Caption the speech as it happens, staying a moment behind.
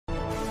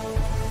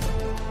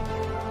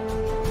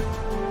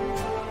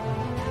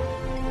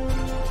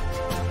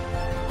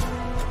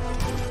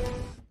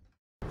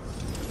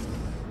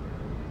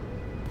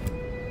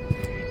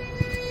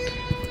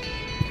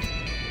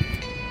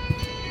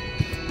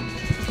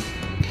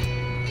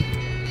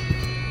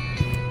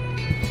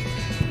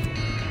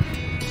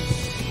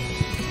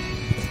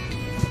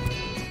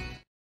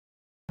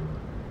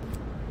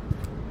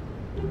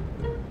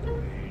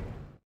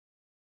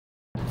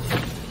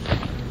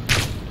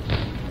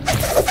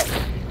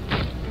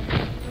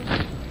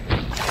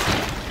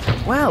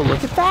Well,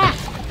 look at that!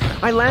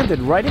 I landed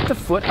right at the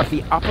foot of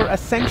the Upper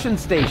Ascension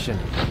Station,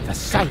 the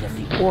site of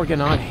the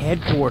Orgonaut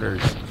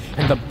headquarters,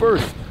 and the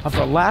birth of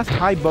the last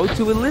high boat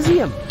to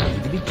Elysium. I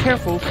need to be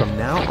careful from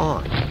now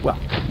on. Well,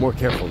 more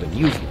careful than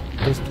usual.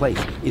 This place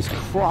is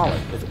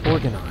crawling with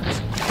Orgonauts.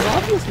 They're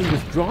obviously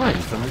withdrawing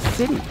from the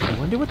city. I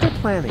wonder what they're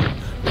planning.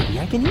 Maybe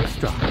I can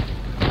eavesdrop.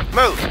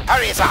 Move!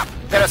 Hurry us up!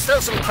 There are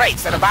still some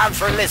crates that are bound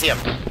for Elysium.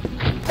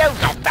 No,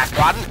 not that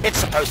one. It's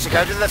supposed to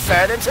go to the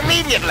 3rd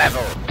intermediate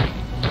level.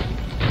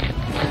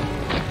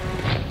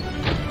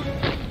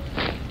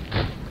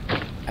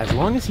 As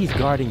long as he's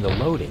guarding the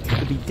loading, it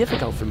could be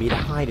difficult for me to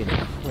hide in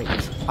a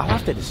crate. I'll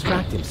have to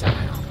distract him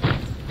somehow.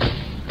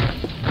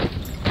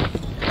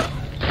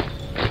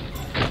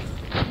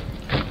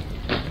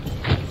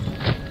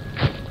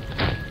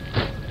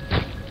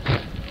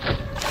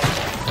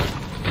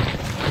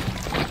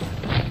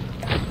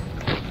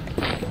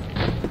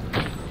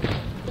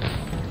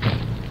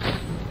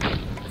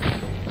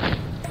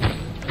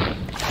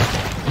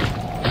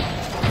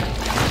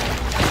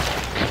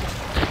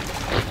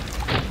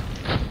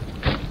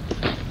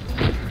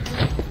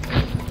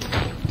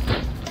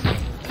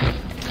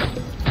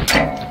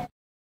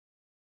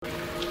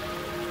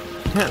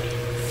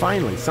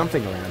 Finally,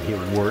 something around here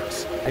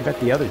works. I bet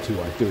the other two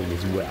aren't doing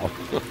as well.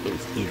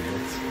 Those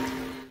idiots.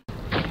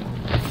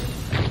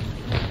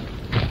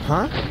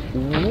 Huh?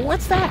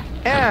 What's that?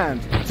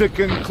 And to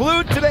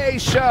conclude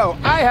today's show,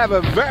 I have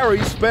a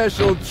very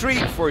special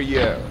treat for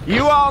you.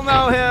 You all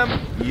know him,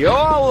 you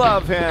all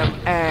love him,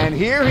 and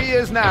here he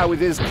is now with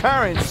his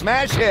current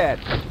smash hit,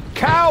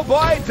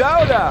 Cowboy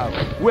Dodo,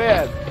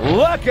 with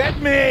Look at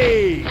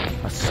Me!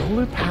 A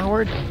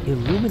solar-powered,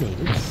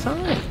 illuminated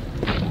sign.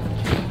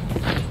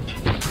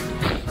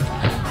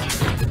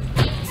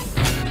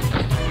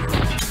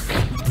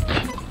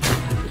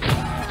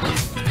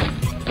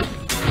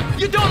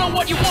 You don't know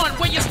what you want,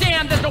 where you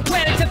stand, there's no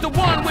plan except the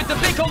one with the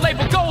big old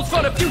label goals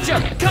for the future.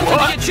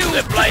 Company you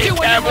choose, do what you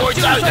want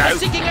to, so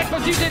seeking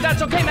exposition,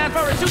 that's okay man,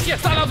 for it suits you.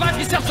 Style of life,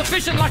 you're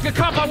self-sufficient like a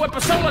cop, I with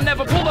persona,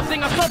 never pull a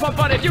thing on sofa,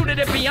 but if you did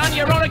it beyond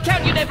your own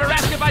account, you never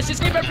ask if I should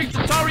skip every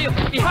tutorial.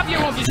 You have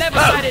your own views, never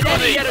cited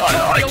any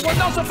editorial. Well,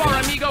 not so far,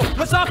 amigo,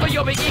 huzzah for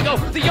your big ego.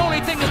 The only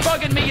thing that's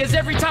bugging me is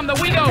every time that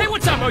we go, hey,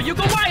 what's up, you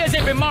go, why is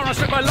every moron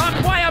strip my luck?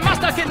 Why am I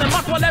stuck in the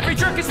muck while every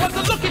jerk is supposed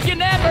to look if you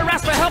never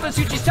ask for help and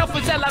suit yourself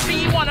with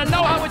LIV? Wanna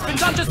know how it's been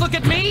done? Just look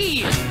at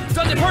me.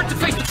 Does it hurt to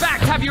face the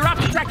fact? Have your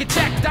option track it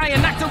checked? Die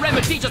an actor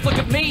remedy, just look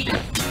at me.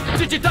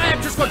 Did your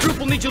diopters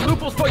quadruple? Need your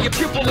loopholes for your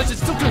pupil? Is it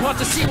still too hard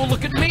to see? Well,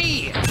 look at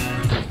me.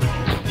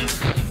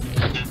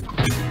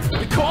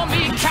 They call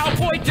me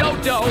Cowboy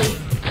Dodo.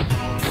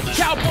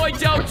 Cowboy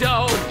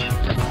Dodo.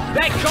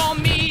 They call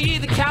me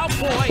the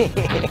cowboy.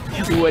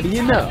 What do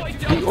you know?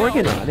 The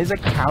Orgonaut is a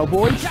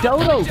Cowboy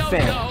Dodo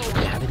fan.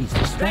 Now that he's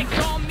distracted,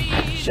 I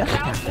just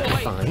have to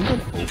find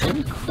an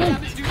open crate.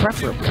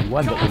 Preferably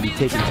one that will be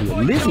taken to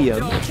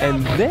Elysium,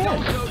 and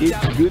then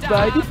it's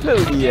goodbye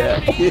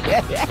Deponia.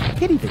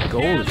 Pity the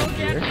gold isn't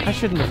here. I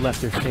shouldn't have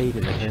left her fate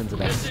in the hands of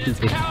that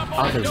stupid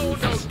other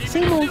Rufus.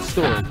 Same old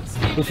story.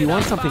 If you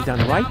want something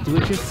done right, do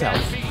it yourself.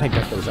 I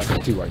bet those other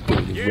two aren't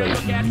doing as well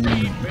as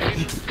me.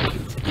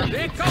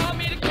 They call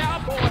me the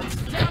cowboy.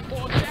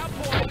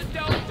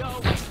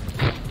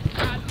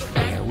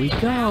 There we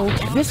go.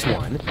 This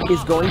one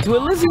is going to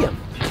Elysium.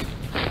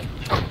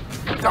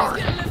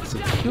 Darn, it's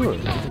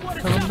secured with a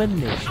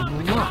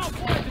combination lock.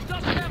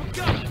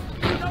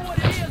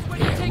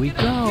 There we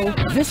go.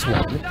 This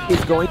one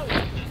is going...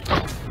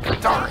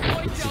 Darn,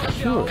 it's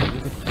secured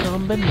with a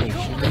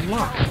combination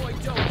lock.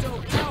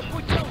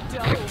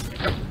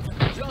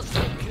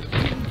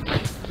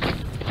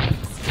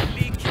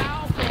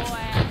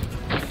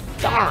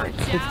 Darn,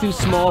 it's too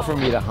small for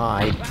me to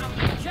hide.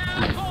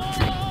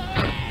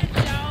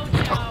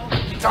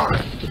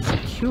 Darn, it's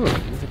secured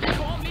with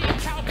a...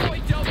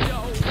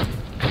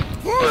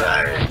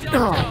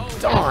 Oh,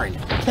 darn.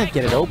 Can't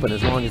get it open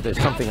as long as there's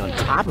something on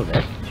top of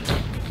it.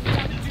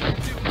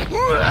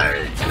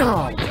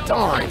 Oh,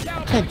 darn.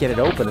 Can't get it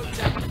open.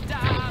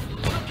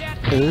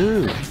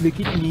 Ooh, look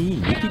at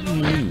me,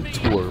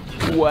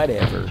 twerp.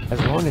 Whatever. As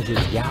long as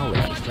his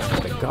yowling distracts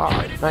the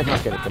guard, I'm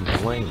not gonna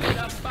complain.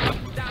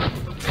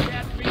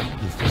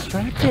 He's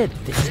distracted.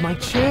 This is my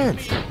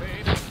chance.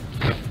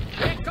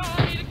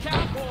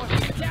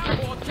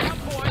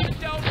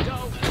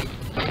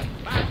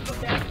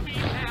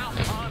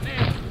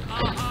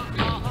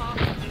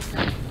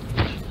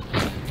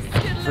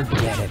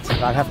 Forget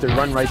it. I'd have to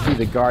run right through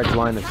the guard's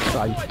line of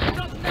sight.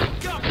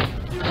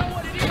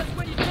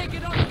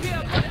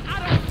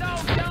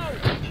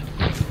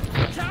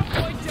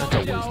 That's a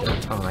waste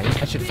of time.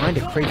 I should find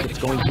a crate that's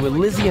going to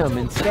Elysium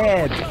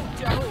instead.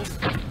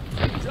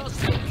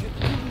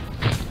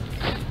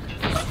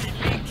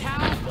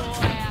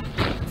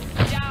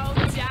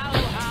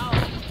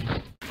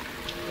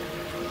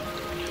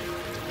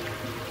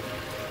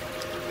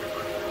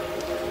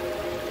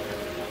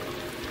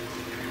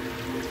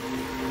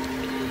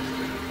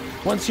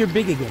 Once you're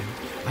big again,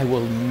 I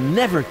will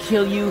never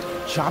kill you,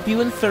 chop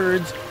you in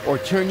thirds, or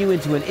turn you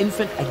into an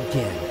infant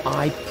again.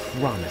 I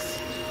promise.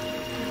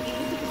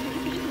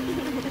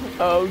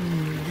 Oh,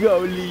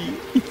 golly.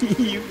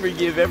 You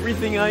forgive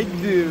everything I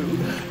do.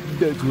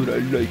 That's what I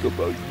like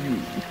about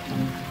you.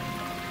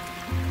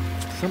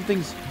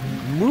 Something's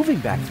moving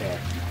back there.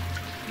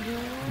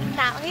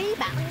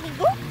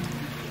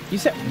 You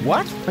said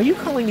what? Are you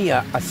calling me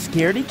a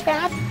scaredy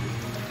cat?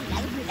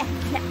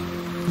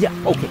 Yeah,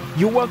 okay.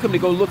 You're welcome to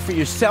go look for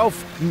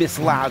yourself, Miss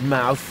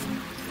Loudmouth.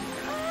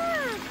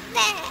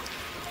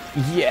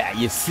 Yeah,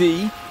 you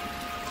see?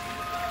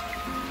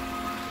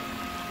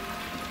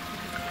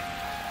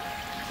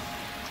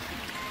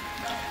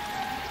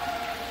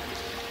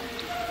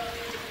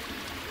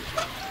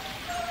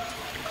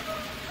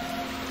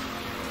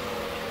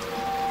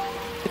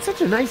 It's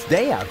such a nice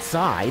day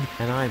outside,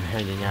 and I'm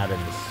hanging out in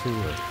the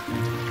sewer.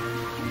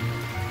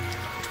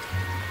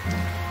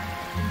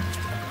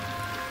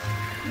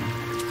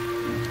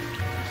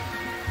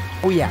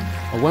 Oh yeah,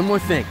 one more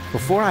thing.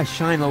 Before I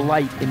shine a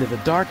light into the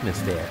darkness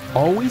there,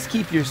 always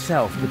keep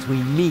yourself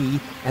between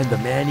me and the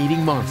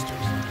man-eating monsters.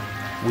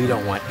 We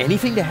don't want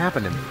anything to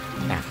happen to me,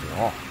 after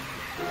all.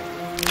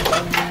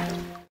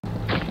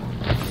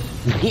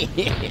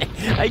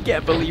 I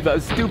can't believe how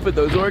stupid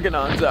those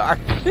Organons are.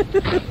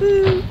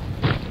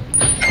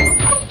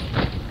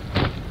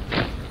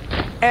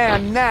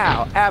 And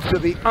now, after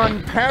the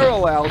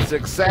unparalleled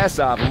success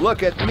of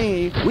Look at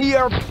Me, we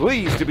are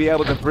pleased to be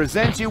able to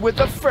present you with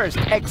the first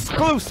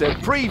exclusive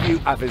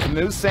preview of his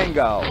new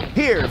single.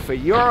 Here, for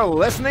your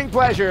listening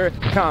pleasure,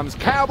 comes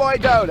Cowboy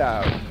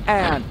Dodo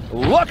and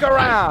Look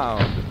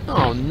Around.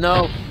 Oh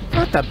no,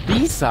 not the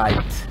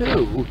B-side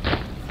too.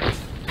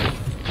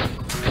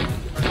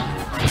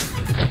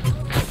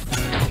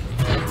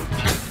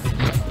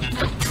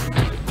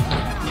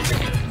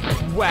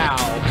 Wow,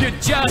 you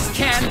just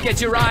can't get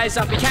your eyes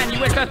up. Can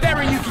you? It's the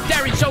very you keep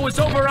daring. Show is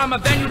over. I'm a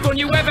venue. Don't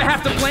you ever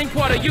have to blink?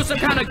 What are you, some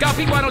kind of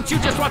guppy? Why don't you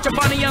just watch a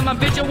bunny on my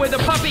vigil with a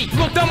puppy?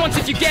 Look, done once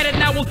if you get it.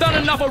 Now we've done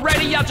enough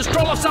already. I'll just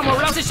stroll off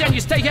somewhere else and you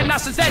stay here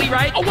nice and steady,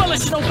 right? Oh well,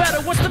 it's no better.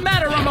 What's the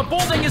matter? I'm a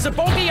balding is a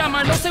bogey. I'm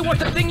a no say what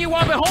the thing you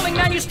are beholding.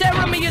 Now you stare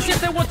at me as if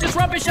there was just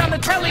rubbish on the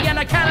telly, and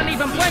I can't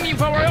even blame you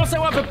for I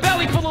also have a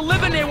belly full of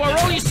living here where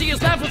all you see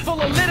is laughing full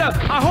of litter.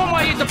 I home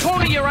I eat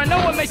Deponia. I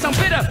know it may sound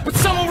bitter, but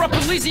somewhere up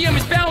Elysium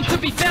is bound to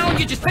be found.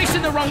 You're just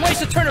facing the wrong way,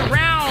 so turn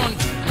around.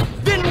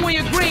 Didn't we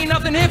agree?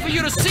 Nothing here for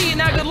you to see.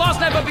 Now good loss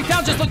never be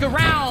found, just look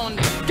around.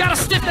 Got a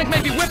stiff neck,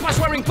 maybe whiplash,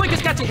 wearing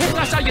blinkers, got your hip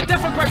flash out, your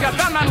different grave, got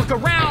found, man, look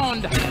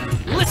around.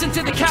 Listen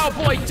to the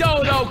Cowboy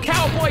Dodo,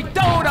 Cowboy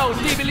Dodo,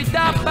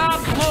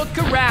 dibbly-da-bop, look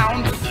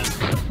around.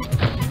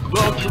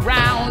 Look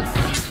around.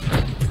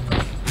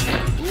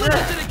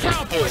 Listen to the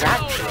Cowboy He's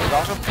actually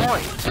got a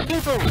point.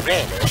 People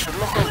really should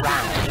look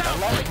around a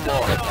lot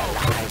more in their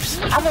lives.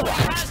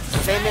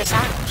 Otherwise, they miss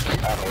out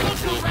on all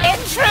the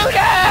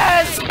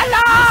intruders!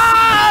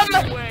 Alarm!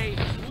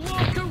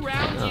 Look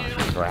around you.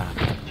 Oh, crap.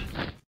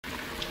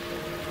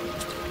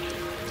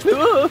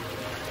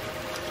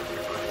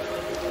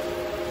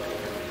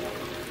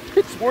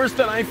 It's worse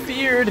than I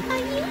feared. Are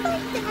you my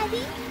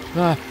daddy?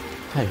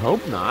 I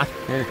hope not.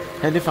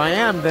 And if I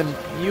am, then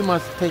you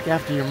must take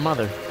after your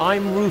mother.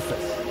 I'm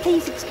Rufus.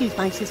 Please excuse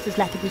my sister's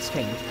lack of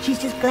restraint. She's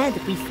just glad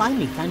that we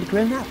finally found a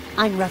grown-up.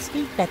 I'm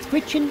Rusty, that's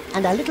Gretchen,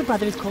 and our little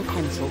brother is called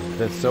Hansel.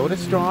 The soda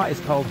straw is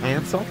called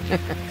Hansel?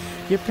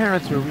 Your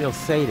parents were real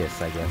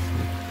sadists, I guess.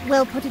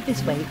 Well, put it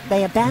this way,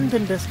 they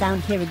abandoned us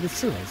down here in the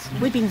sewers.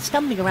 We've been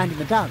stumbling around in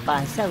the dark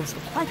by ourselves for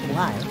quite a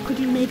while. Could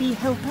you maybe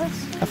help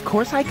us? Of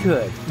course I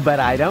could,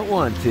 but I don't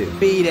want to.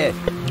 Beat it.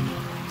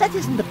 That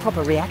isn't the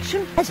proper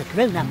reaction. As a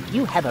grown-up,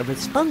 you have a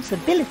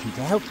responsibility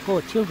to help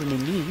poor children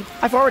in need.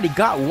 I've already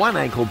got one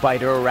ankle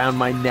biter around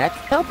my neck.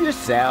 Help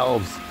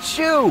yourselves.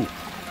 Shoo!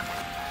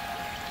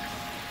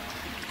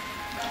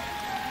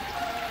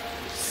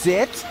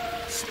 Sit.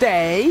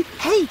 Stay.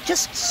 Hey,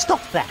 just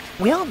stop that.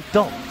 We aren't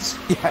dogs.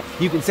 Yeah,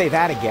 you can say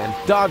that again.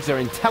 Dogs are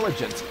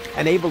intelligent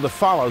and able to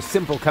follow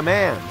simple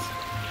commands.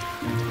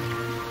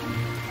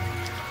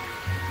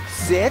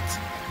 Sit.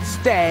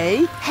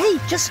 Stay. Hey,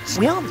 just...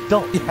 We aren't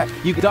dogs. Yeah,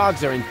 you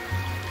dogs are in...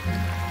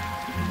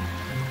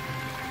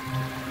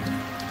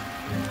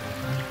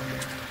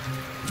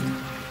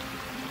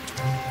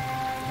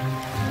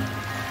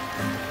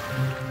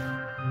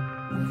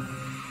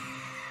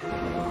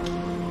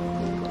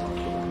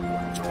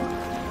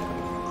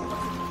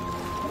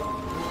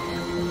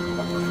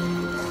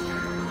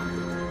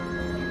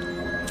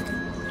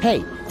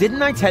 Hey,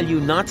 didn't I tell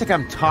you not to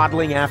come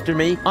toddling after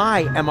me?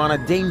 I am on a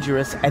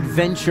dangerous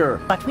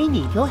adventure. But we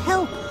need your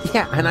help.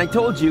 Yeah, and I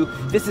told you,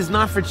 this is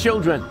not for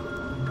children.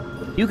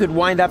 You could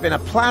wind up in a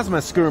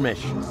plasma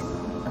skirmish.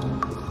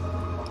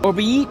 Or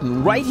be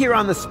eaten right here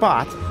on the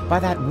spot by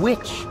that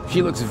witch.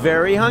 She looks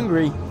very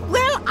hungry.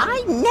 Well,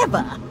 I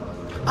never.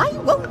 I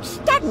won't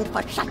stand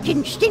for such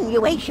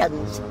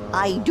insinuations.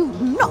 I do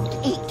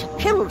not eat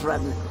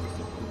children.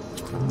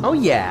 Oh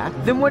yeah?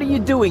 Then what are you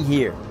doing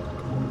here?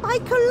 I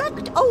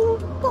collect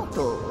old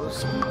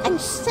bottles and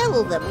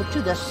sell them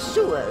to the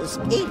sewers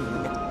inn.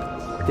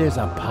 There's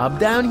a pub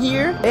down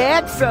here?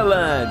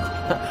 Excellent!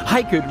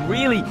 I could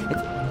really...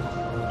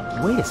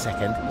 Wait a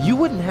second. You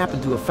wouldn't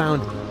happen to have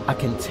found a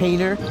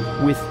container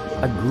with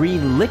a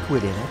green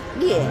liquid in it?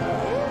 Yes.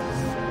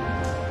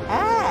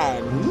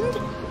 And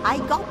I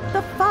got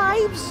the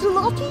 5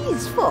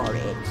 zlotys for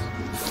it.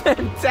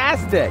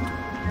 Fantastic!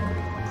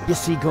 You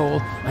see,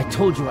 Goal, I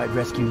told you I'd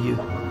rescue you.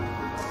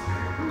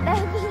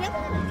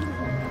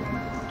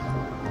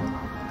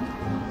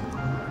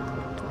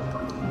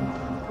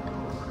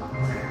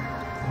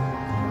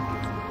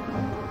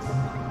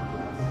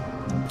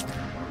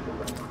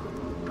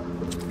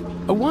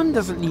 One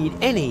doesn't need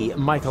any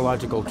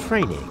mycological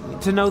training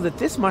to know that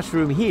this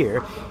mushroom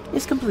here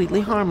is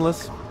completely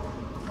harmless.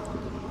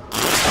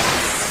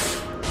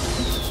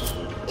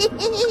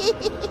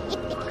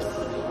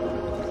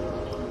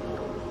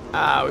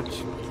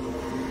 Ouch.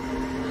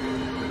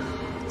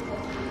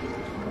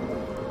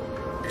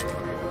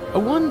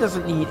 One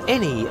doesn't need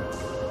any...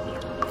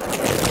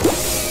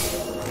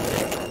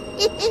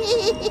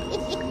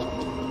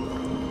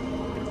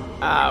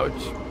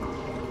 Ouch.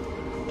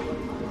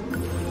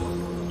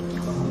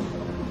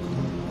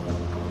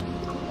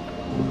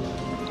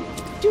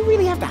 Do you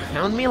really have to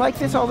hound me like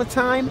this all the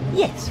time?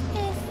 Yes.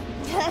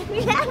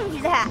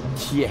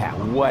 Yeah,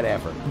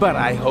 whatever. But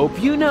I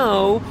hope you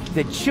know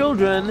that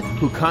children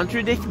who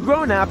contradict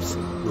grown-ups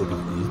will be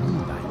eaten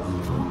by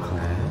evil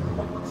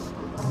clowns.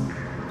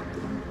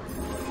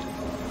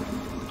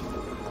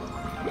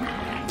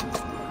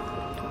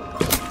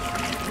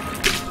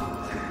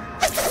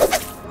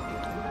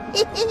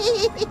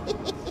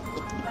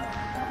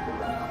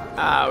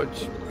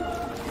 Ouch.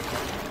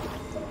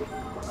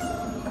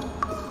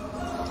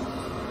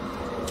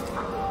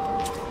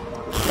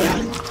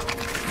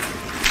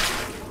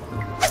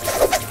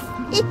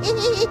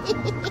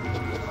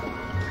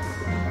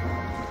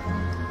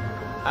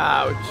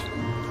 Ouch.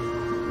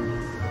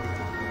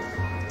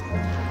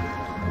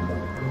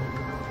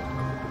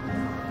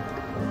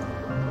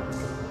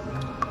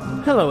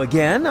 Hello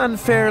again,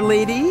 unfair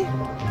lady.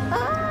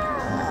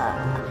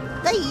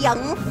 Ah, the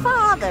young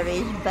father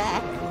is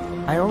back.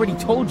 I already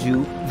told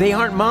you, they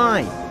aren't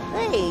mine.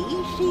 They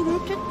seem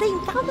to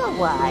think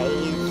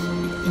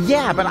otherwise.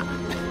 Yeah, but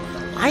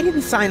I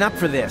didn't sign up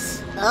for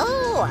this.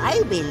 Oh,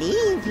 I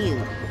believe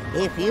you.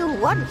 If you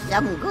want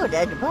some good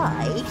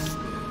advice,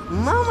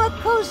 Mama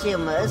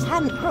Cosima's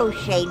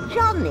hand-crocheted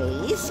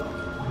johnnies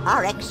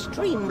are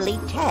extremely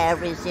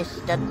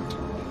tear-resistant.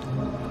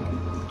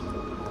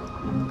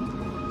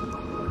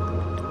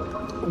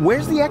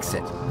 Where's the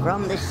exit?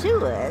 From the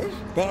sewers,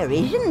 there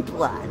isn't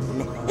one.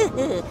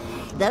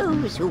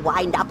 Those who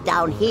wind up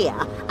down here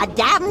are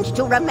damned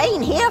to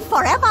remain here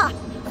forever!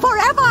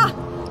 Forever!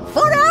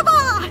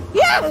 Forever!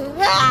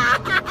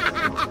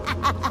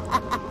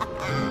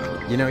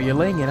 You know, you're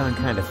laying it on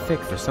kind of thick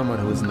for someone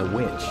who isn't a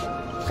witch.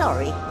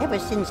 Sorry, ever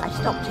since I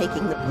stopped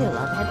taking the pill,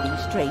 I've had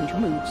these strange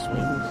mood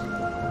swings.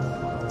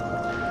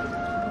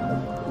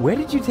 Where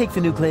did you take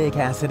the nucleic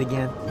acid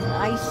again?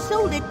 I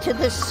sold it to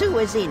the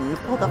sewers inn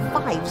for the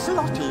 5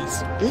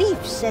 zlotys.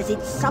 Leaf says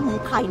it's some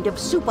kind of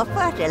super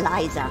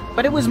fertilizer.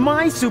 But it was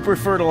my super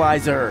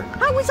fertilizer!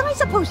 How was I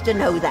supposed to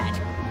know that?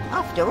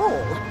 After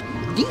all,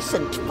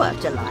 decent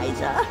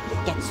fertilizer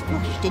gets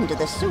flushed into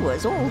the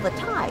sewers all the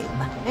time.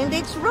 And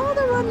it's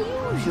rather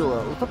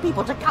unusual for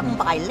people to come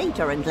by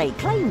later and lay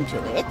claim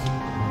to it.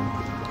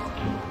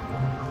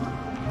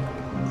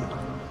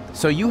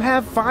 So you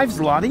have 5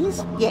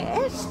 zlotys?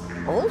 Yes,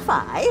 all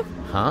 5.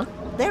 Huh?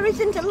 There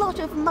isn't a lot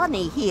of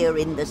money here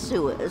in the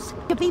sewers.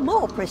 To be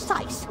more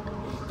precise,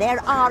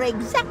 there are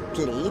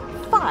exactly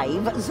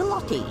 5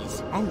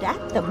 zlotys. And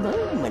at the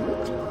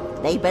moment,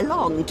 they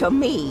belong to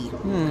me.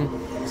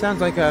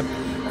 Sounds like a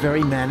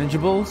very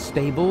manageable,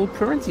 stable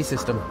currency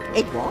system.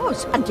 It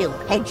was, until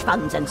hedge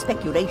funds and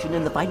speculation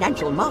in the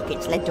financial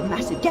markets led to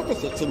massive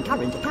deficits in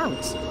current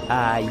accounts.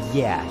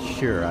 Yeah,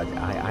 sure,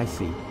 I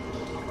see.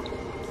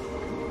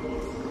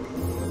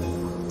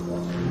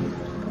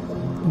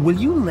 Will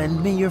you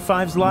lend me your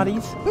 5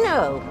 zlotys?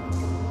 No,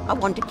 I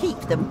want to keep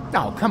them.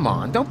 Oh, come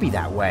on, don't be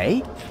that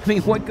way. I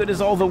mean, what good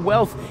is all the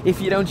wealth if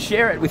you don't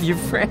share it with your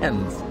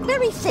friends?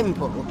 Very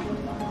simple.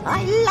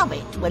 I love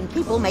it when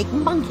people make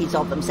monkeys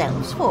of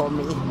themselves for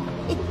me.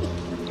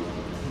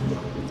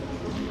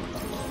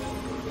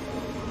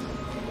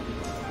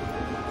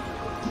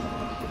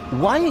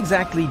 Why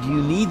exactly do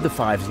you need the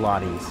 5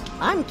 zlotys?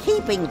 I'm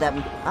keeping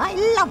them. I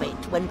love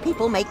it when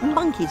people make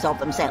monkeys of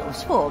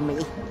themselves for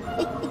me.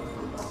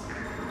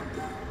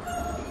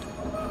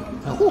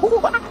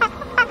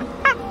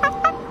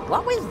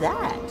 What was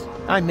that?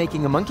 I'm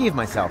making a monkey of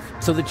myself,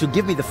 so that you'll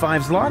give me the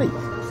 5 zlotys.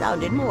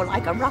 Sounded more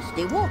like a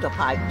rusty water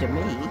pipe to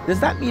me.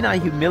 Does that mean I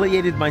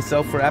humiliated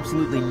myself for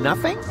absolutely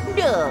nothing?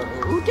 No,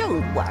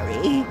 don't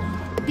worry.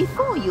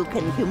 Before you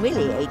can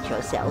humiliate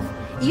yourself,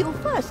 you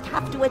first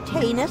have to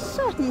attain a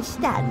certain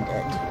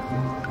standard.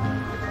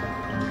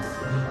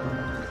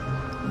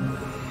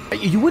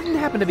 You wouldn't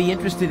happen to be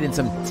interested in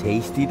some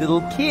tasty little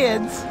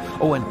kids?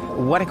 Oh, and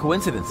what a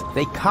coincidence.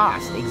 They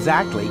cost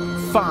exactly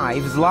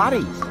 5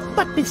 zlotys.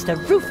 But Mr.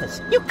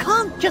 Rufus, you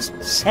can't just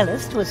sell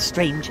us to a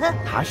stranger.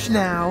 Hush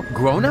now.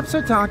 Grown-ups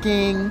are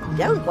talking.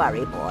 Don't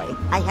worry, boy.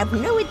 I have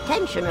no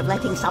intention of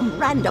letting some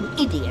random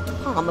idiot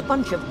palm a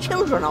bunch of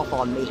children off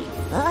on me.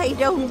 I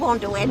don't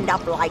want to end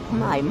up like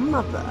my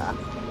mother.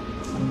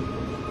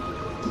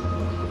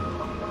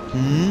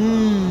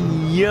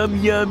 Yum,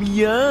 yum,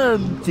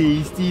 yum.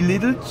 Tasty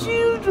little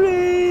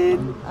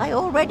children. I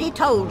already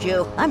told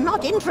you, I'm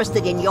not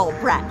interested in your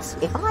brats.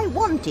 If I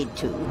wanted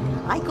to,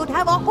 I could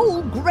have a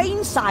whole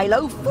grain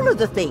silo full of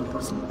the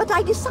things. But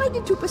I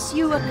decided to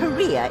pursue a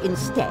career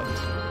instead.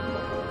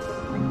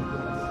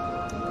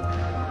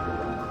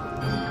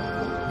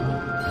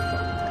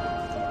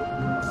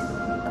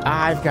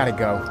 I've got to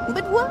go.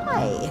 But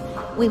why?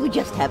 We were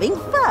just having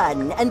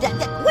fun. And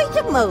wait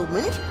a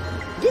moment.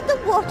 Did the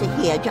water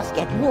here just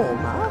get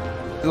warmer?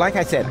 Like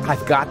I said,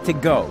 I've got to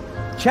go.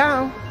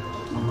 Ciao.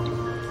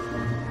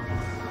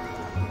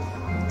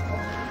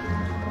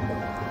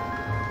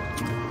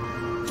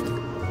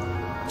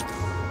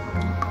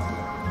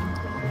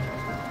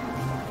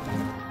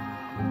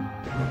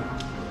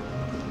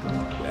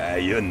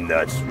 You're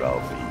nuts,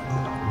 Ralphie.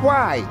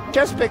 Why?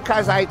 Just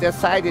because I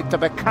decided to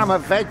become a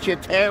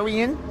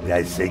vegetarian?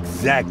 That's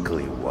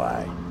exactly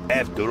why.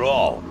 After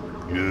all,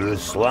 you're a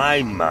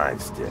slime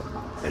monster.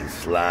 And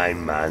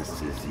slime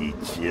monsters eat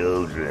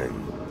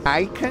children.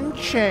 I can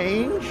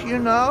change, you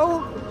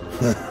know?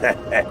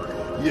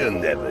 You'll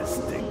never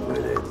stick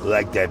with it.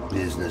 Like that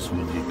business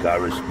with your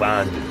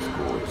correspondence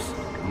course.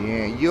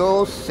 Yeah,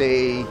 you'll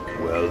see.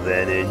 Well,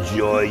 then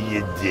enjoy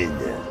your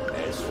dinner.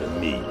 As for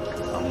me,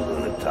 I'm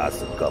gonna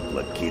toss a couple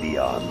of kitty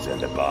arms on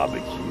the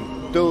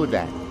barbecue. Do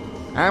that.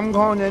 I'm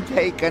gonna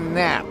take a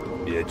nap.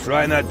 Yeah,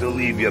 try not to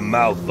leave your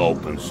mouth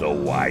open so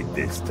wide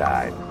this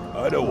time.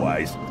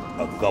 Otherwise,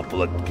 a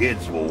couple of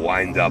kids will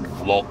wind up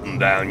floating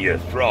down your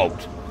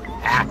throat.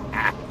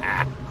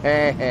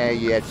 Hey,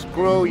 yeah,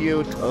 screw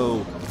you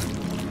too.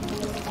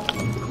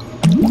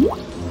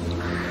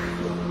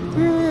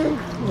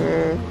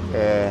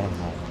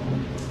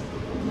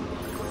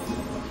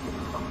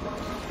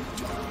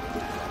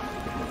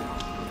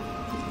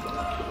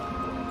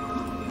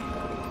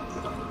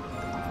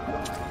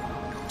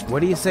 What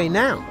do you say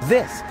now?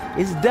 This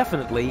is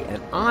definitely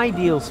an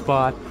ideal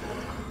spot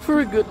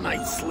for a good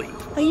night's sleep.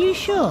 Are you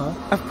sure?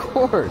 Of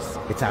course.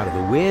 It's out of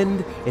the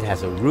wind, it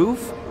has a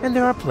roof, and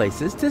there are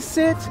places to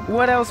sit.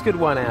 What else could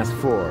one ask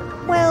for?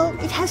 Well,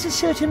 it has a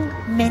certain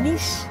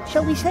menace,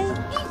 shall we say?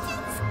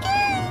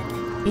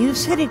 You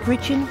said it,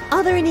 Gretchen.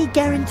 Are there any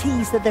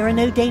guarantees that there are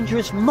no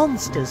dangerous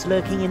monsters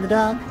lurking in the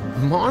dark?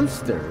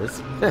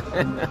 Monsters?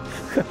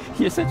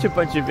 You're such a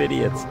bunch of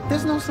idiots.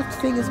 There's no such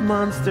thing as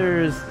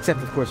monsters.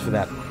 Except, of course, for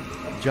that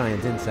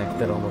giant insect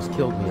that almost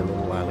killed me a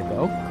little while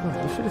ago.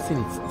 God, you should have seen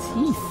its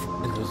teeth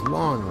and those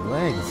long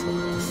legs.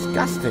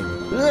 Disgusting.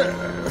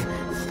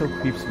 Ugh. It still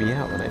creeps me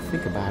out when I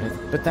think about it.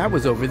 But that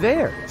was over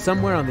there,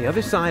 somewhere on the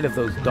other side of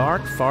those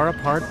dark,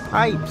 far-apart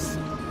pipes.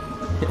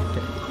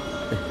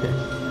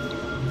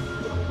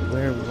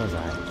 Where was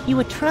I? You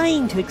were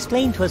trying to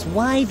explain to us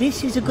why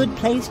this is a good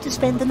place to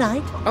spend the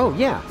night? Oh,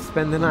 yeah,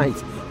 spend the night.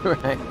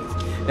 Right.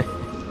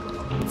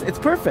 It's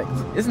perfect,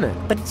 isn't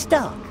it? But it's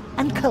dark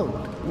and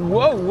cold.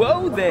 Whoa,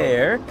 whoa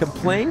there!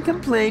 Complain,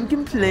 complain,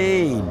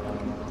 complain!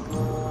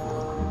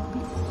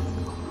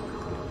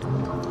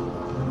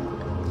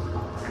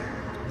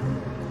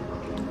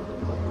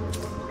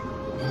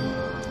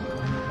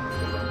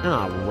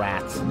 Ah, oh,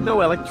 rats.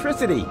 No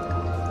electricity!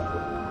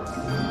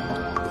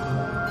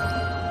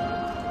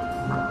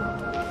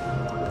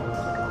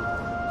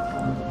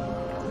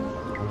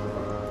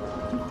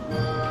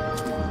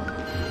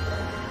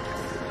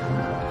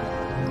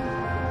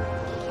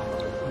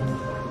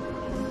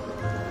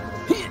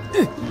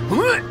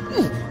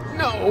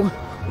 No!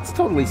 It's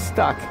totally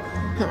stuck.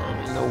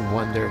 Oh, no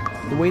wonder.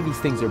 The way these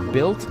things are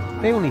built,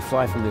 they only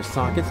fly from their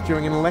sockets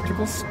during an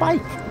electrical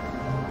spike.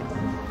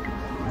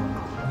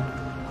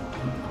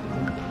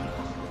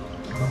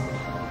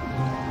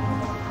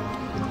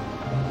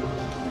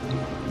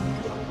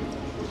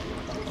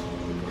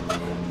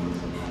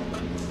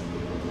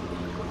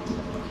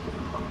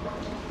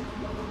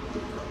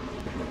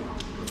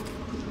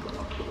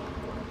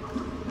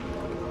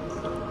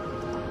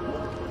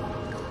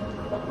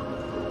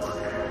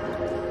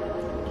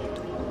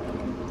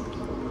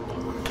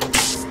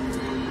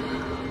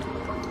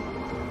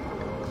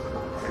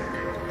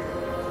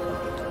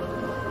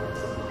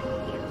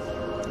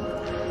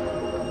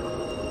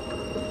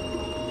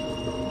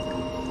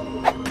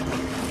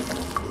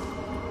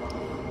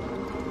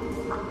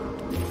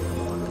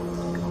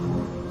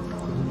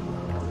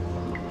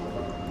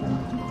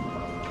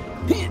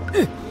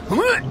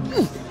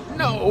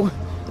 No!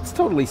 It's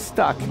totally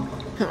stuck.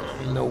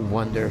 Oh, no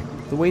wonder.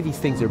 The way these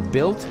things are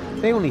built,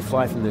 they only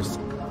fly from their...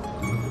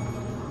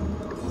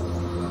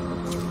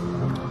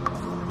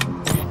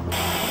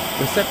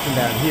 Reception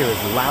down here is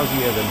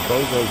lousier than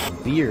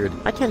Bozo's beard.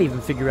 I can't even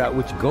figure out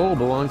which goal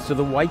belongs to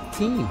the white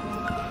team.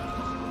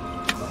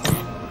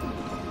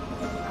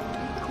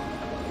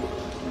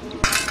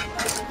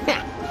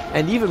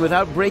 and even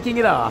without breaking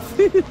it off.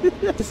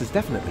 This is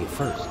definitely a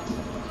first.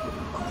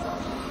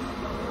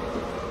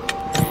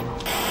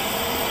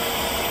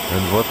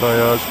 And what I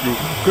ask you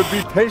could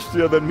be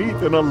tastier than meat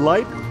in a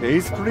light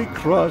pastry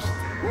crust.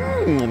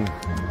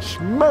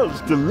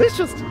 Smells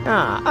delicious.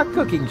 Ah, a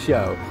cooking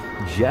show.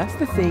 Just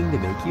the thing to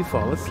make you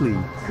fall asleep.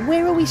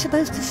 Where are we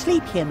supposed to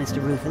sleep here,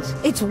 Mr. Rufus?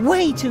 It's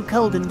way too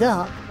cold and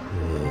dark.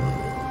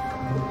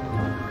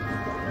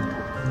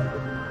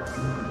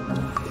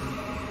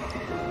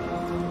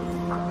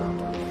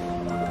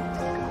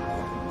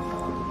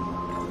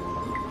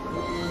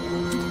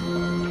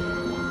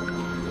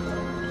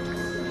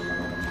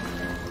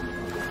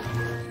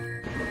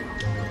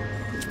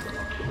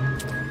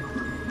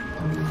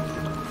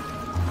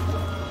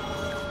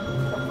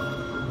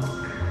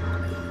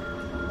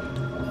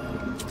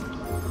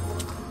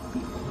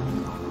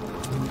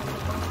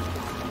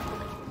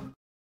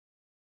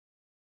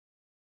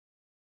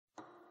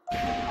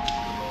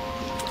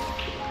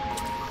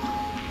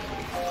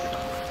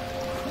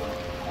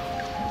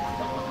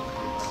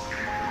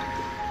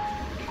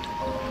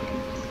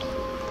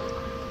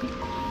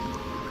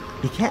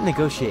 You can't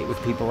negotiate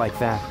with people like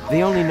that.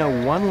 They only know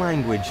one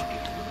language.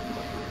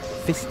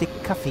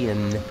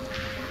 Fisticuffian.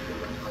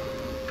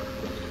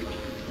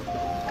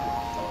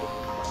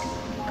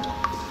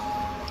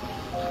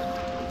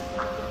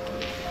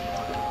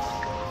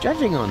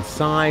 Judging on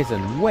size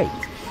and weight,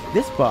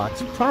 this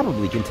box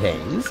probably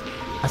contains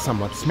a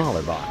somewhat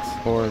smaller box,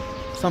 or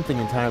something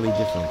entirely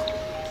different.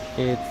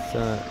 It's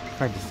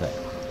hard to say.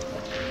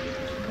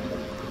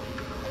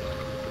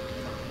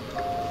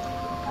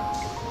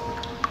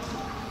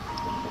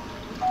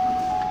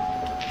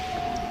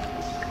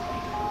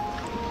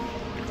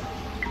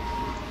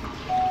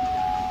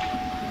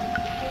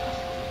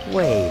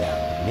 Wait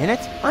a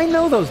minute. I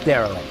know those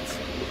derelicts.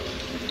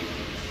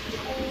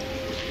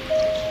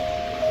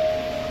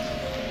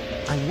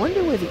 I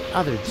wonder where the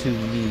other two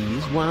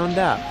Me's wound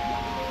up.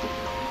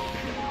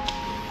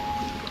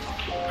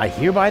 I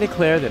hereby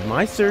declare that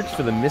my search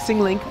for the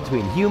missing link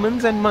between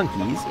humans and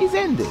monkeys is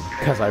ended,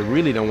 because I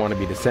really don't want to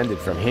be descended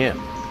from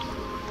him.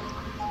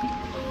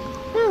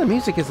 Well, the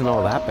music isn't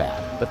all that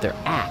bad, but their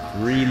act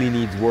really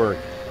needs work.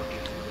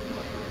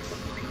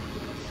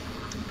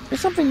 There's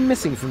something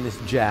missing from this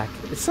jack.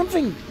 It's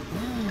something,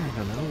 I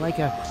don't know, like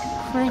a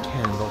crank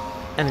handle.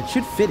 And it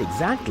should fit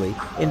exactly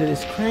into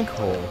this crank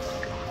hole.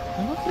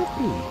 Now, what could it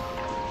be?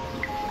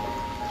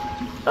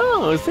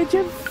 Oh, such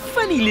a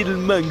funny little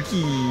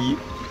monkey.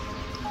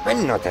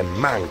 I'm not a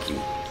monkey.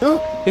 Oh,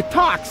 it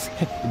talks.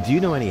 Do you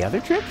know any other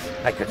tricks?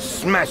 I could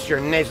smash your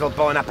nasal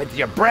bone up into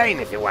your brain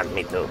if you want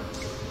me to.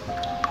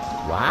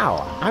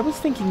 Wow, I was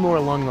thinking more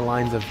along the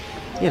lines of,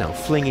 you know,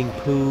 flinging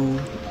poo,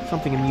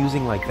 something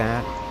amusing like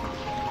that.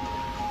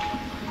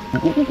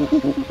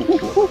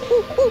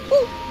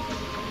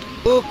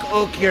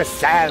 Ook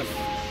yourself.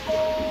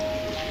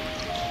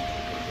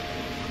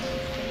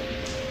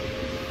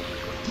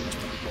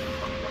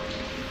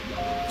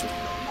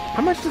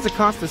 How much does it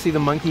cost to see the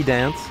monkey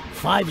dance?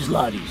 5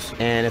 zlotys.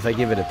 And if I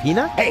give it a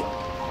peanut? Hey,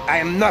 I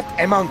am not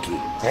a monkey,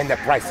 and the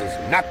price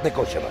is not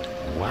negotiable.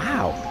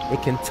 Wow,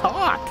 it can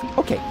talk.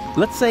 Okay,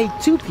 let's say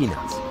 2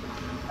 peanuts.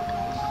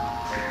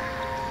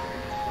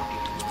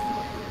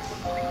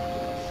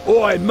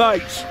 Oi,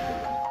 mate!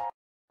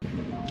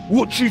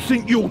 What do you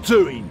think you're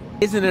doing?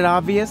 Isn't it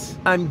obvious?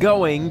 I'm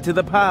going to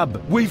the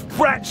pub. With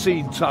brats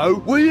in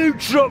tow? Were you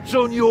dropped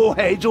on your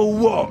head or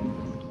what?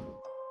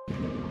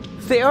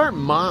 They aren't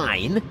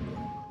mine.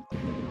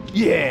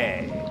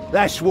 Yeah,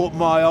 that's what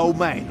my old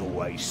man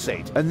always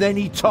said. And then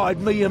he tied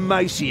me and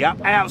Macy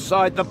up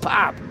outside the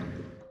pub.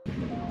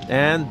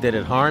 And did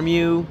it harm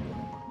you?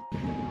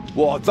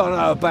 Well, I don't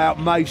know about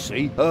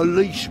Macy. Her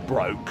leash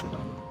broke.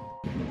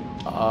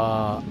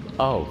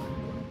 Oh.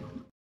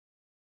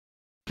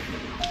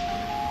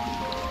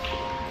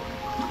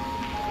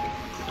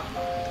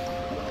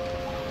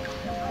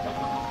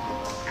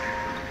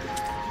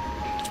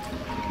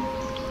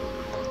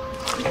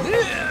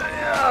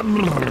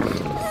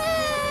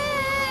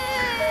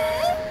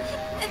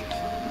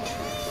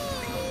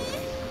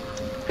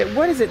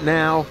 What is it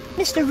now?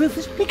 Mr.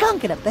 Rufus, we can't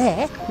get up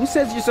there. Who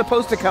says you're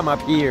supposed to come up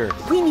here?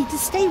 We need to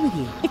stay with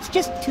you. It's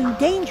just too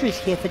dangerous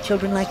here for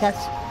children like us.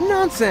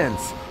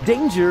 Nonsense!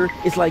 Danger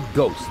is like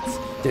ghosts.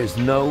 There's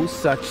no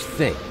such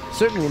thing.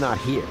 Certainly not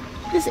here.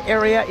 This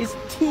area is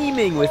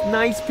teeming with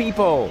nice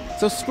people.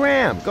 So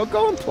scram,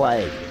 go and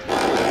play.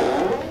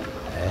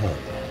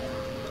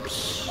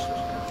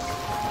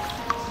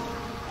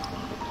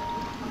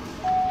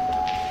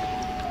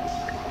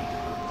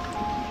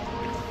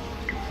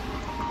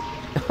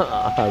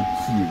 Oh, how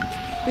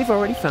cute. They've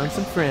already found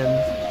some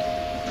friends.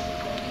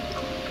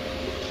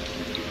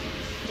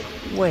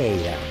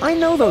 Wait, I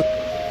know those...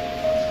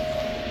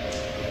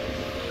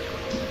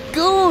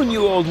 Goon,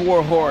 you old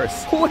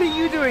warhorse! What are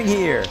you doing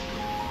here?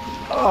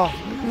 Oh,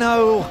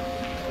 no.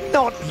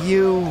 Not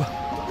you.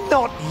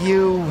 Not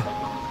you.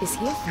 Is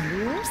he a friend of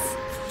yours?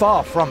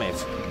 Far from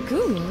it.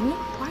 Goon,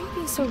 why are you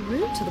being so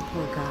rude to the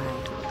poor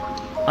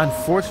guy?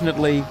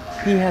 Unfortunately,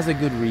 he has a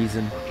good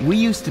reason. We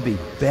used to be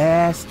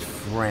best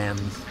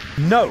friends.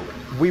 No,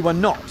 we were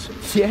not.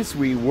 Yes,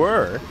 we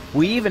were.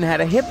 We even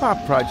had a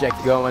hip-hop project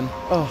going.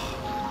 Oh,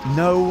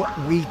 no,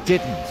 we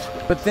didn't.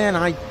 But then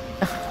I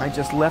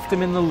just left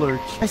him in the lurch.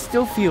 I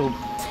still feel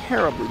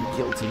terribly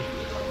guilty.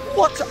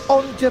 What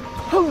on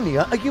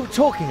Deponia are you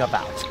talking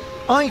about?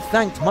 I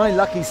thanked my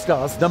lucky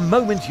stars the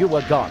moment you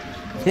were gone.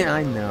 Yeah,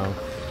 I know.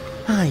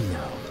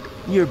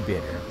 You're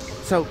bitter.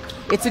 So,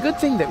 it's a good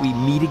thing that we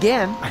meet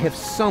again. I have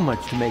so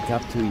much to make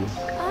up to you.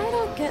 I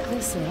don't get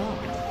this at all.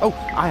 Oh,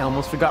 I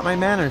almost forgot my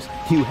manners.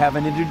 You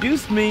haven't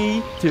introduced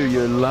me to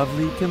your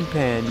lovely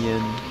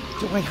companion.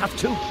 Do I have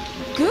to?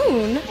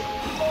 Goon?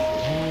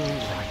 All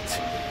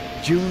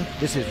right. June,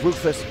 this is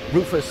Rufus.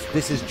 Rufus,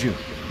 this is June,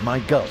 my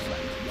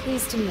girlfriend.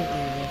 Pleased to meet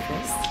you,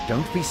 Rufus.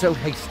 Don't be so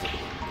hasty.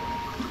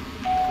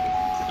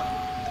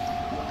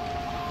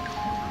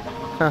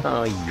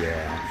 Oh,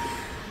 yeah.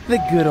 The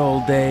good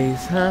old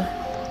days, huh?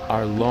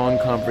 Our long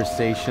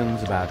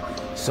conversations about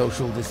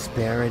social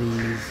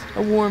disparities,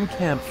 a warm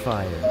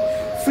campfire,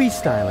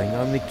 freestyling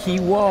on the quay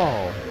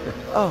wall.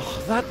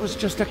 Oh, that was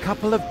just a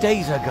couple of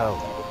days ago.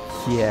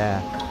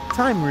 Yeah,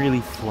 time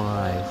really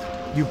flies.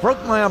 You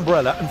broke my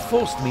umbrella and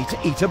forced me to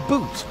eat a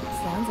boot.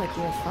 Sounds like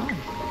you had fun.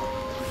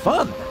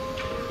 Fun?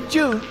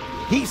 June,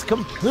 he's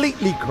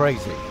completely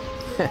crazy.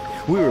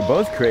 We were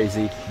both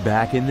crazy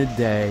back in the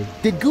day.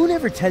 Did Goon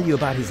ever tell you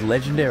about his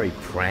legendary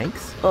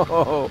pranks?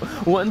 Oh,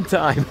 one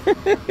time,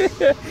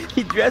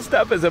 he dressed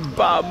up as a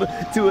bum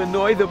to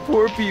annoy the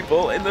poor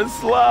people in the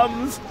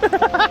slums.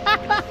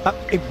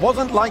 It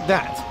wasn't like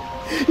that.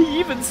 He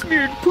even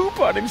smeared poop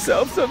on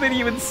himself so that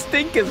he would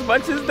stink as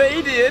much as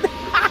they did.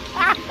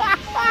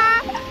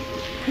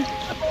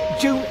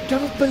 June,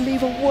 don't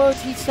believe a word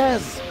he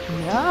says.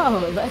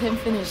 No, let him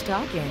finish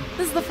talking.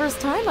 This is the first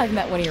time I've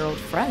met one of your old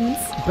friends.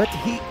 But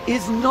he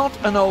is not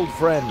an old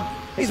friend.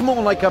 He's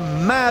more like a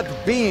mad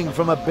being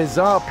from a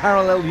bizarre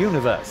parallel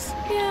universe.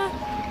 Yeah,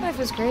 life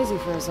was crazy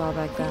for us all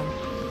back then.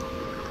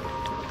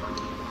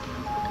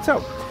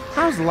 So,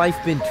 how's life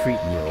been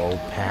treating you, old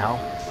pal?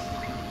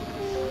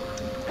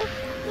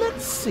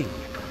 Let's see.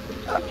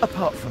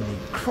 Apart from the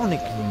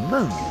chronic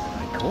pneumonia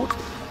that I caught,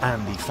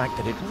 and the fact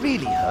that it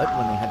really hurt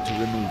when they had to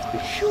remove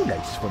the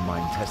shoelace from my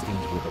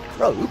intestines with a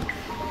probe,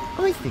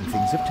 I think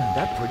things have turned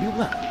out pretty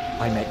well.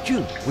 I met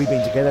June. We've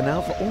been together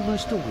now for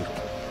almost a week.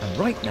 And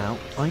right now,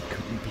 I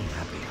couldn't be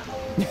happier.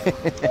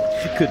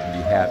 Couldn't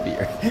be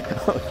happier.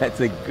 Oh, that's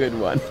a good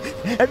one.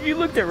 Have you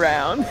looked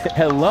around?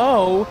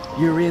 Hello?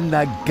 You're in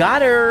the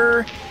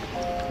gutter.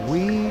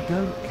 We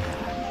don't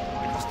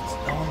care. Just as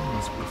long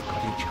as we've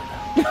got each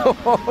other.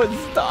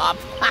 Oh, stop.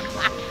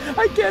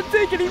 I can't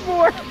take any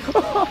more.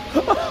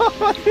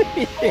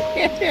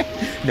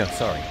 No,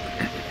 sorry.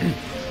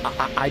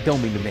 I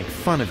don't mean to make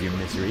fun of your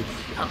misery.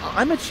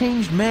 I'm a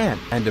changed man,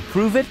 and to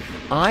prove it,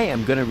 I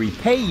am going to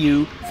repay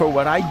you for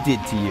what I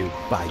did to you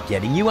by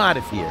getting you out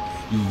of here.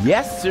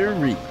 Yes,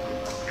 sirree.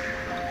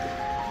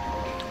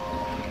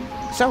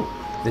 So,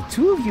 the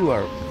two of you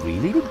are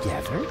really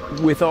together?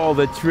 With all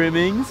the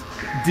trimmings?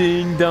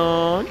 Ding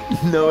dong.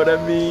 Know what I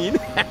mean?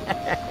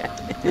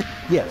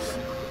 Yes,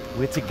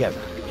 we're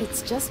together.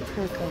 It's just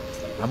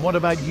perfect. And what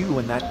about you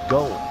and that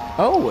doll?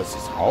 Oh, this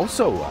is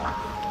also,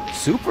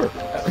 super.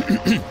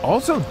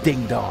 Also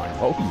ding dong.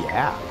 Oh,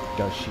 yeah.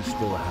 Does she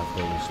still have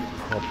those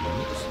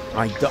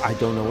problems? I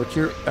don't know what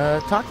you're,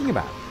 talking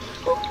about.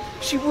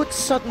 She would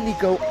suddenly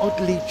go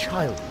oddly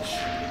childish.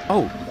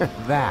 Oh,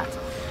 that.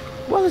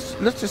 Well,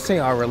 let's just say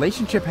our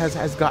relationship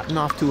has gotten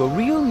off to a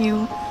real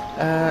new,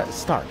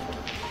 start.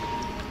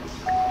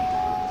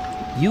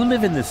 You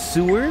live in the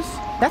sewers?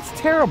 That's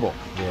terrible.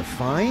 We're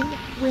fine.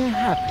 We're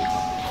happy.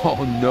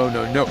 Oh,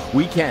 no.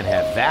 We can't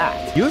have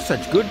that. You're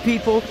such good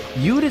people.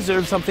 You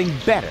deserve something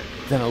better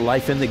than a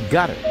life in the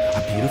gutter.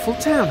 A beautiful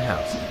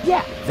townhouse.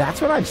 Yeah,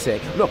 that's what I'm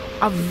saying. Look,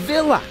 a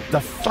villa. The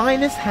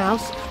finest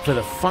house for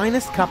the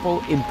finest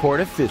couple in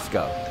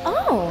Portofisco.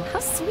 Oh, how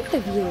sweet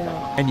of you.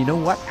 And you know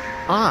what?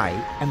 I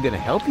am going to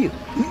help you.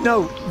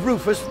 No,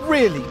 Rufus,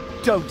 really,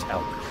 don't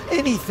help.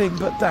 Anything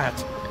but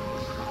that.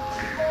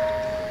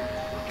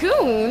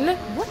 Goon,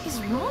 what is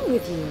wrong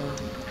with you?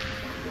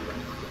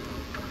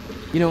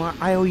 You know,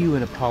 I owe you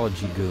an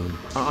apology, Goon.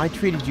 I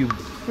treated you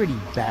pretty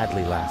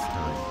badly last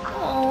time.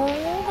 Oh,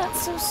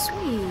 that's so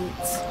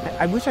sweet.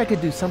 I wish I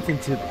could do something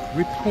to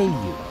repay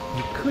you.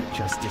 You could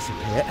just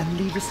disappear and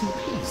leave us in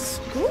peace.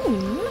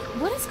 Goon,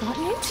 what has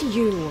gotten into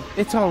you?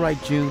 It's all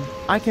right, June.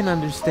 I can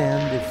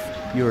understand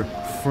if your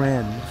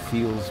friend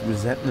feels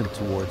resentment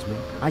towards me.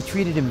 I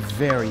treated him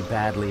very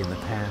badly in the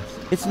past.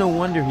 It's no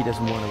wonder he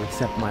doesn't want to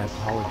accept my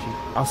apology.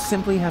 I'll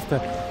simply have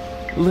to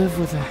live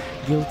with a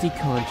guilty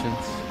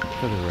conscience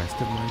for the rest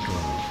of my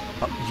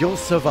days. You'll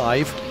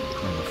survive,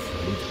 I'm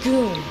afraid.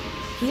 Goon,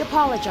 he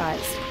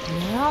apologized.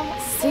 Now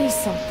say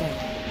something.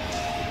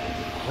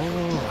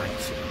 All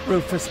right.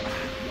 Rufus,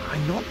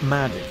 I'm not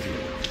mad at you.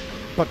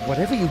 But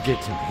whatever you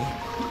did to me,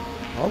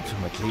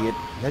 Ultimately, it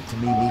led to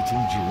me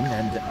meeting June,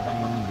 and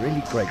I'm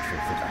really grateful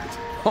for that.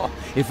 Oh,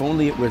 if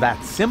only it were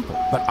that simple.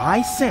 But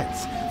I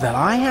sense that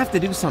I have to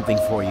do something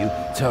for you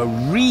to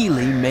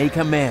really make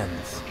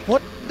amends.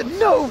 What?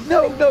 No,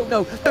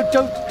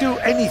 don't do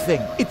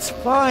anything. It's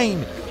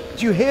fine.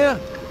 Do you hear?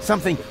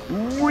 Something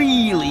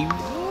really,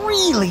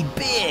 really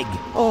big.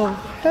 Oh,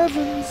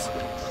 heavens.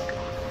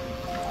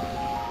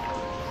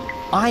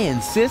 I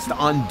insist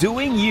on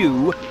doing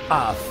you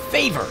a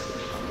favor.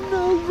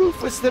 No,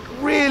 Rufus, that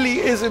really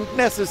isn't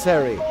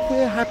necessary.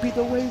 We're happy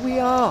the way we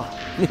are.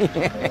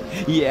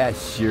 Yeah,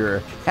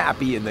 sure.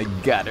 Happy in the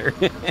gutter.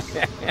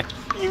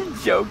 You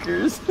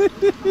jokers.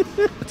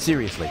 But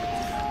seriously,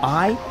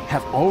 I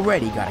have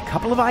already got a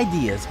couple of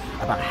ideas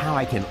about how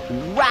I can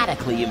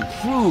radically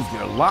improve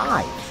your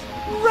lives.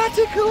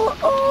 Radical?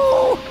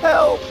 Oh,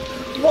 help!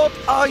 What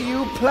are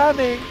you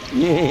planning?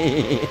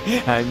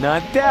 I'm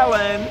not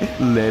telling.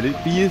 Let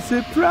it be a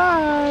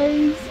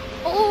surprise.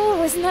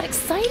 Oh, isn't that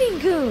exciting,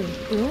 Goon?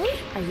 Goon,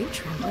 are you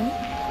trembling?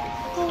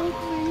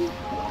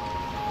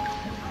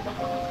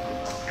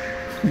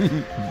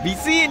 Be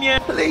seeing ya.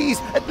 Please,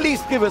 at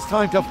least give us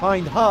time to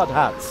find hard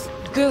hats.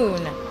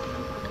 Goon.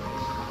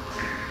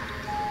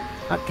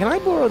 Can I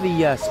borrow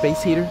the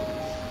space heater?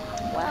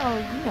 Well,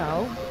 you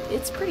know,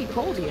 it's pretty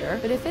cold here,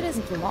 but if it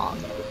isn't for long.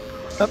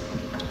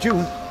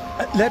 June,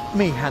 let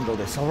me handle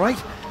this, all right?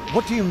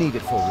 What do you need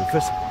it for,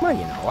 Rufus? Well,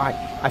 you know,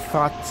 I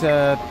thought,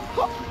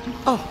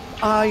 Oh,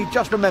 I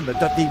just remembered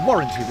that the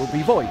warranty will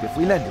be void if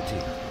we lend it to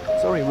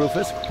you. Sorry,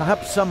 Rufus.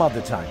 Perhaps some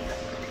other time.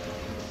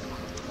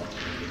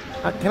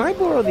 can I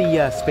borrow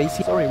the space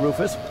heater? Sorry,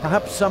 Rufus.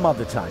 Perhaps some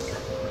other time.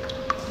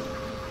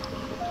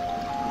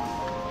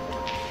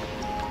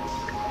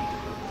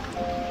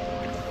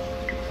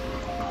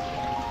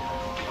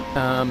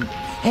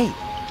 Hey,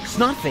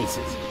 snot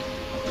faces.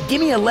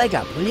 Give me a leg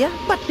up, will ya?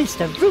 But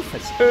Mr.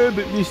 Rufus, But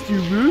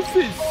Mr.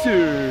 Rufus,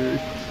 sir.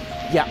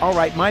 Yeah, all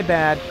right, my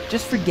bad.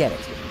 Just forget it.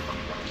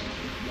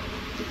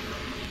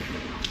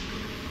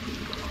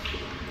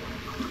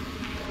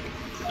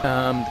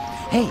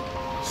 Hey,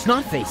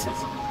 snot faces.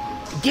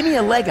 Give me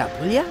a leg up,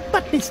 will ya?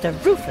 but Mr.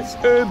 Rufus,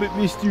 But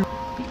Mr.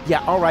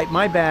 Yeah, all right,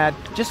 my bad.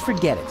 Just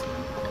forget it.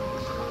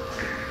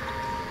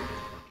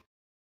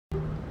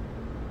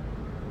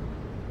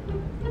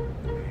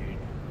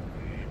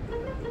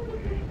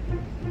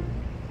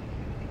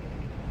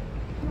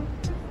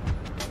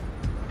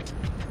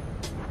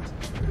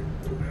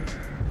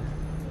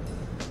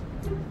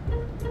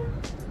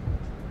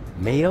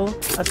 Male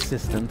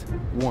assistant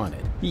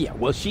wanted. Yeah,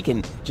 well, she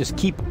can just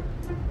keep...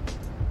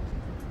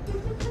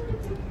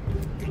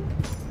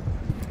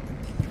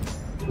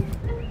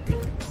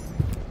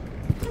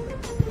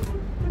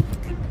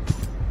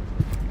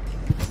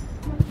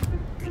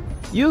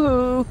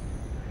 Yoo-hoo!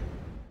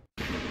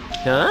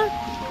 Huh?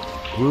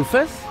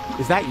 Rufus?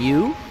 Is that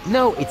you?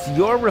 No, it's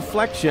your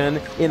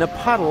reflection in a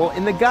puddle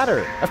in the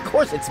gutter. Of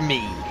course it's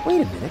me.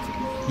 Wait a minute.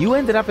 You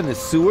ended up in the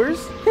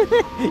sewers?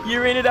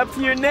 You're in it up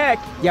to your neck.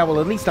 Yeah, well,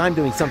 at least I'm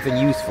doing something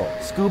useful.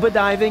 Scuba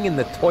diving in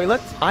the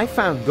toilet? I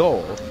found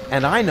gold,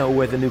 and I know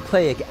where the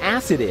nucleic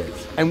acid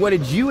is. And what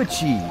did you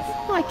achieve?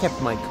 I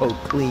kept my coat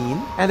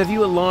clean. And have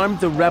you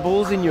alarmed the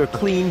rebels in your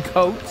clean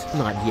coat?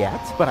 Not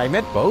yet, but I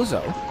met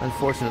Bozo.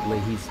 Unfortunately,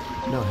 he's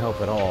no help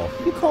at all.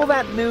 You call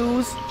that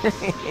news?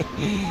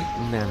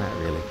 No, not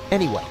really.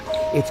 Anyway,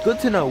 it's good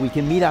to know we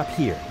can meet up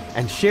here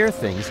and share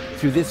things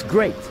through this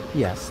grate.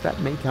 Yes, that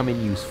may come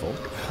in useful.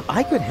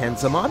 I could hand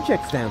some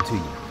objects down to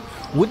you.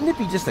 Wouldn't it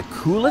be just the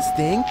coolest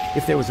thing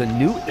if there was a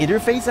new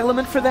interface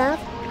element for that?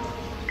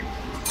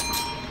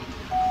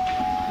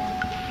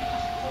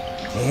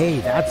 Hey,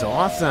 that's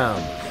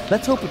awesome.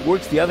 Let's hope it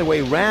works the other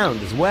way around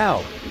as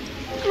well.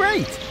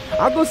 Great.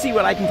 I'll go see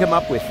what I can come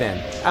up with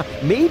then.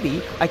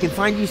 Maybe I can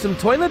find you some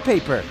toilet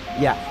paper.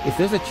 Yeah, if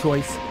there's a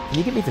choice, can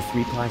you get me the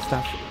 3-ply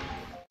stuff?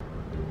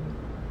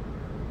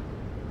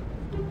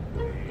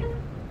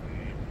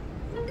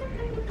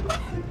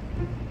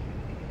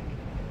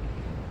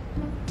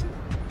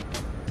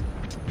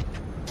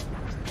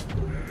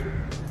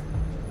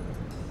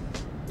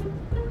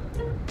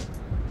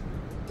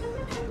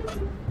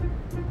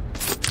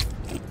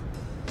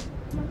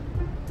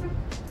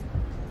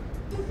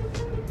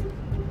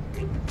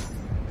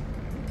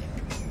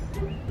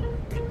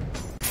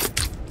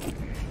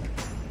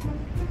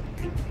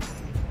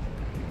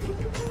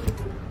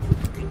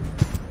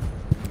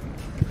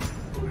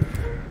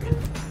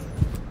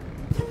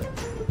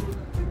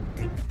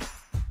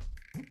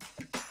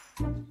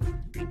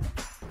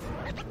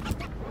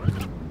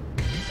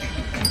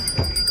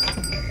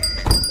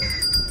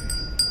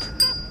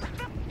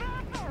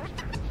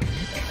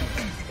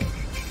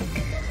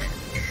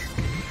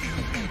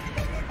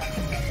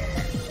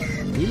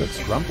 He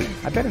looks grumpy.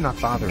 I better not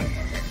bother him.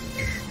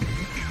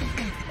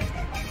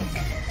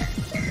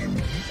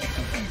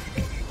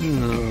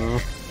 No.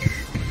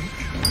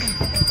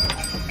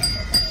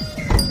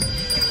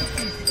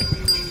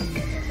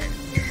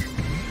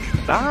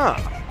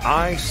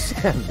 I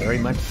see. Very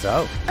much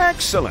so.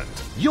 Excellent.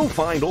 You'll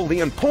find all the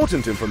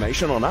important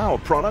information on our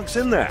products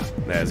in there.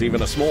 There's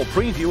even a small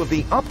preview of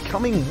the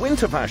upcoming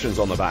winter fashions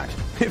on the back.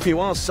 If you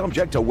are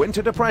subject to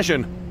winter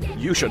depression,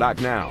 you should act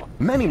now.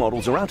 Many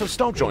models are out of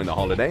stock during the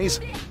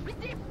holidays.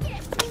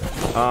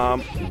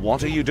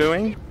 What are you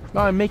doing?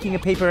 I'm making a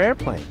paper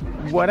airplane.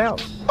 What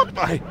else?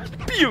 My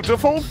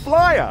beautiful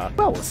flyer!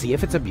 Well, we'll see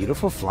if it's a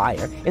beautiful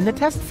flyer in the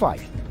test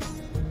flight.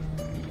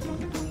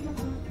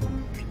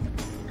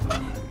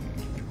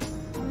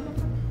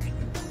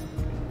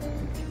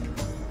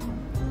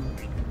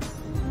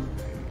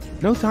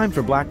 No time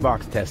for black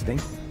box testing.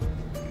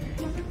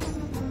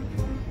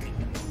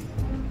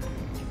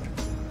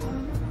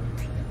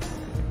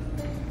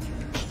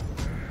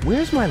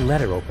 Where's my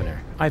letter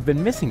opener? I've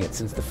been missing it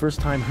since the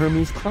first time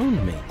Hermes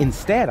cloned me.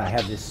 Instead, I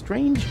have this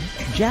strange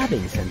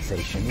jabbing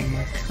sensation in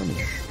my tummy.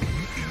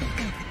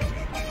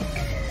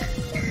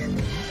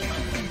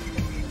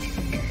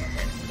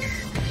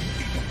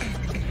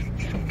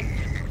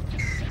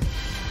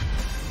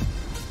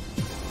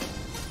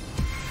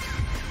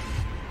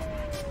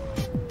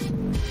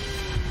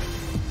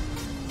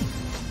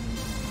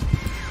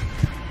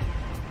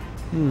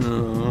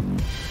 No.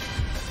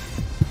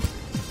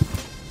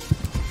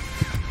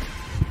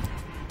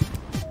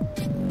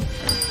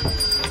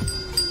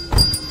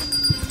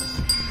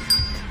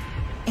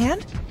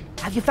 And?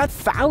 Have you got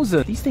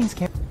thousands? These things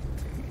can't...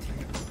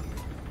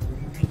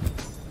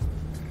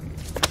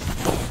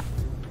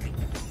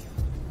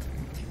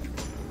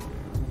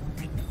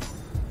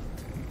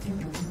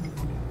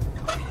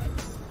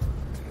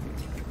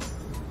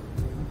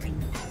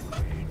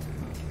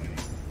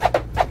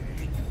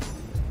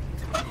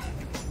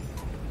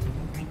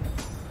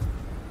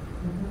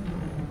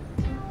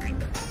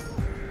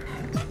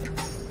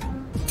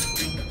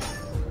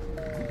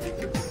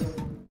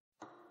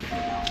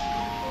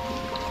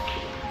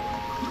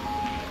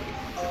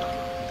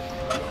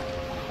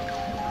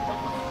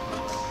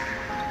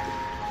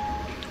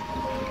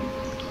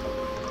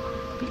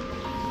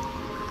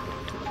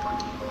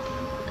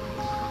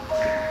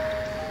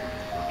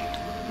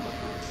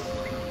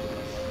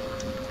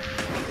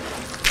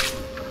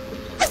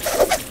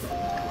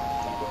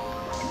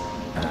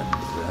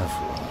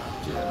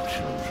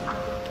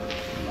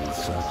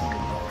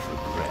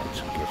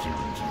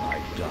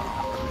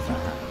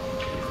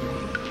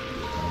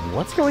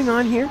 What's going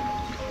on here?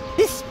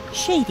 This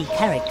shady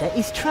character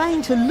is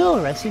trying to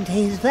lure us into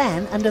his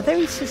van under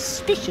very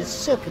suspicious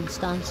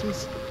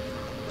circumstances.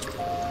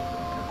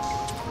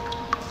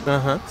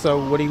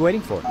 So what are you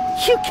waiting for?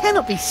 You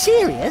cannot be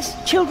serious!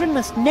 Children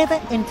must never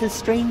enter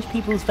strange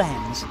people's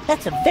vans.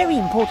 That's a very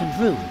important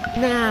rule.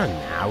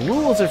 Now,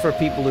 rules are for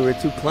people who are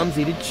too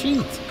clumsy to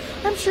cheat.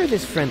 I'm sure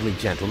this friendly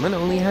gentleman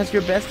only has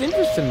your best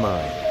interests in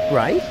mind,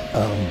 right?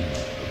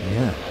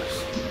 Yes,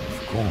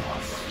 of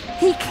course.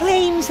 He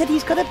claims that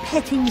he's got a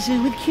petting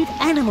zoo with cute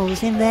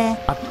animals in there.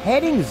 A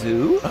petting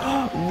zoo?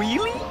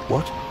 Really?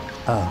 What?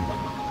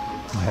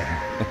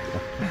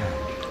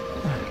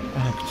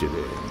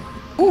 Actually...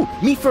 Ooh,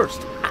 me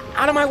first!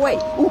 Out of my way!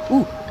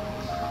 Ooh.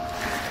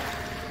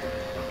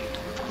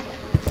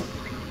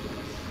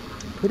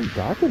 Pretty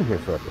dark in here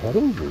for a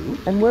petting zoo.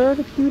 And where are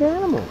the cute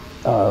animals?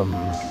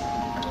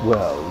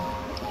 Well,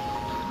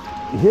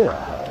 here,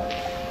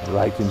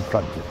 right in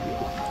front of you.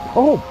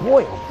 Oh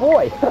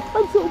boy!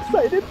 I'm so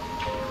excited!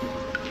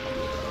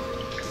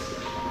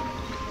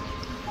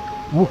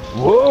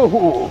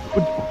 Whoa!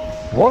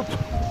 What?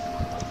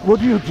 What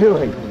are you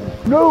doing?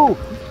 No!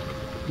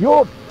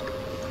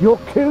 You're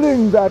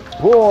killing that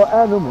poor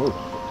animal.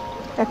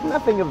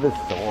 Nothing of the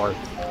sort.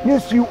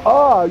 Yes, you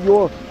are.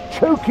 You're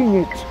choking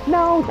it.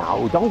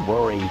 No, don't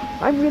worry.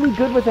 I'm really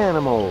good with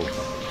animals.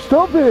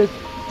 Stop it!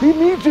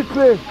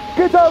 Immediately!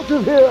 Get out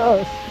of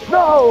here!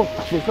 Now!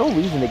 There's no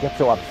reason to get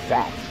so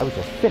upset. I was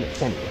just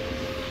finished anyway.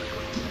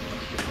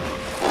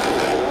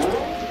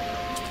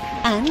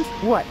 And?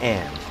 What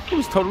and? It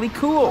was totally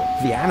cool.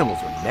 The animals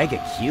were mega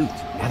cute,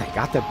 and I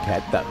got to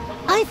pet them.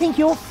 I think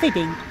you're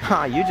fibbing.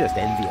 You're just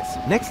envious.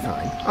 Next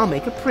time, I'll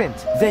make a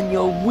print. Then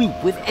you'll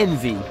weep with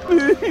envy.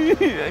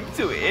 I'm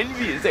so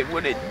envious, I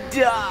want to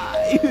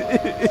die.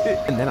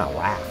 And then I'll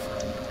laugh.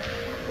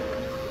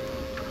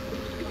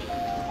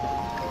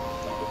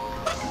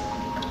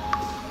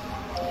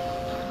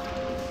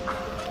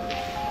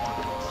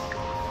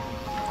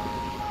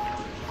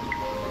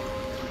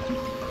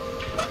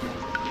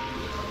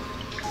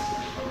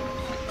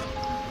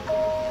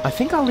 I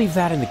think I'll leave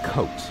that in the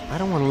coat. I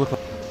don't want to look like...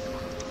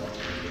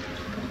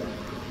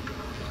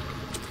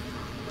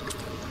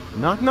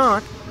 Knock,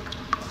 knock.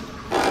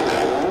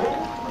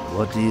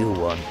 What do you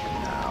want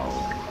now?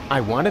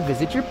 I want to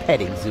visit your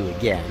petting zoo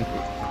again.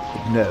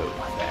 No,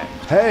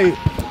 thanks. Hey!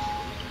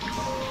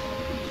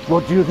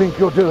 What do you think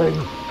you're doing?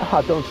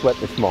 Don't sweat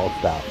the small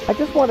stuff. I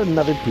just wanted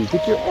another peek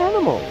at your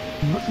animals.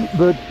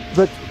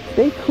 But...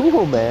 Stay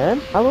cool,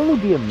 man. I'll only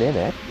be a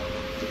minute.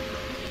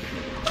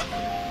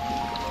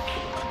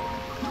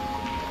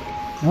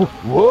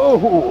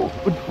 Whoa!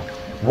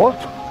 What?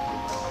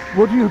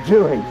 What are you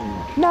doing?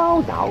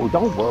 No,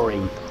 don't worry.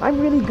 I'm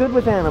really good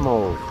with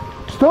animals.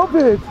 Stop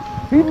it!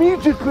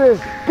 Immediately!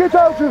 Get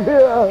out of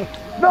here!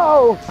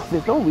 Now!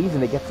 There's no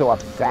reason to get so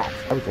upset.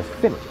 I was just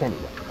finished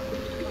anyway.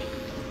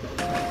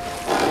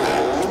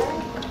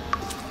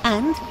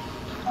 And?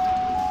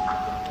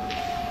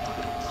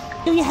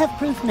 Do you have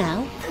proof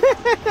now?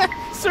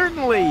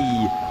 Certainly!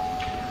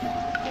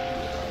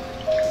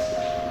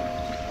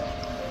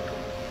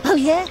 Oh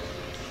yeah?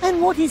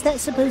 And what is that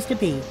supposed to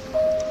be?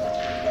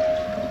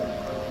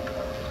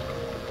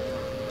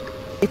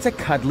 It's a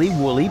cuddly,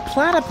 woolly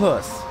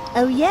platypus.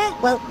 Oh yeah?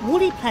 Well,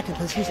 woolly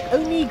platypuses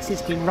only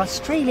exist in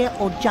Australia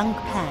or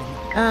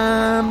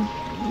Japan.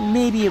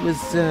 Maybe it was,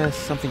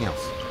 something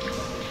else.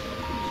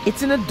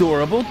 It's an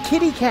adorable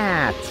kitty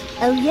cat.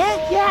 Oh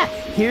yeah? Yeah,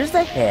 here's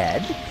the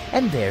head,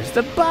 and there's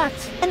the butt.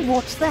 And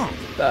what's that?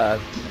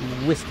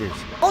 Whiskers.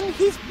 On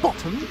his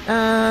bottom?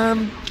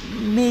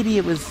 Maybe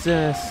it was,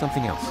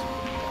 something else.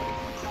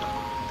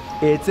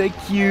 It's a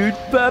cute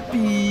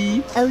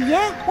puppy. Oh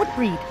yeah? What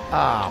breed?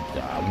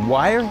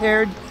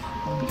 Wire-haired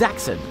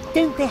dachshund.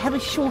 Don't they have a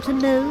shorter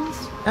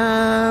nose?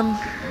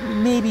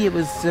 Maybe it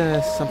was,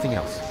 something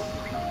else.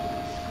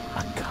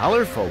 A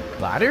colorful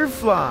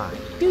butterfly.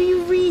 Do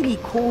you really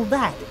call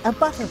that a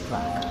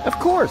butterfly? Of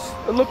course.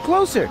 Look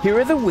closer. Here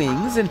are the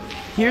wings, and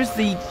here's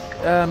the,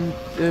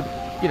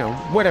 you know,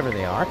 whatever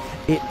they are.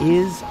 It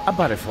is a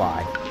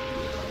butterfly.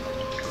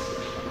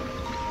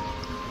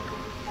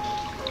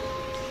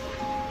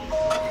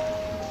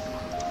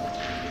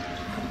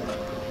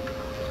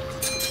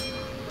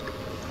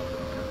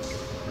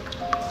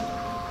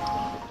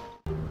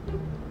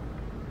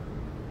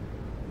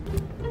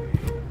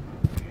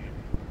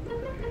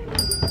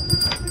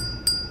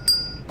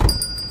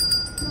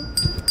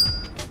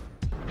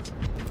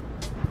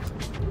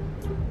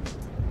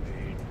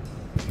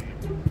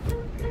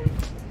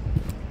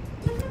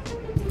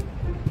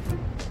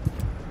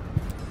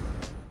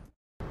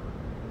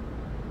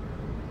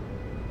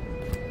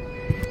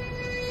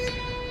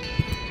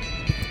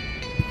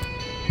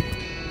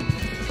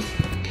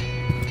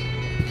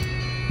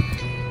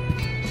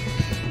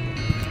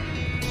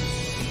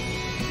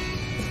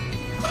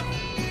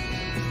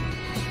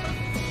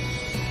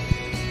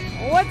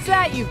 What's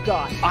that you've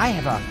got? I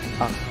have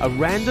a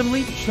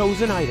randomly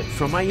chosen item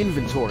from my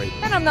inventory.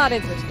 And I'm not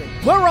interested.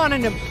 We're on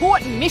an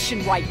important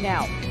mission right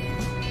now.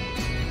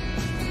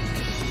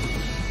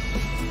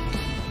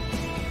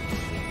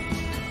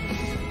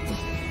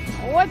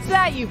 What's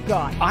that you've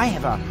got? I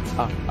have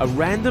a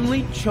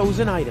randomly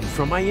chosen item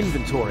from my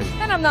inventory.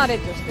 And I'm not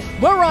interested.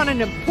 We're on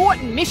an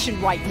important mission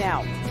right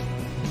now.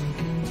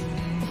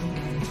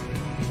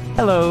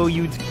 Hello,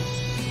 you...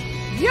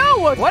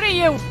 You! What are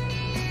you?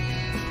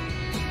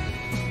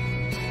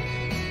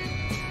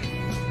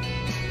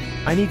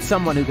 I need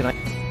someone who can...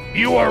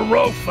 You are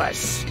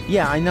Rufus!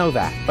 Yeah, I know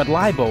that, but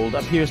Leibold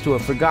appears to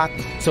have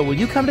forgotten. So will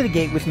you come to the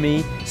gate with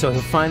me, so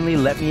he'll finally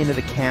let me into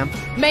the camp?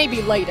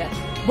 Maybe later.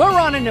 We're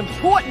on an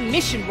important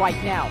mission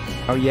right now.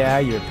 Oh yeah,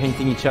 you're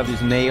painting each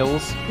other's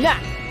nails? Nah.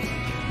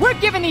 We're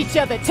giving each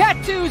other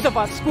tattoos of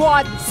our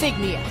squad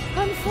insignia.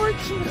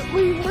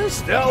 Unfortunately, we're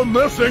still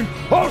missing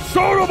a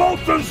suitable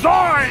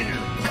design!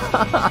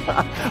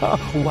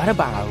 What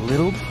about a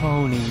little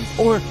pony?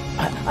 Or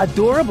an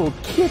adorable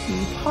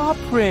kitten paw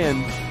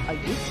print? Are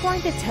you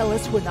trying to tell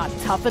us we're not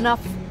tough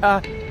enough?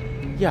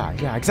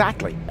 Yeah,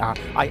 exactly.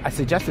 I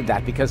suggested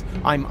that because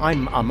I'm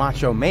a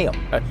macho male,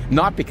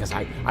 not because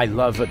I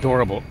love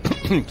adorable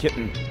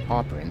kitten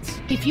paw prints.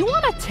 If you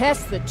want to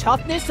test the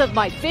toughness of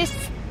my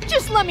fists,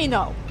 just let me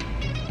know.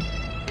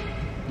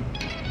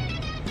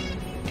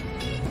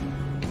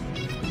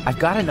 I've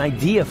got an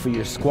idea for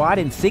your squad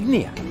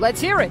insignia.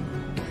 Let's hear it.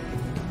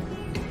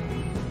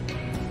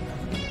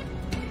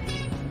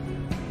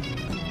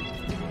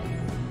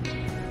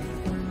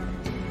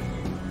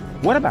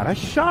 What about a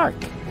shark?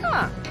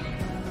 Huh.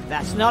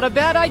 That's not a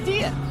bad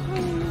idea.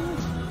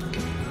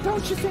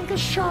 Don't you think a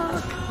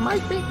shark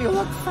might make me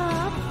look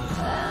fab?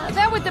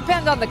 That would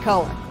depend on the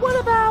color. What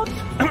about...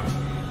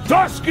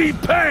 Dusky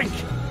pink!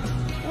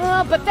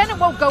 But then it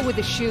won't go with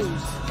the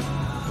shoes.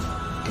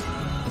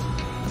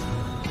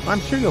 I'm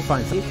sure you'll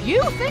find something. If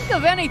you think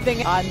of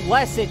anything,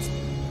 unless it's...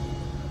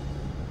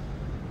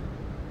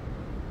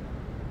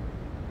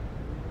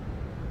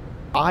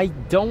 I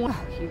don't...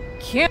 You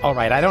can't... All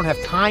right, I don't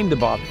have time to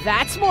bother.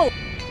 That's more...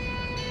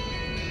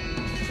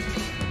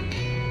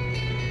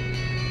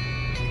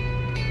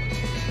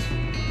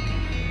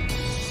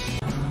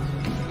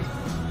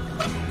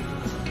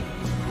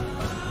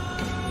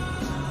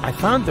 I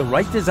found the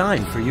right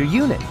design for your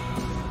unit.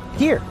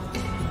 Here.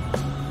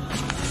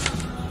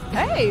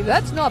 Hey,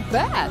 that's not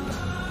bad.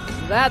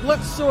 That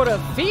looks sort of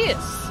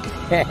fierce.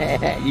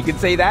 You can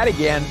say that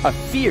again. A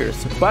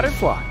fierce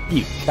butterfly,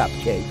 you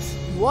cupcakes.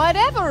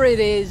 Whatever it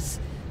is,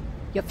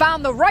 you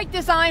found the right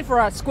design for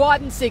our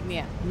squad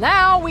insignia.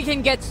 Now we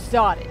can get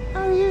started.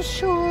 Are you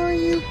sure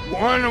you...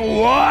 Wanna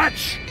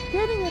watch?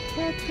 Getting a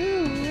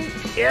tattoo...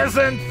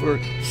 Isn't for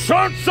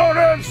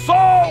sensitive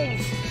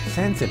souls!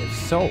 Sensitive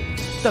souls?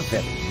 The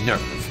very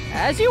nerve.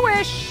 As you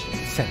wish.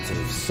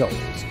 Sensitive souls.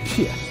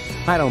 Yeah,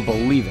 I don't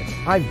believe it.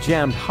 I've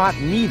jammed hot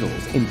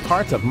needles in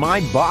parts of my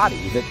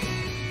body that...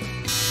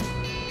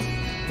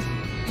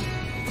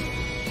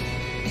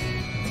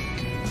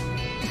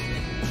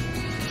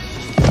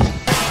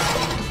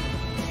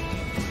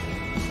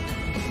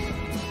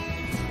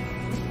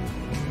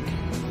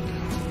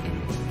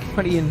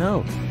 What do you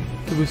know?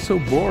 It was so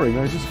boring,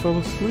 I just fell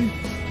asleep.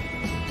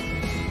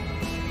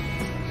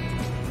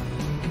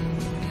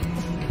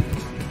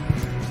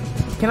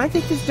 Can I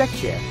take this deck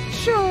chair?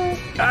 Sure.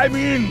 I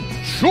mean,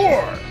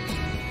 sure.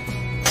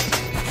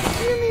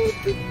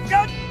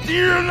 Do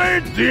you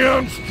need the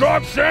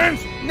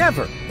instructions?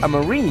 Never. A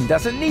Marine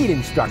doesn't need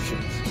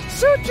instructions.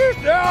 Suit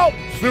yourself.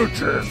 Suit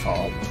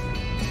yourself.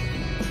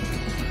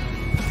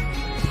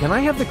 Can I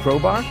have the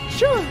crowbar?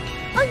 Sure.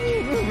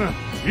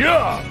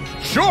 Yeah,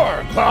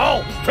 sure,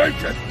 pal. Take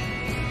it.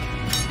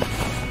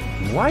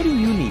 Why do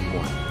you need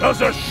one?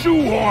 As a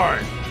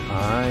shoehorn.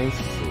 I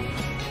see.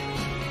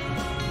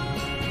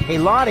 Hey,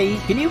 Lottie,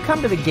 can you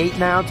come to the gate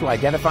now to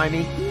identify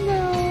me?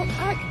 No,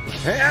 I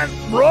can't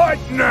right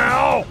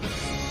now.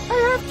 I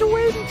have to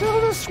wait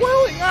until the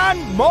swelling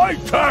on my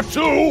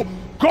tattoo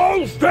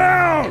goes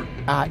down.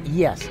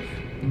 Yes,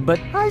 but...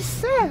 I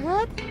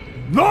said...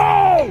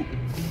 No!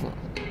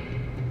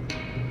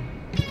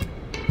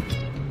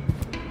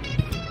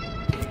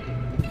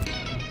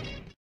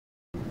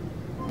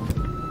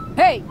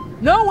 Hey,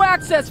 no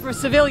access for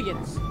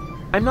civilians.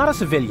 I'm not a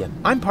civilian.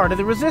 I'm part of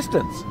the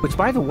Resistance, which,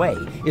 by the way,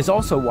 is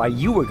also why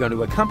you were going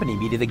to accompany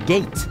me to the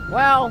gate.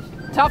 Well,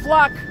 tough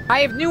luck.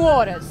 I have new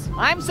orders.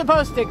 I'm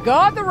supposed to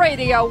guard the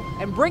radio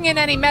and bring in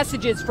any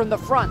messages from the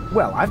front.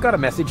 Well, I've got a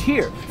message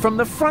here, from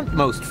the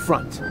frontmost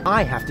front.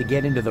 I have to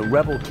get into the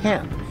rebel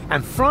camp,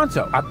 and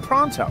pronto.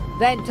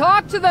 Then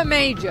talk to the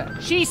Major.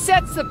 She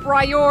sets the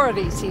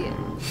priorities here.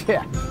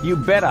 Yeah, you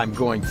bet I'm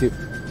going to.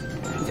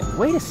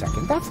 Wait a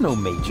second, that's no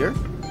Major.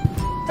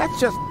 That's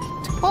just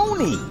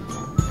Tony.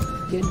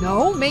 You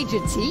know Major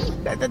T?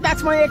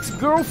 That's my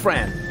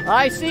ex-girlfriend.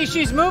 I see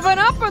she's moving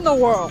up in the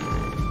world.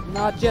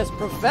 Not just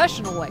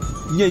professionally.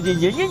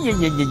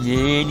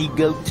 Any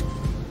goat.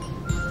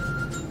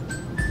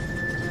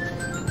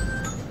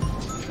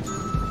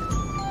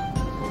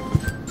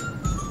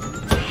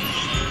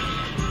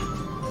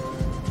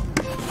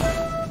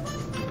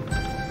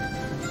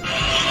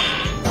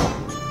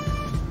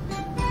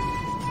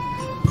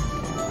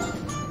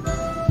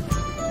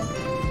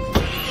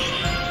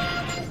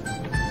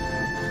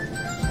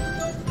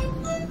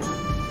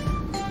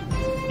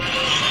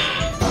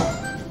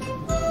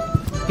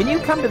 Can you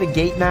come to the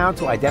gate now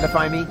to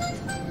identify me?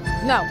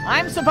 No,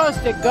 I'm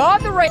supposed to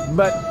guard the radio.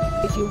 But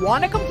if you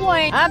want to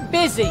complain, I'm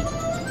busy.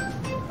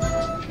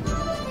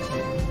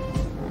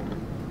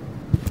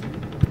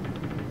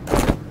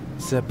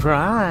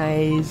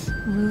 Surprise!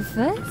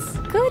 Rufus,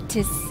 good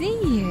to see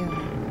you.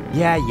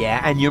 Yeah,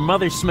 and your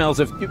mother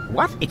smells of...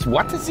 What? It's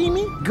what to see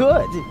me?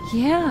 Good.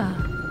 Yeah.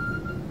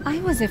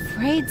 I was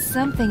afraid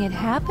something had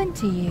happened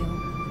to you.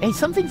 Hey,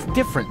 something's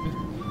different.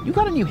 You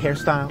got a new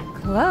hairstyle?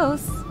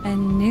 Close. A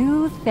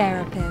new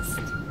therapist.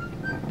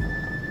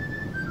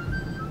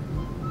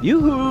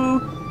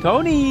 Yoo-hoo!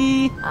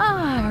 Tony!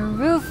 Ah,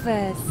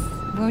 Rufus.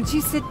 Won't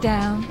you sit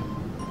down?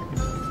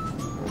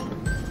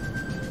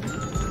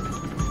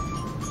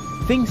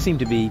 Things seem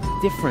to be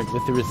different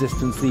with the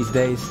Resistance these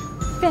days.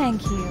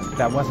 Thank you.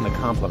 That wasn't a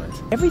compliment.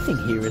 Everything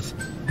here is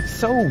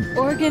so...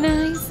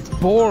 Organized?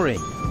 Boring.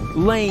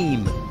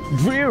 Lame.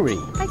 Dreary.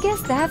 I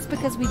guess that's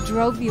because we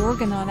drove the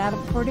Organon out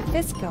of Porta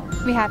Fisco.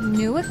 We have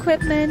new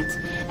equipment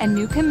and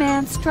new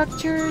command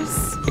structures.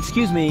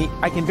 Excuse me,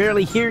 I can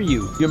barely hear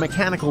you. Your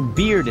mechanical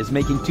beard is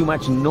making too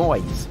much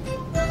noise.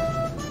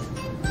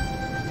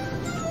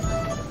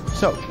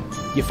 So,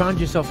 you found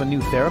yourself a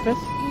new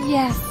therapist?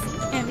 Yes,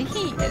 and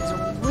he is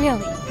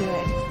really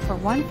good. For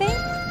one thing,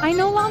 I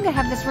no longer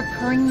have this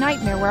recurring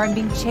nightmare where I'm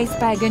being chased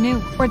by a GNU,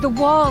 where the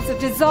walls are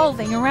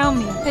dissolving around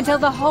me until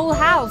the whole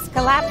house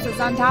collapses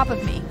on top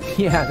of me.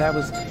 Yeah, that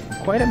was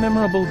quite a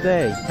memorable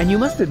day. And you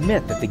must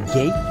admit that the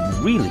gate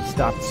really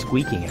stopped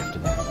squeaking after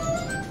that.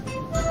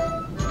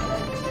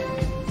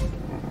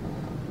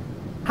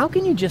 How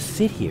can you just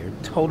sit here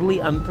totally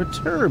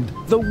unperturbed?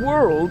 The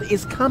world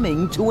is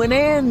coming to an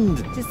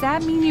end. Does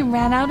that mean you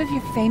ran out of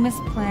your famous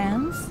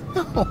plans?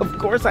 Oh, of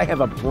course I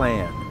have a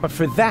plan. But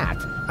for that,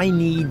 I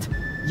need,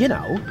 you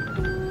know...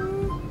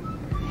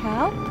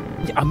 Help?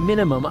 A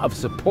minimum of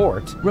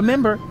support.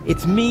 Remember,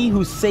 it's me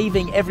who's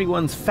saving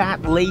everyone's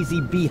fat, lazy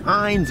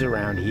behinds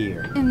around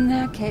here. In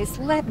that case,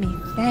 let me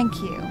thank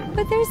you.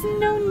 But there's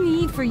no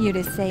need for you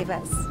to save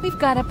us. We've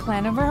got a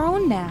plan of our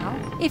own now.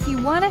 If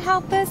you want to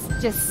help us,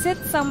 just sit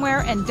somewhere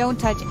and don't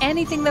touch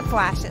anything that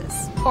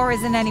flashes, or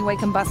is in any way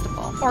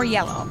combustible, or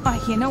yellow.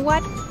 You know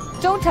what?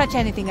 Don't touch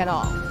anything at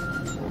all.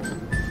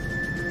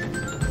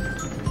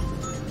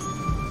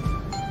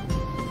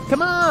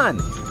 Come on!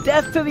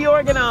 Death to the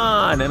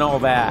Organon and all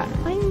that.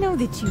 I know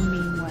that you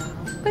mean well,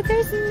 but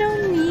there's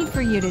no need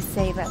for you to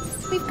save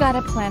us. We've got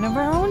a plan of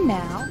our own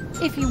now.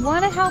 If you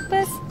want to help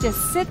us,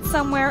 just sit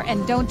somewhere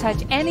and don't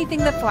touch anything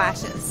that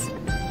flashes.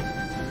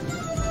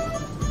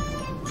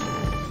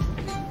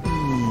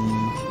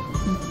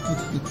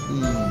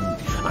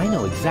 I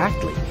know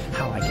exactly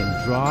how I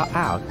can draw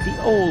out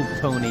the old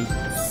Tony.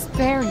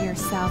 Spare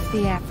yourself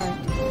the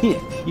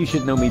effort. You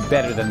should know me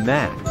better than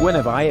that. When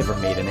have I ever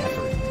made an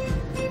effort?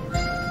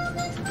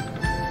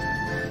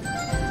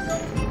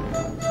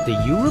 Do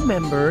you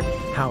remember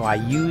how I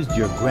used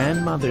your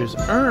grandmother's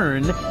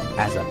urn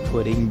as a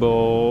pudding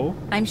bowl?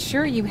 I'm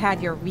sure you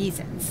had your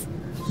reasons.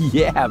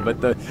 Yeah,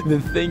 but the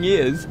thing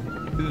is,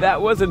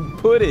 that wasn't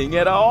pudding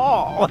at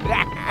all.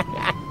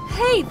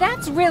 Hey,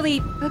 that's really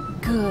a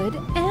good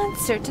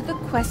answer to the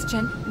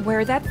question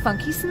where that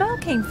funky smell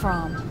came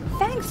from.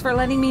 Thanks for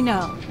letting me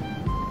know.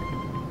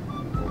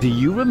 Do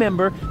you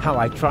remember how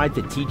I tried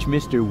to teach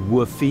Mr.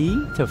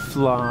 Woofy to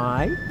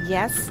fly?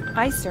 Yes,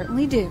 I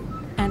certainly do.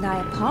 And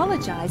I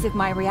apologize if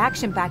my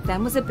reaction back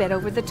then was a bit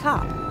over the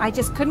top. I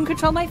just couldn't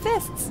control my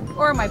fists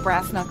or my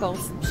brass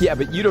knuckles. Yeah,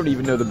 but you don't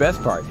even know the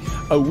best part.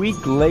 A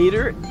week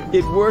later,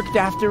 it worked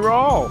after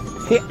all.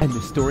 And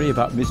the story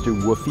about Mr.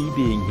 Woofy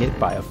being hit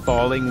by a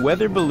falling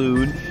weather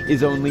balloon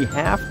is only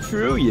half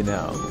true, you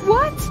know.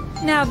 What?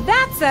 Now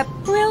that's a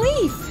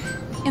relief.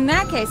 In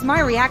that case, my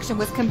reaction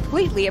was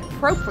completely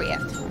appropriate.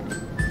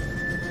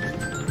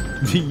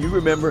 Do you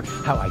remember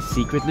how I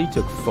secretly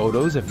took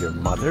photos of your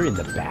mother in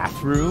the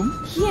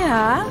bathroom?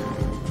 Yeah,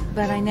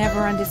 but I never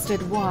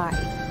understood why.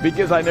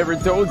 Because I never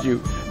told you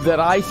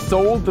that I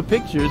sold the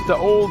pictures to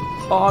old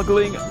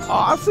ogling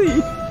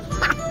Aussie.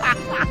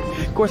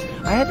 Of course,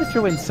 I had to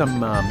throw in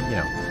some,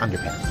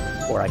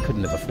 underpants, or I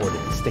couldn't have afforded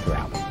the sticker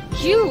album.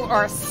 You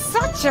are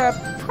such a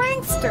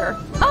prankster.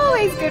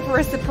 Always good for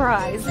a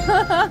surprise.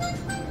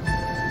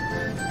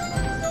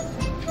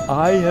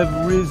 I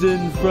have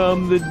risen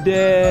from the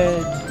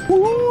dead.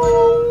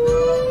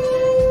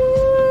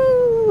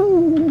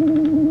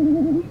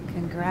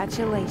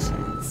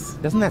 Congratulations.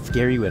 Doesn't that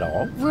scare you at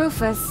all?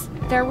 Rufus,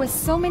 there was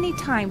so many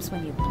times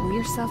when you blew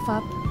yourself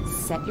up,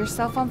 set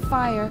yourself on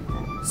fire,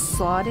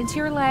 sawed into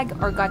your leg,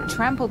 or got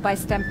trampled by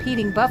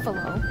stampeding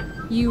buffalo.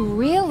 You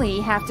really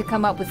have to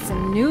come up with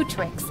some new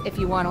tricks if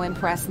you want to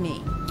impress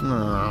me.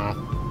 Aww.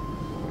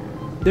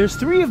 There's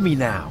 3 of me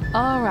now.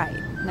 All right,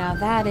 now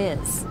that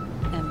is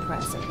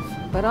impressive,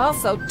 but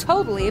also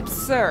totally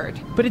absurd.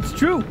 But it's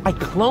true. I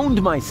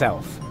cloned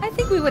myself. I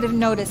think we would have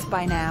noticed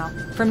by now,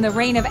 from the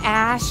rain of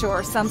ash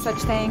or some such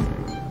thing.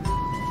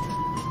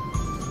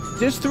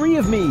 There's 3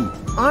 of me,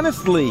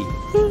 honestly.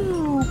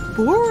 Ooh,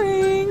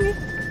 boring.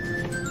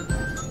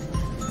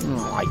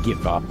 Oh, I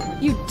give up.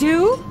 You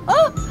do?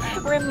 Oh,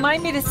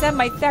 remind me to send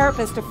my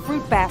therapist a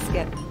fruit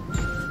basket.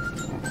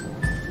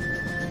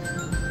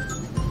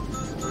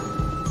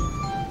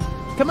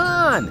 Come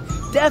on!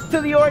 Death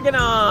to the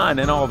Organon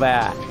and all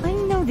that. I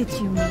know that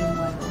you mean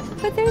well,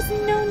 but there's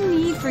no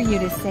need for you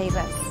to save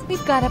us.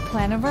 We've got a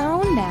plan of our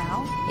own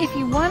now. If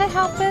you want to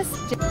help us,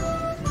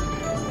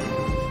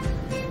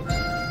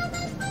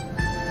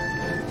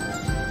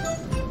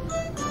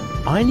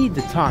 I need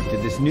to talk to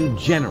this new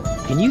general.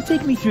 Can you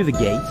take me through the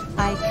gate?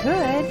 I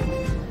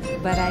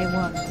could, but I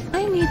won't.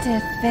 I need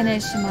to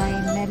finish my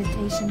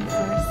meditation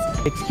first.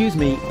 Excuse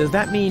me, does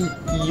that mean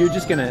you're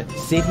just gonna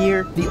sit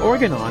here? The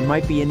Organon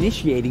might be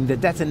initiating the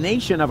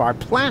detonation of our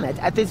planet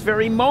at this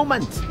very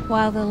moment.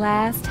 While the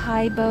last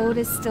high boat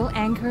is still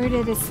anchored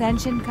at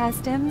Ascension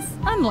Customs?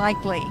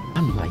 Unlikely.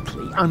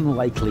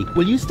 Unlikely.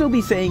 Will you still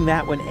be saying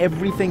that when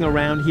everything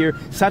around here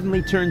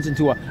suddenly turns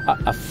into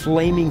a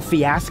flaming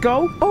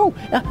fiasco? Oh,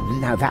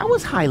 now that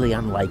was highly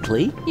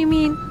unlikely. You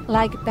mean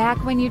like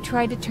back when you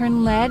tried to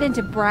turn lead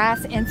into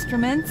brass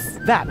instruments?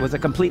 That was a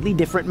completely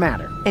different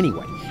matter.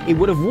 Anyway, it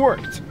would have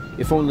worked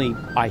if only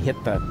I hit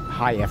the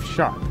high F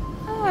sharp.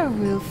 Oh,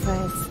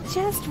 Rufus,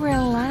 just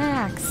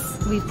relax.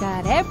 We've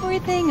got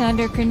everything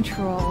under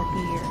control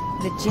here.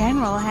 The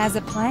General has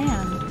a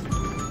plan.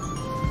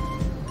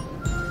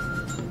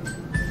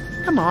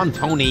 Come on,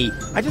 Tony.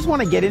 I just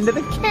want to get into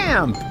the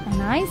camp.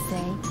 And I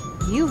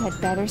say, you had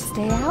better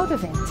stay out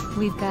of it.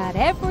 We've got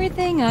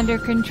everything under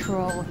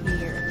control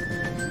here.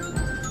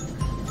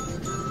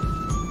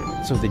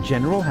 So the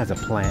General has a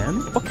plan?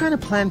 What kind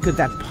of plan could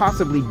that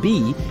possibly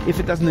be if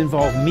it doesn't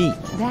involve me?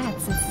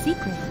 That's a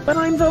secret. But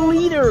I'm the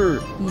leader!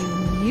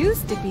 You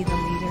used to be the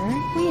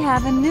leader. We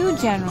have a new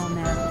General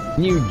now.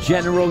 New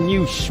General,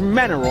 new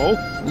Schmeneral?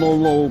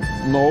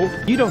 No.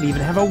 You don't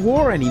even have a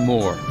war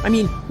anymore. I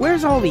mean,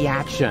 where's all the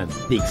action?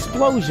 The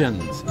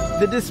explosions?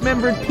 The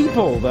dismembered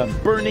people? The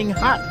burning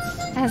huts?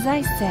 As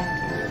I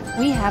said,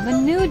 we have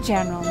a new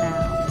General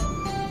now.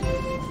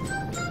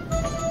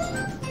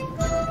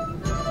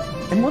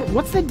 And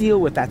what's the deal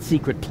with that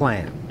secret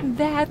plan?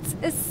 That's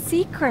a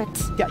secret.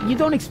 Yeah, you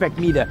don't expect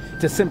me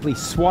to simply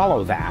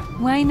swallow that.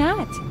 Why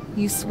not?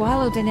 You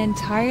swallowed an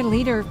entire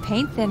liter of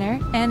paint thinner,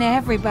 and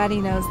everybody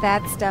knows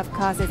that stuff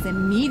causes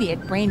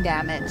immediate brain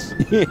damage.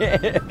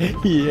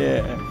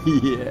 Yeah.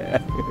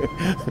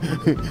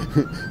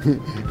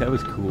 That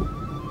was cool.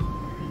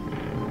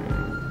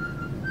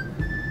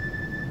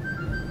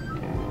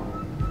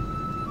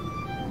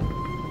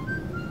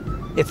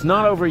 It's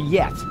not over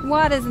yet.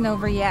 What isn't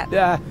over yet?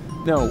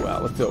 No,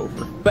 well, it's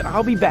over. But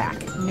I'll be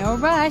back. No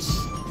rush.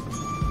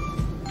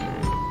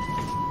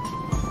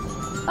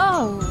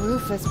 Oh,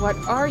 Rufus, what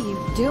are you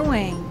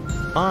doing?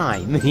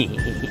 I'm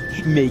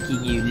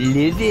making you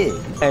livid.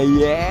 I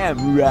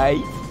am,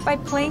 right? By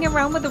playing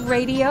around with the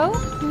radio?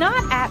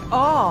 Not at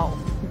all.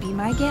 Be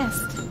my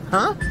guest.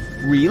 Huh?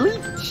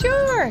 Really?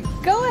 Sure,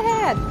 go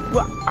ahead.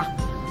 Well,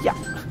 yeah.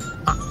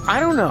 I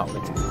don't know.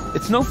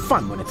 It's no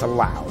fun when it's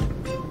allowed.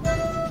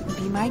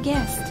 Be my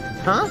guest.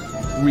 Huh?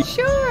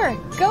 Sure,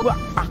 go. Well,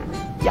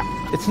 yeah,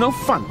 it's no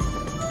fun.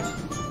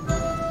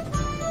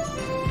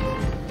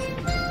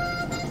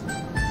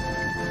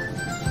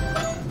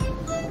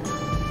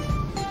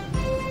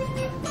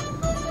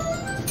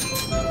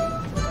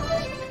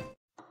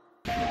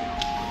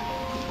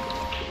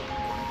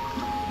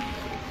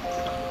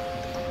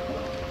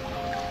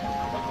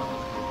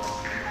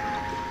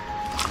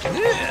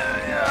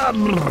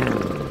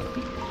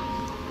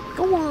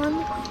 Go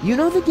on. You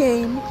know the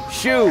game.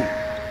 Shoot!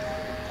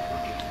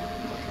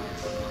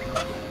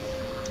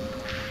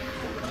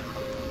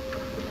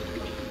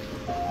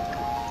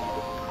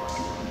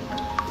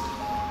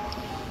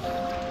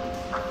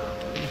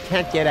 You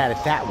can't get at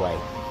it that way.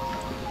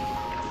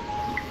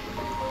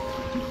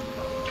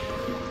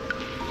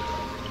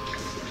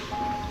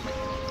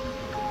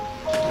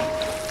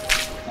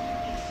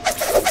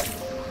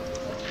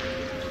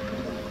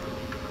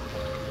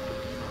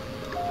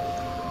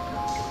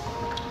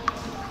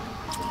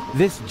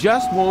 This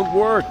just won't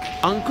work.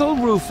 Uncle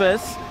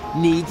Rufus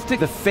needs to...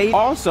 The fate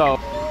also...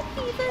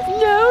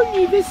 No,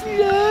 leave us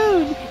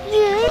alone.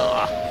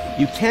 No.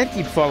 You can't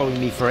keep following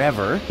me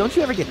forever. Don't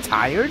you ever get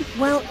tired?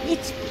 Well,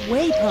 it's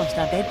way past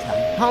our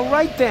bedtime. All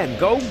right then,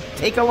 go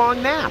take a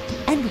long nap.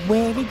 And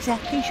where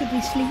exactly should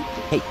we sleep?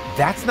 Hey,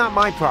 that's not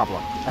my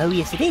problem. Oh,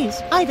 yes it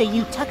is. Either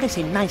you tuck us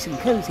in nice and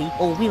cozy,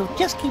 or we'll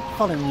just keep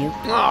following you.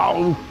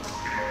 Oh.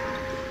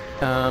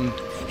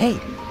 Hey,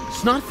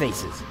 snot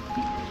faces.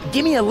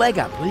 Give me a leg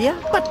up, will ya?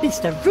 But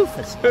Mr.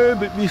 Rufus... But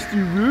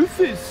Mr.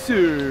 Rufus,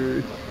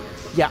 sir...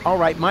 Yeah, all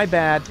right, my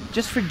bad.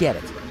 Just forget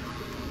it.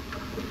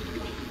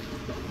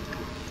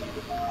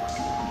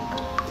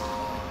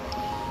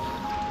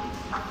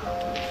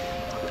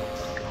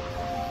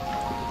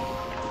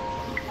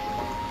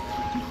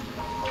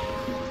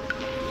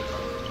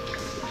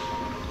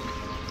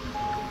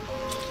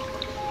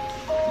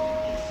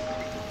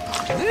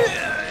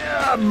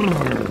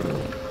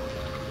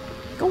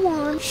 Go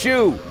on.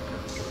 Shoo!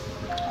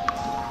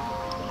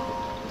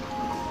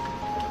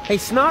 Hey,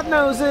 snot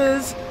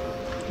noses!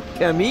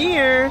 Come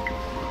here!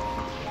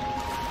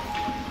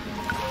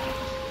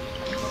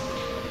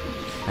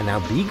 And now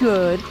be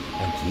good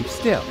and keep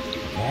still,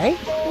 okay?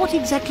 What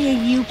exactly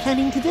are you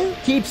planning to do?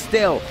 Keep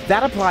still.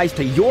 That applies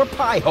to your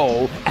pie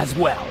hole as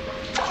well.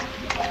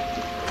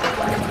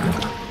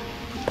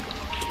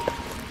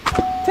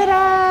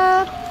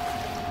 Ta-da!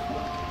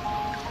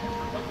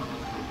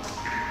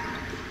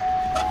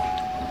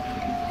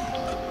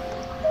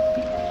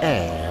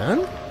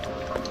 And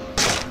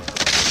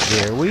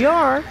here we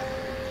are.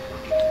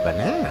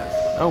 Bananas.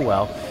 Oh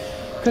well,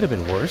 could have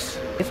been worse.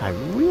 If I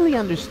really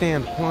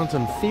understand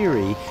quantum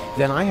theory,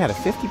 then I had a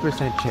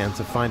 50% chance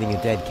of finding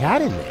a dead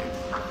cat in there.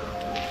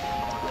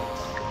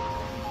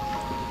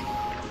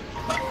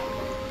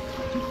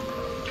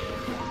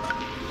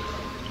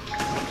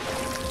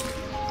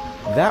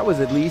 That was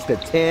at least a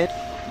 10.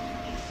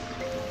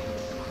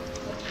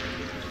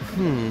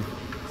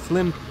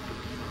 Slim.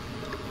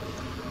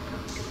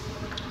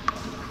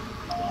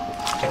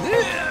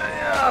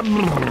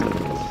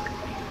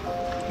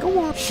 Go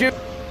on. Shoot.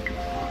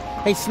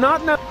 Hey,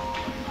 snot nose.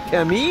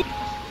 Come here.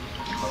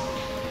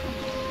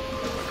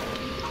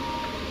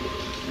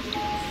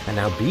 And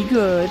now be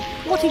good.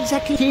 What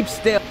exactly? Keep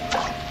still.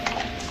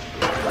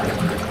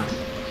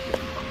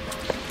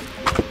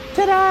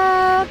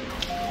 Ta-da!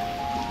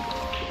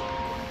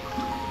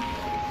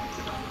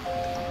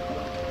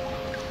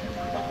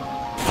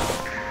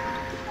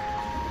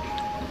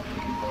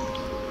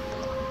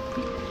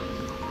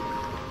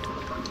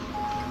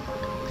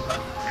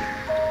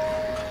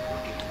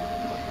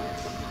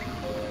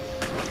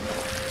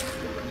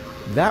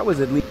 That was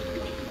at least...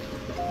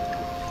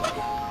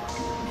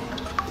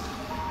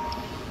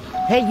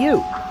 Hey,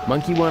 you!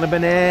 Monkey want a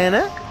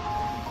banana?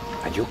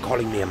 Are you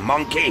calling me a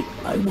monkey?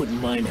 I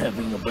wouldn't mind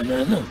having a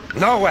banana.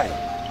 No way!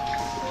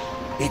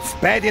 It's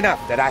bad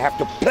enough that I have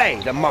to play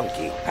the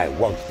monkey. I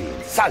won't be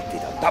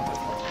insulted on top of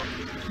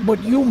it.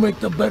 But you make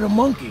the better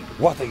monkey.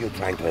 What are you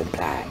trying to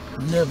imply?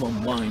 Never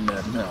mind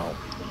that now.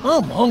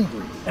 I'm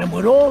hungry, and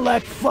with all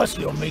that fuss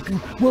you're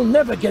making, we'll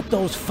never get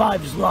those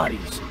 5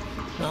 zlotys.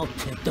 I'll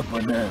take the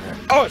banana.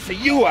 Oh, so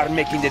you are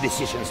making the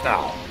decisions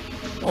now.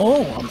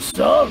 Oh, I'm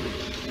sorry.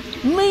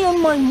 Me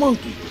and my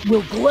monkey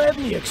will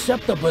gladly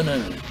accept the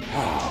banana.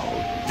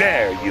 How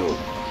dare you!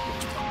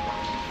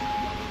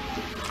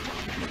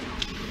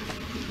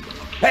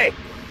 Hey,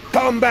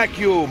 come back,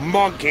 you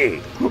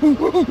monkey!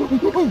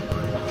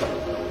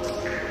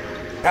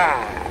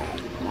 Ah,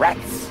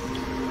 rats!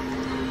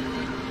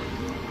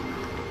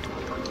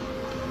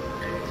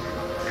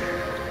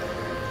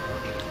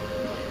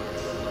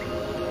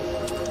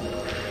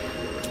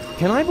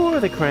 Can I borrow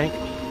the crank?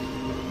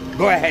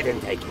 Go ahead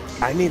and take it.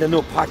 I need a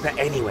new partner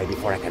anyway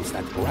before I can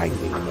start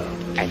grinding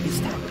again. And this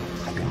time,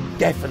 I am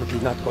definitely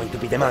not going to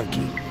be the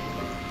monkey.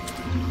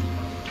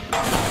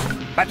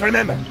 But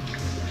remember,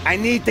 I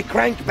need the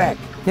crank back.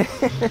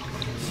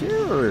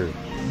 Sure.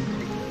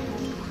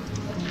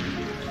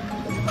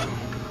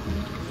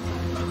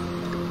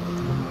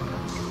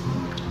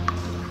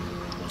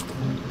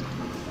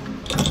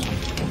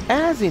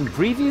 As in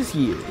previous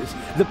years,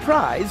 the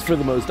prize for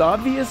the most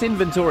obvious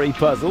inventory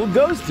puzzle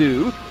goes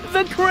to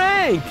the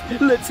Crank!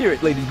 Let's hear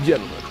it, ladies and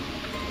gentlemen.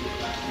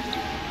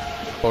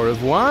 Au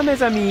revoir,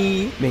 mes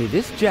amis. May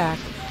this jack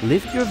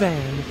lift your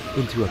van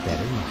into a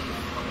better life.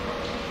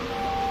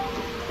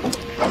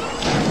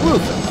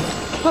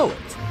 Rufus, poet,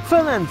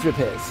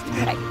 philanthropist,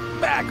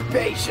 back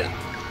patient.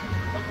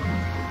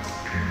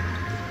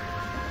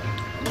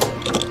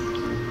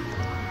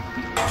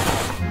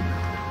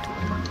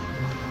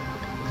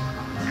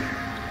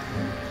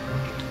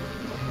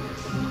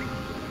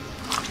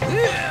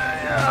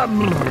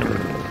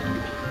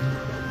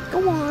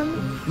 Go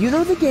on. You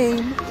know the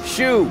game.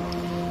 Shoo.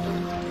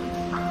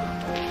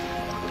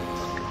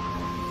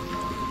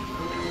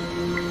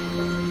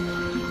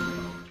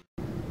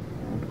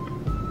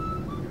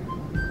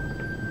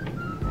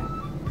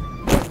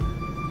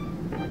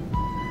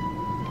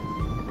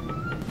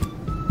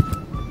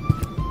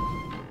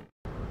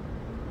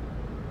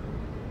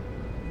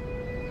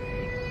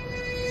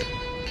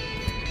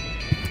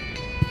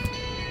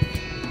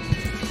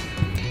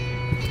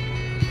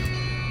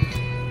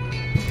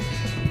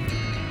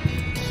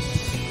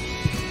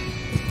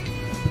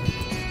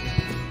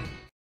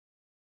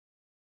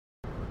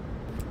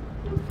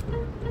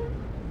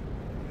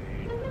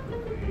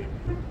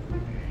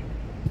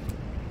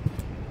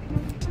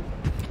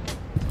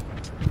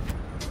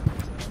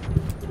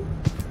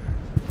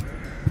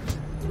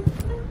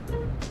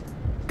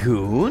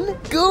 Goon?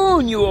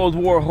 Goon, you old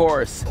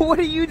warhorse! What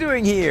are you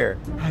doing here?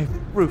 Hey,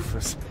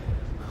 Rufus,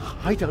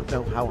 I don't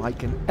know how I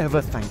can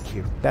ever thank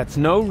you. That's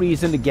no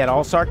reason to get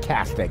all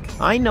sarcastic.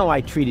 I know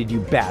I treated you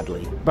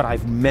badly, but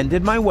I've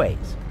mended my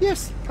ways.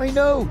 Yes, I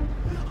know.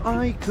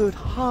 I could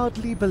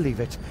hardly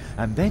believe it.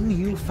 And then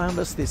you found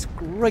us this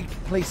great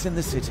place in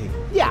the city.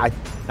 Yeah,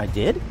 I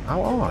did.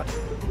 How odd.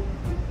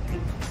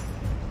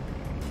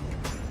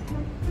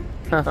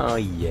 Oh,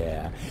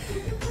 yeah.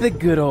 The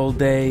good old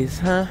days,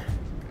 huh?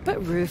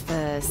 But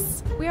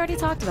Rufus, we already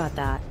talked about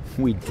that.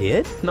 We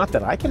did? Not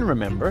that I can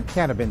remember.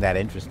 Can't have been that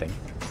interesting.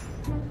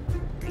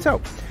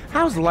 So,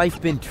 how's life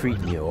been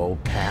treating you,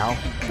 old pal?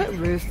 But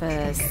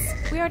Rufus,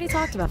 we already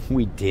talked about...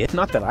 We did?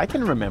 Not that I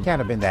can remember. Can't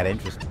have been that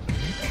interesting.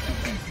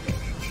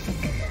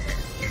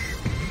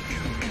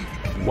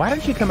 Why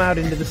don't you come out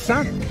into the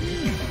sun?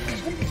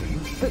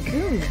 But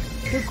Goon,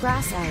 your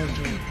grass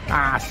allergy.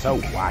 Ah, so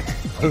what?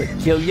 Will it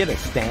kill you to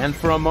stand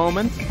for a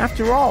moment?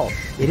 After all,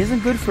 it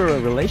isn't good for a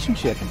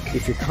relationship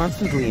if you're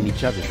constantly in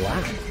each other's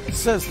lap.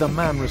 Says the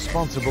man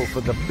responsible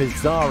for the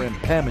bizarre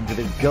impairment of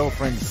his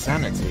girlfriend's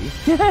sanity.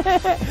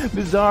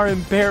 Bizarre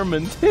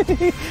impairment.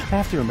 I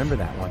have to remember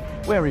that one.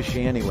 Where is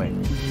she anyway?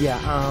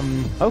 Yeah,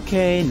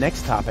 okay,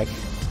 next topic.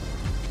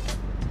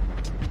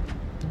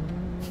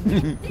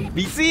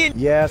 Be seeing.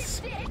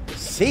 Yes.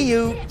 See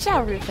you.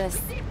 Ciao, Rufus.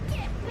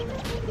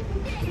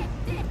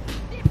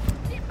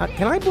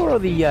 Can I borrow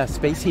the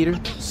space heater?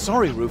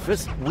 Sorry,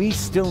 Rufus. We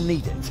still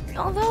need it.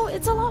 Although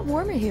it's a lot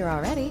warmer here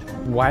already.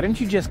 Why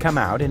don't you just come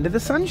out into the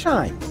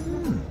sunshine?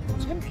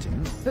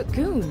 Tempting. But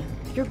Goon,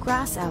 your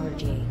grass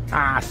allergy.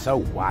 Ah,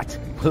 so what?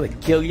 Will it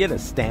kill you to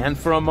stand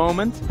for a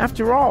moment?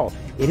 After all,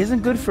 it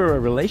isn't good for a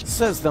relationship.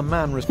 Says the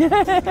man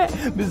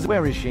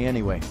Where is she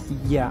anyway?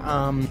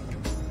 Yeah,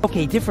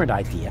 okay, different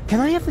idea. Can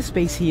I have the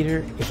space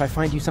heater if I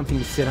find you something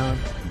to sit on?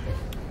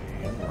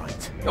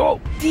 Right.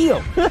 Oh,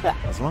 deal!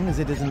 As long as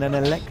it isn't an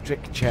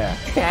electric chair.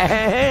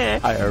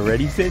 I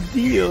already said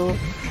deal.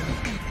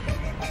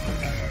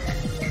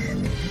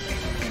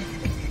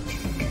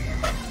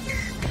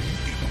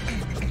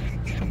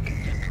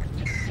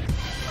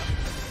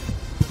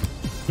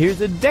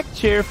 Here's a deck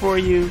chair for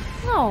you.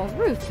 Oh,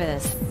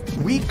 Rufus.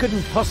 We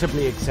couldn't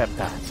possibly accept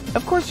that.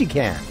 Of course you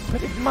can.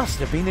 But it must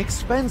have been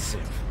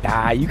expensive.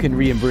 Ah, you can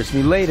reimburse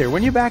me later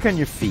when you're back on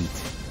your feet.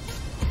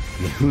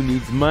 Who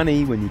needs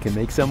money when you can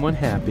make someone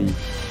happy?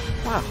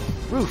 Wow,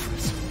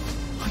 Rufus.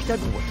 I don't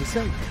know what to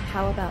say.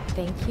 How about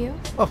thank you?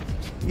 Oh,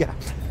 yeah.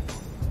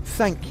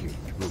 Thank you,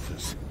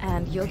 Rufus.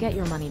 And you'll get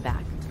your money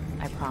back.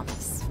 I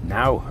promise.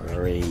 Now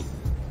hurry.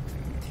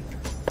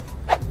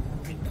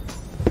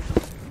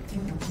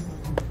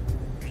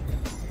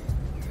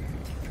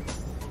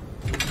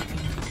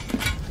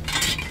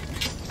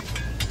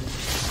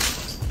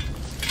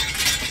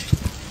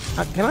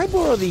 Can I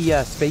borrow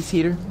the space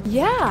heater?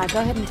 Yeah, go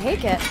ahead and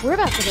take it. We're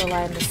about to go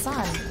lie in the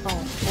sun. Oh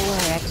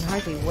boy, I can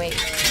hardly wait.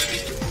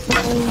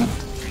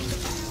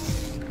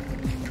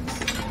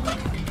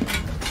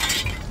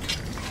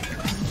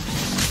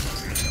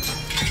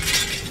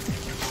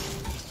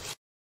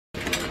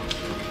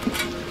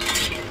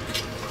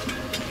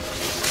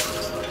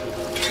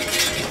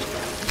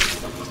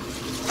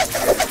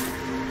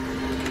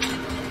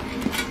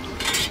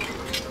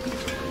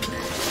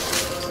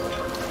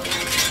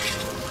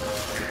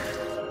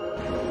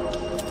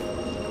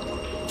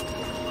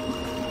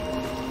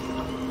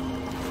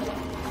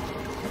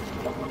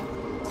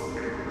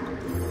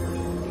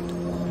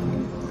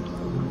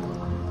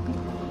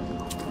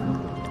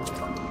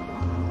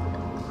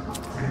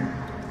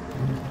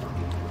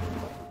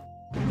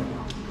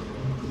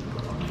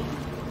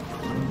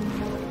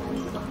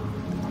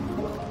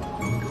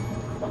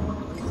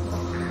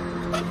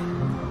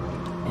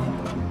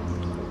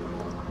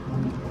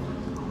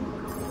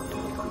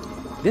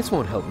 This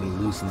won't help me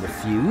loosen the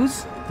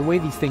fuse. The way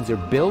these things are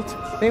built,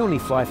 they only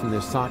fly from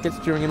their sockets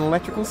during an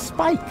electrical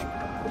spike.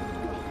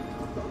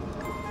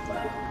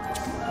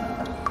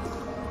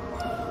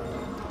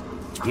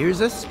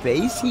 Here's a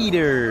space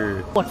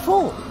heater. What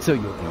for? So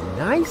you'll be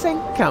nice and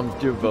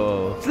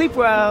comfortable. Sleep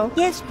well.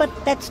 Yes, but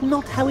that's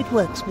not how it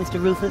works, Mr.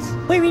 Rufus.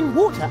 We're in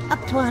water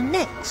up to our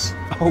necks.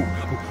 Oh,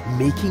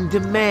 making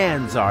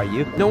demands, are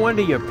you? No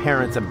wonder your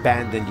parents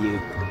abandoned you.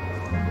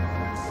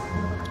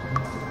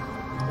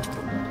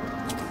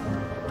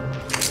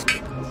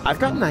 I've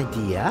got an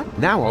idea.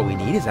 Now all we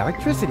need is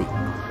electricity.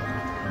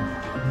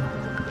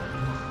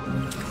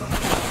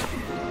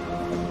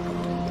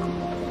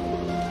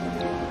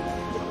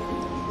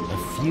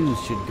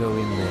 Fuse should go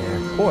in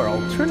there, or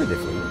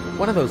alternatively,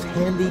 one of those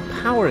handy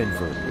power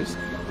inverters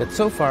that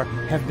so far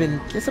have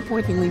been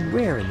disappointingly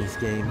rare in this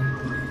game.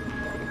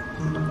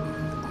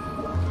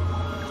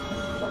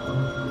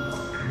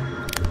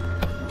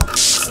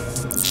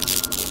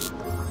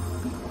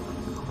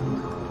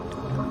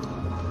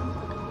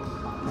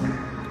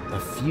 A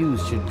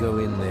fuse should go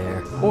in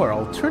there, or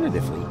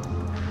alternatively,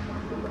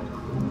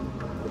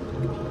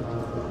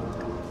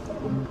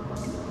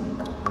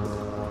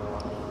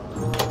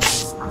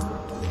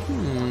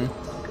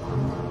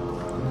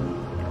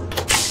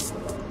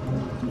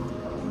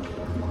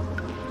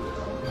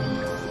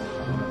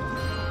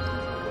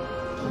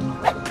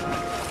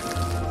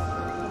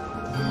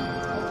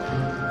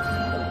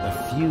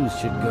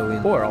 should go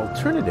in, or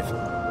alternatively.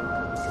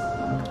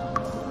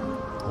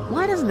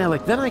 Why doesn't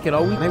Alec? Then I could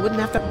always. I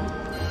wouldn't have to.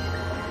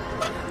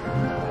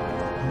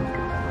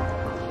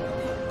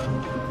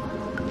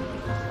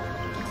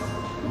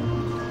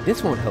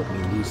 This won't help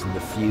me loosen the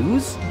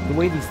fuse. The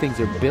way these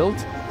things are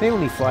built, they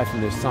only fly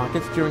from their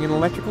sockets during an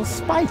electrical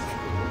spike.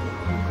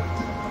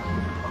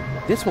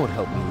 This won't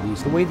help me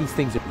lose the way these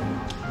things are.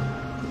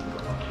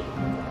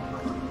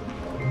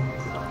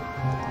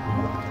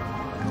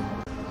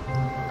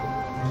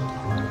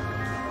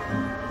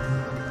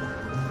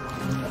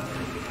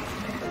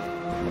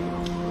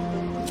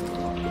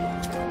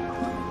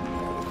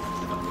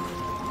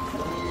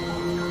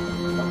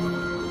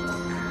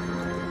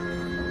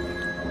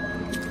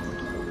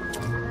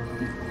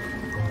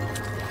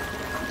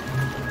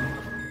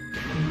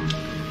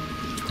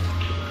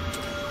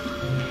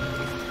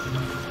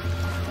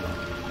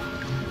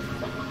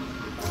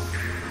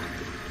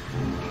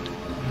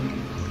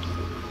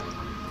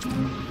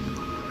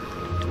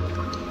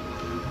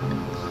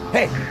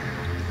 Hey,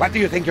 what do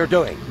you think you're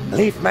doing?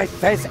 Leave my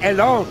face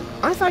alone!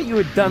 I thought you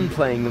were done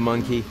playing the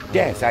monkey.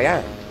 Yes, I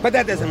am. But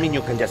that doesn't mean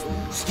you can just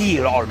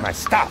steal all my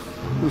stuff.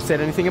 Who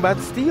said anything about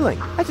stealing?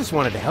 I just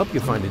wanted to help you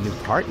find a new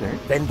partner.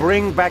 Then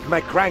bring back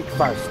my crank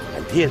first.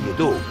 Until you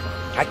do,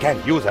 I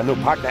can't use a new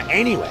partner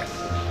anywhere.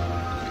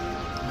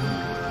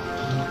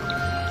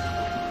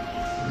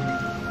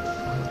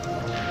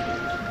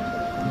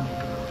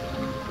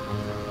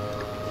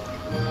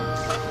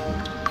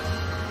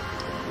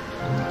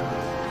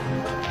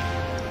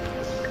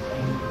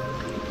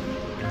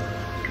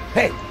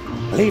 Hey,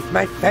 leave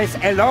my face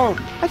alone!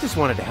 I just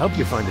wanted to help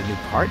you find a new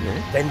partner.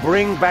 Then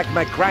bring back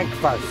my crank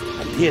first,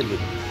 until you...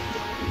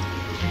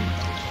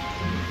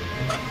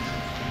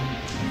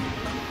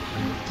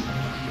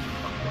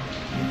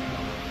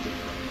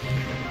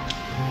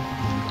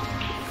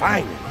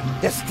 Fine,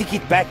 just stick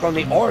it back on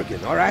the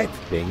organ, alright?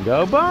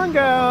 Bingo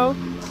bongo!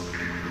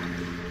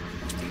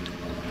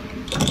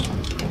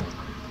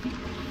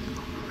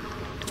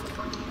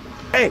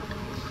 Hey,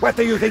 what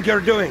do you think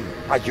you're doing?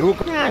 Are you...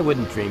 I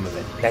wouldn't dream of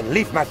it. Then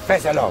leave my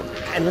face alone.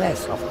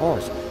 Unless, of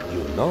course,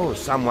 you know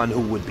someone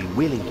who would be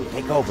willing to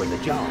take over the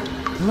job.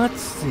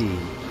 Let's see.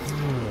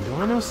 Do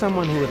I know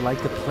someone who would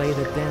like to play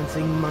the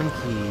dancing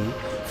monkey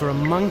for a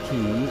monkey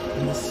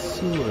in the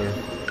sewer?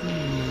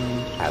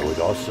 I would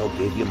also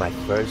give you my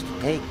first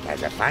take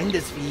as a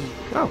finder's fee.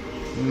 Oh,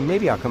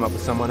 maybe I'll come up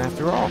with someone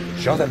after all.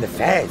 Show them the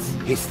face.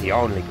 It's the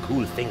only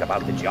cool thing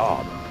about the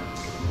job.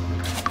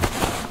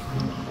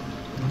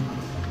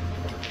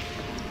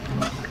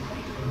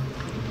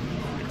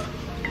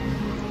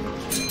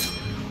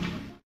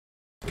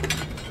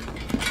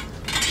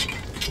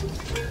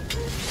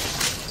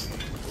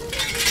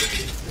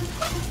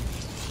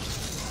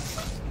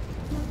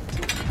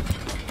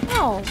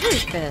 Oh,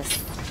 Rufus,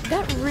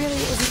 that really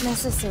isn't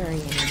necessary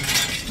anymore.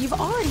 You've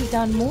already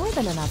done more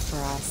than enough for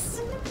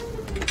us.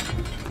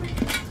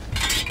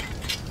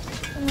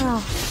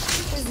 Oh,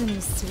 isn't he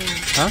sweet?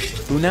 Huh?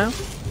 Who now?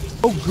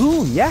 Oh,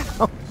 Goon, yeah.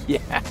 Oh,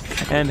 yeah.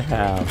 And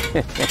how?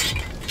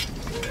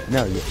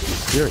 No, you're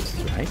serious,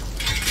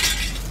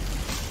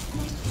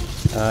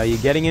 right? You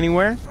getting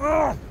anywhere?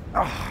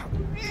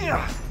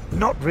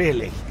 Not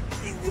really.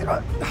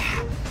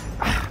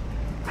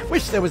 I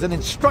wish there was an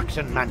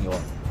instruction manual.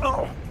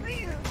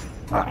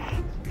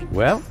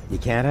 Well, you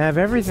can't have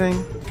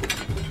everything.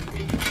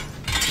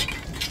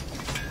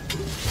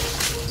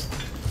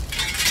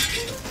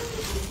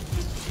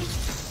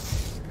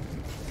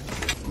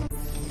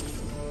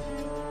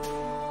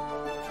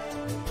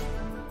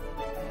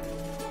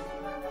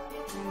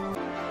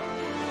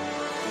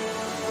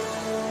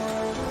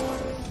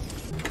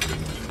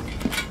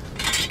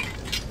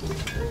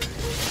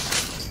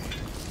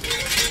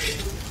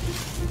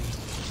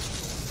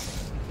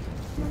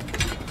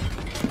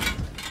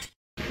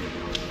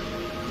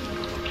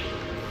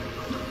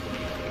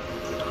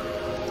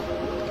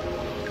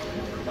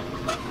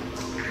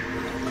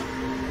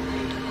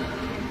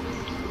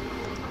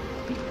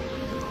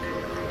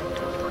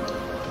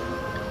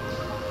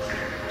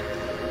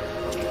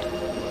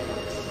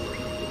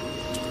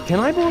 Can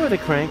I borrow the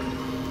crank?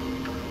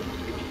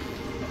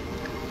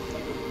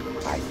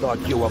 I thought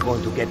you were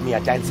going to get me a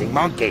dancing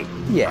monkey.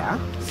 Yeah,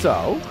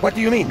 so? What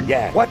do you mean,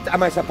 yeah? What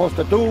am I supposed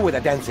to do with a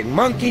dancing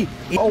monkey?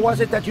 Or was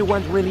it that you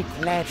weren't really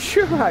glad?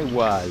 Sure I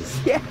was.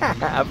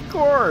 Yeah, of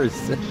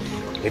course.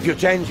 If you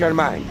change your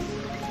mind,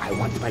 I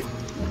want my...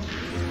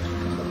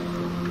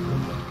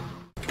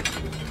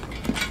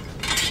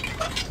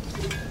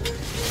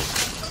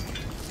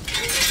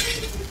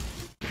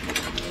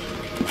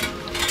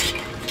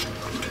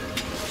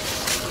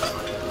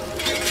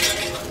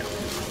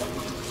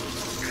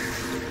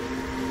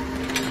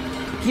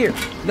 Here,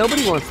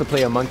 nobody wants to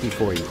play a monkey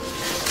for you.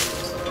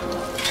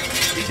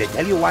 Did they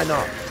tell you why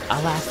not?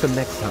 I'll ask them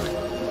next time.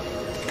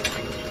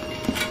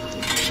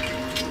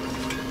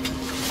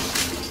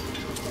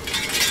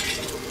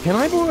 Can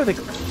I borrow the...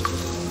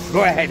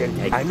 Go ahead and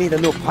take. I need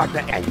a new partner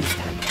at this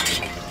time.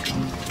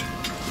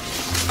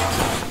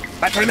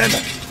 But remember...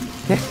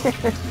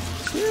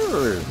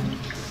 Sure.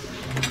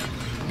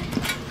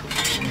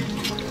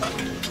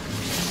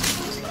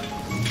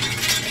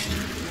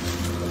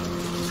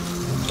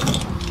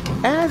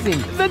 As in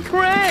the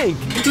crank!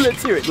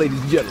 Let's hear it, ladies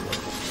and gentlemen.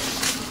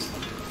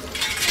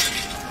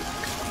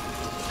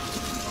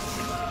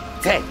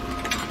 Say,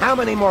 how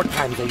many more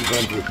times are you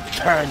going to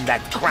turn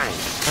that crank?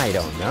 I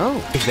don't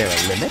know. Is there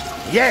a limit?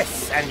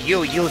 Yes, and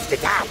you used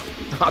it up.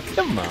 Oh,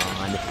 come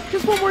on.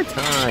 Just one more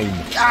time.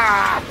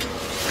 Ah!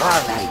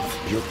 All right,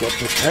 you get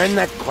to turn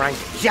that crank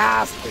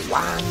just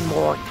one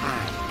more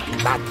time.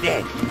 But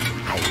then,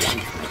 I want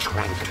my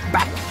crank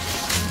back.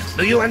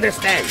 Do you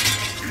understand?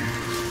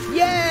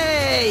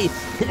 Yay!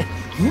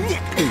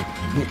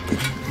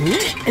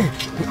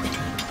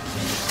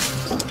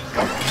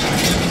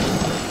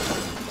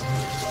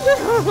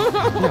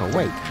 No,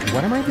 wait.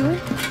 What am I doing?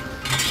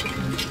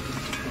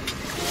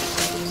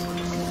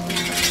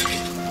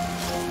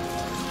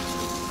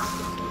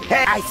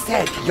 Hey, I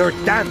said you're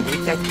done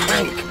with that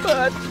crank.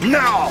 But...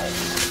 No!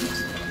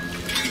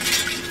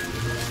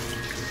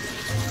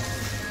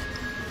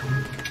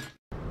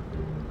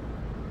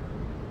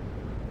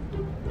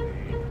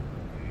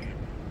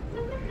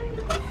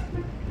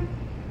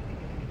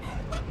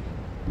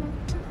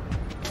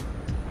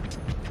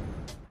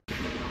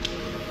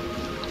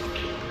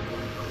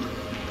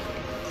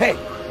 Hey,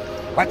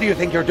 what do you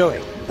think you're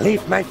doing?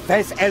 Leave my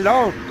face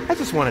alone. I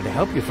just wanted to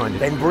help you find it.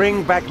 Then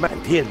bring back my...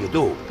 Until you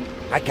do,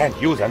 I can't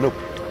use a noob.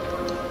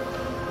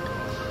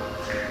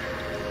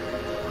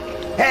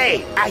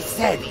 Hey, I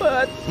said...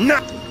 But... No!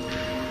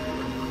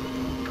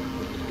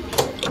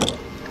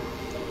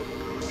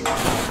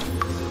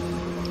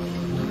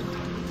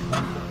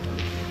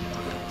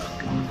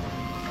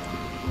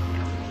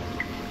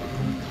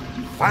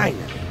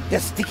 Finally,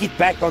 just stick it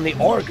back on the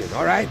organ,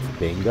 all right?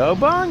 Bingo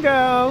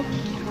bongo!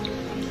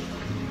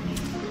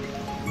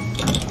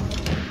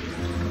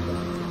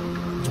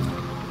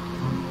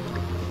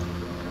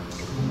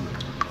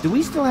 Do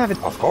we still have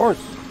it? Of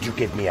course. You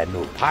give me a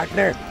new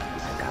partner,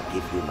 and I'll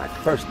give you my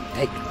first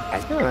take.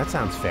 Oh, that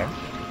sounds fair.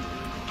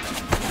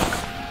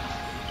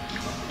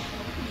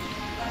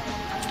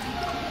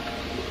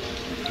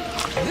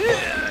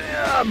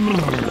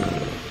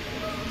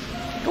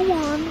 Go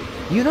on.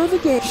 You know the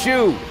game.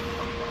 Shoo!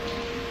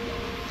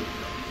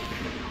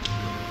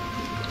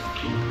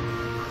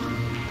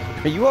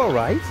 Are you all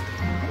right?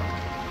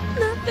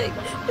 Nothing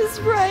is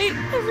right.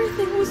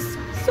 Everything was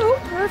so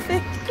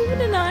perfect.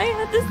 Goon and I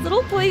had this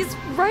little place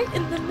right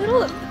in the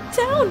middle of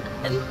town,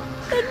 and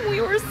then we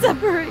were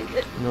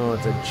separated. No,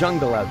 it's a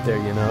jungle out there,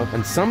 you know,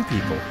 and some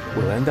people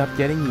will end up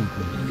getting eaten.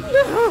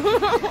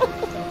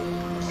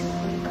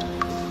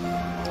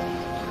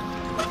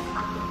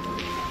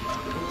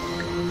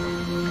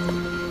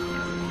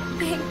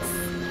 Thanks,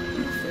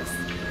 Rufus.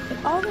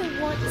 But all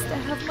I want is to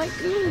have my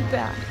goon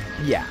back.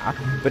 Yeah,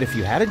 but if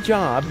you had a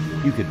job,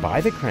 you could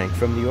buy the crank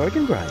from the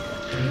organ grinder.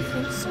 You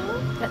think so?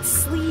 That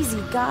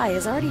sleazy guy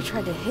has already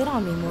tried to hit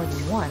on me more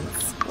than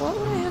once. What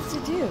would I have to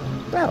do?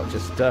 Well,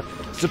 just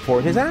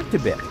support his act a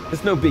bit.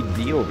 It's no big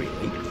deal,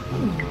 really.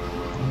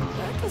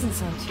 That doesn't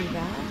sound too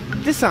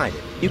bad. Decided.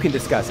 You can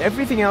discuss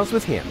everything else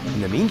with him.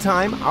 In the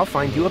meantime, I'll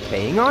find you a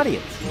paying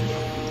audience.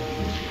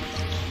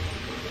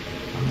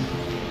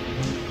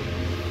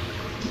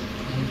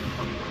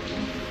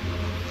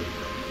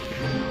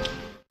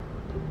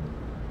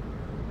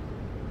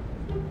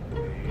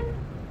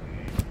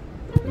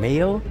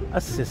 Male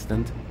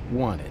assistant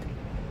wanted.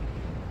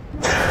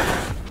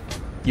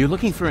 You're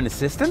looking for an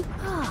assistant?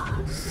 Ah,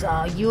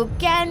 so you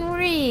can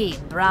read.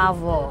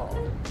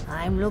 Bravo.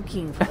 I'm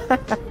looking for...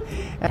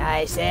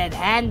 I said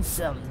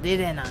handsome,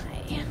 didn't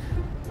I?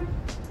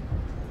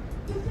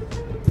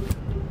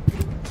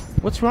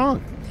 What's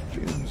wrong?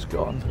 June's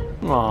gone.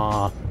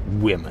 Aw,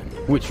 women.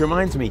 Which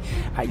reminds me,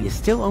 you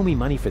still owe me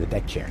money for the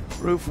deck chair.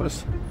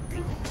 Rufus,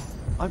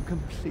 I'm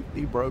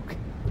completely broke.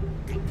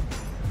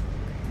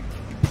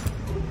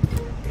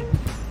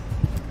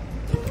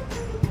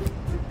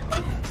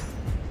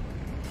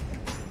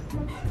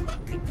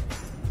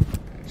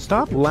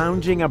 Stop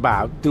lounging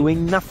about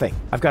doing nothing.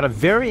 I've got a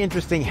very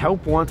interesting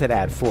help wanted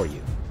ad for you.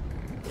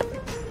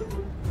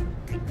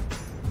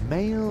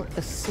 Male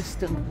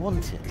assistant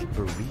wanted.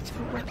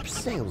 Burrito wrap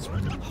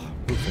salesman.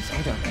 Rufus,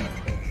 I don't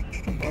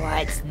know.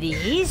 What's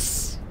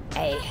this?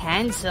 A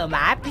handsome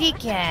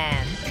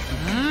applicant.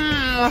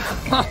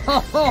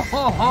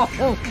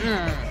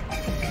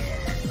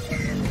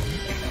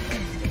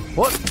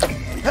 What?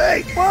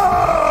 Hey!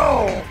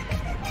 Whoa!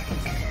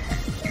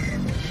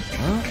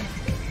 Huh?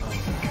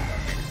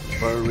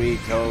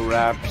 Burrito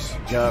wraps,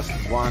 just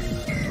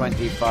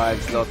 125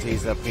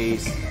 zlotys a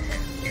piece.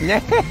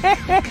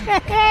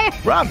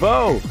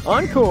 Bravo!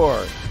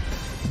 Encore!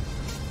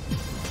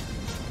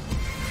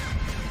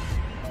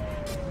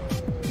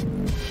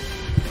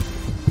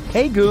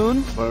 Hey,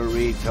 Goon!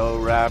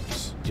 Burrito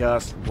wraps,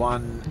 just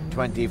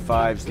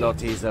 125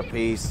 zlotys a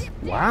piece.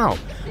 Wow,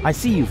 I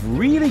see you've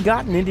really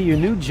gotten into your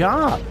new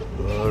job.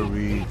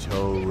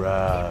 Burrito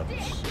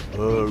wraps,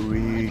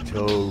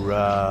 burrito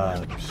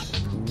wraps.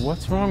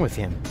 What's wrong with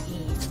him?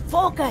 He's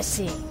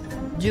focusing.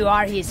 You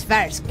are his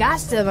first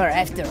customer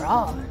after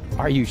all.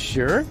 Are you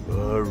sure?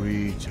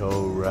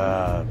 Burrito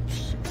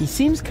wraps. He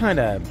seems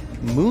kinda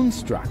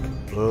moonstruck.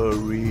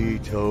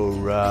 Burrito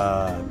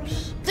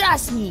wraps.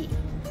 Trust me,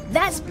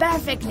 that's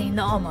perfectly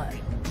normal.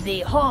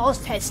 The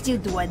host has still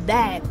to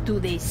adapt to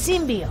the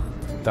symbiont.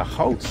 The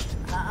host?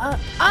 A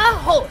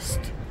host.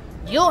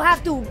 You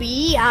have to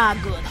be a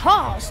good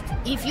host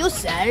if you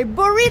sell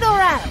burrito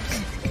wraps.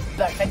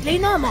 Perfectly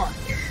normal.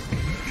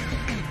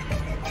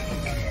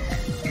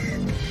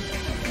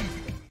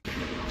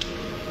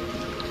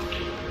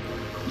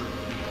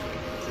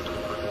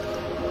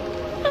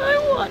 I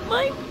want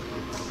my...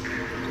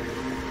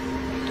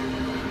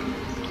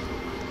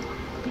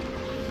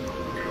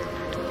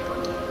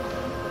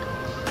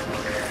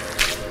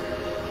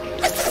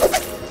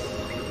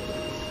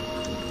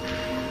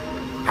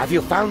 Have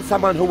you found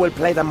someone who will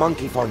play the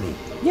monkey for me?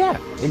 Yeah,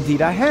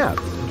 indeed I have.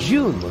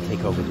 June will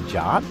take over the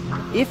job,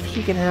 if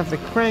she can have the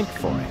crank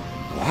for it.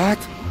 What?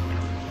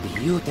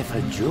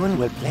 Beautiful June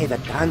will play the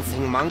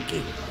dancing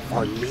monkey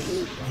for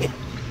me?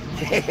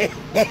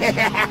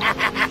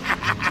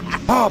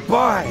 Oh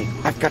boy!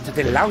 I've got to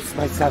delouse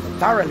myself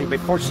thoroughly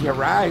before she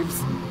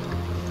arrives.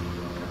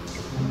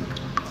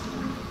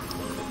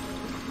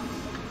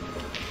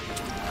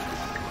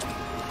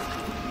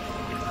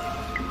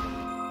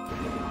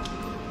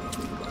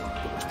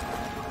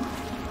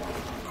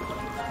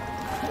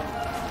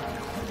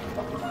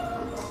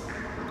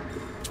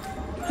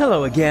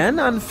 Hello again,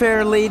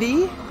 unfair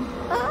lady.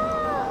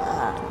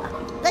 Ah,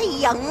 the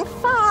young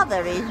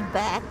father is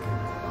back.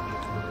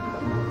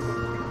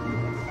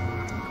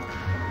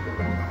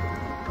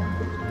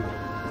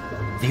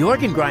 The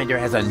organ grinder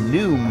has a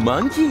new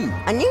monkey.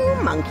 A new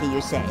monkey, you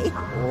say?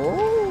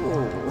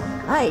 Oh,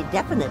 I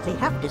definitely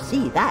have to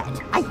see that.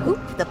 I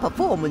hope the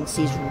performance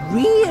is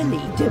really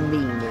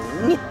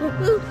demeaning.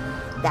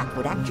 That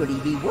would actually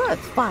be worth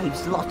 5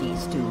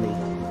 zlotys to me.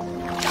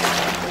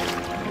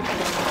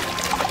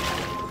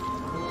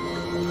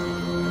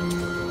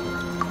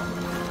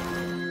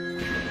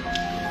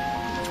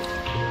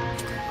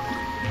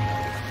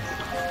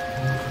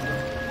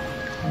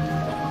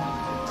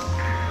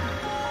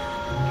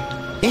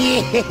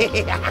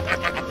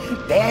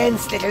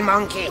 Dance, little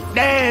monkey,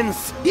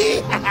 dance!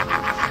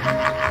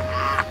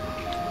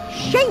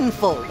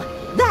 Shameful!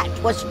 That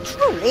was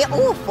truly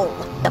awful.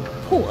 The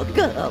poor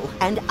girl.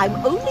 And I'm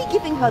only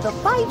giving her the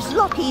 5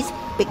 zlotys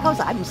because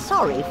I'm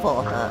sorry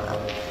for her.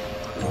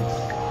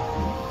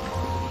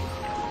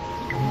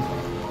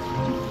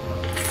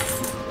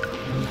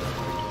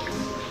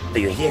 Do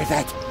you hear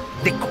that?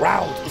 The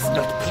crowd is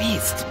not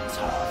pleased.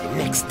 So the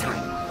next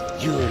time,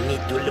 you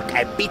need to look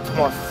a bit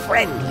more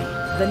friendly.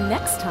 The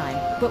next time?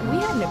 But we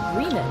had an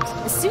agreement.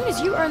 As soon as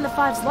you earn the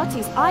 5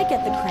 zlotys, I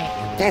get the crank.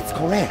 That's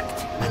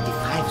correct. But the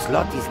 5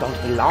 zlotys don't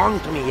belong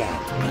to me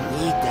yet. I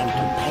need them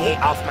to pay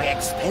off my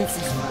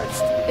expenses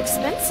first.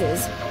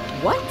 Expenses?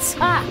 What?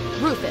 Ah,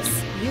 Rufus,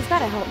 you've got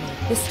to help me.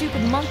 This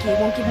stupid monkey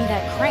won't give me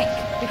that crank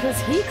because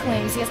he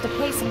claims he has to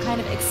pay some kind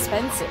of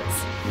expenses.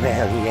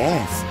 Well,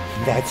 yes,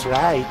 that's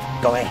right.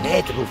 Go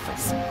ahead,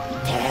 Rufus.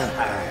 Tell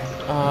her.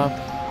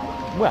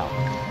 Well,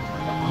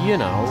 you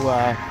know,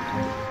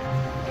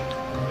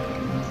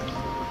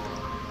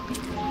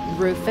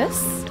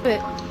 Rufus? But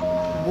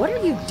what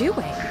are you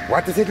doing?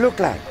 What does it look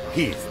like?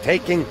 He's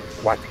taking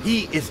what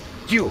he is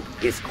due,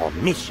 his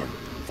commission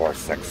for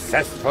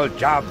successful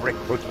job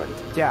recruitment.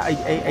 Yeah,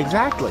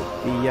 exactly.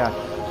 The,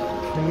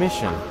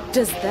 commission.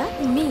 Does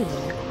that mean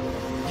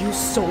you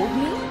sold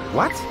me?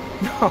 What?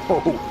 No,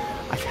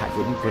 I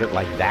wouldn't put it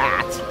like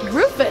that.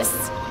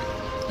 Rufus!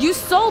 You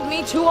sold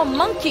me to a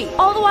monkey,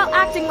 all the while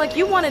acting like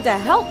you wanted to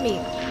help me.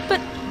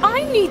 But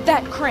I need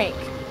that crank.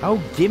 Oh,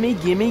 gimme,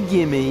 gimme,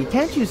 gimme.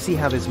 Can't you see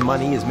how this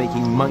money is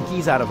making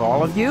monkeys out of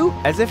all of you?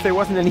 As if there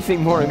wasn't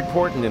anything more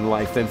important in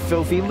life than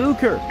filthy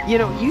lucre. You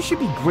know, you should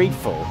be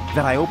grateful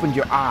that I opened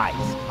your eyes.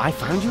 I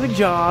found you a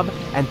job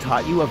and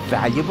taught you a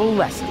valuable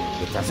lesson.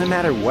 It doesn't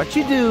matter what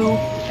you do,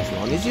 as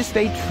long as you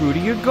stay true to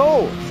your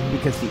goals,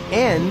 because the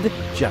end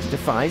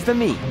justifies the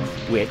means,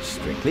 which,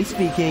 strictly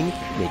speaking,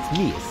 makes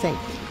me a saint.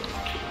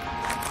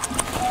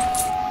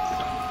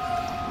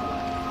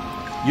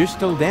 you're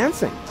still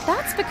dancing.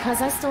 That's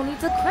because I still need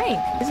the crank.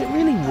 Is it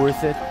really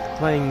worth it,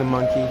 playing the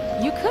monkey?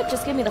 You could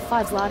just give me the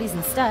 5 zlotys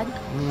instead.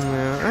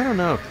 I don't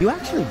know. You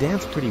actually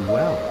dance pretty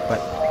well, but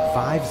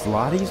 5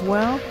 zlotys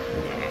well?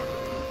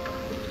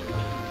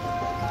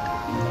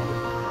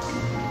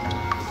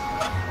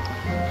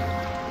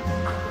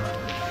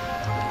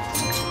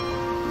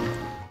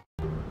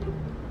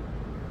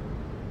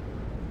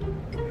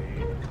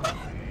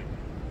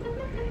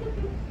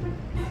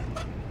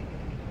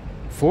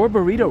 Four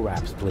burrito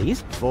wraps,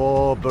 please.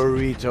 4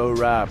 burrito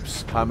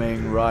wraps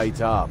coming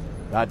right up.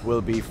 That will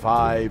be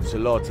 5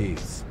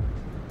 zlotys.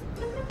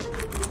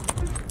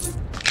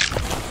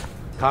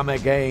 Come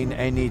again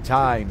any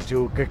time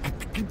to...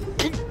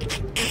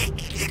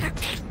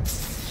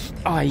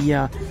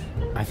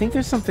 I think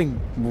there's something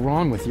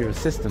wrong with your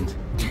assistant.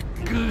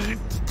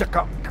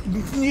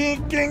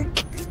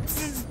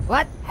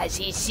 What? Has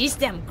his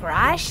system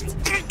crashed?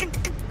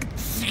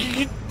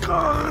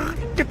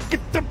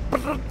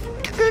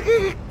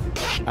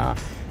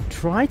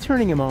 Try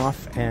turning him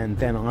off and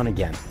then on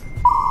again.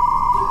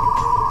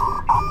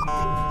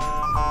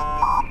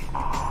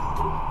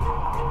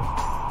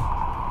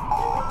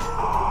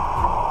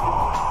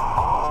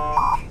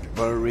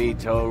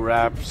 Burrito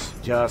wraps,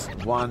 just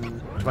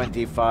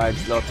 1.25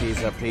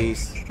 zlotys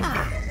apiece.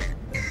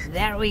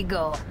 There we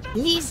go.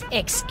 Please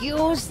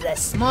excuse the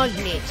small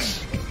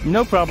glitch.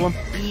 No problem.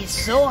 It's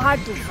so hard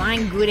to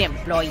find good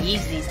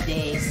employees these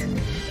days.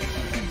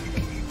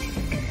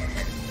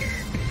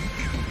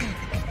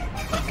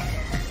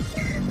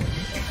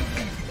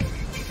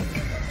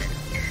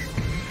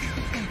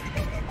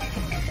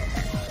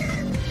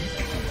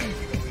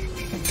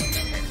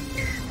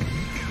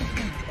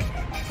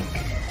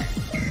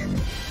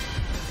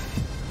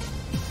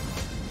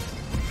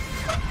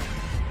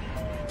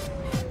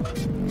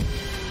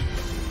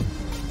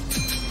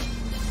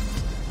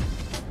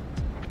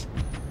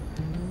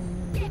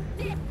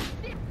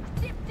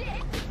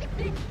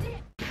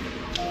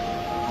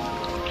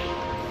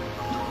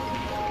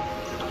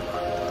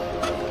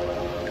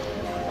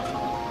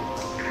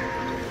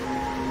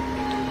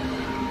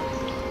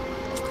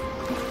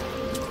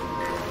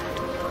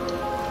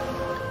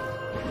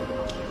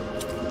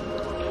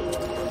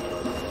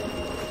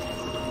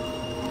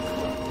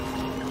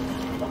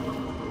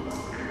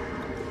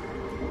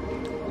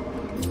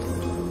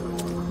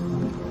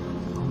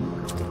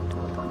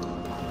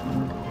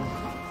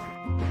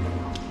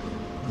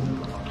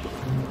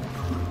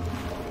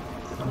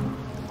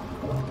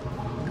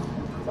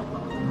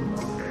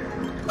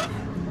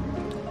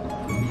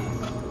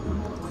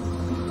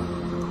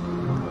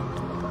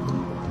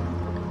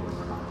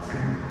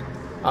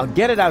 I'll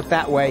get it out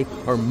that way,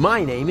 or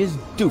my name is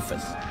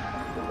Doofus.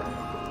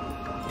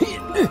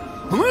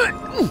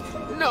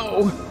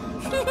 No!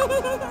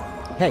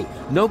 Hey,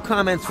 no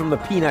comments from the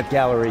peanut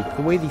gallery.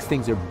 The way these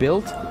things are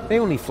built, they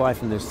only fly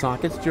from their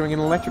sockets during an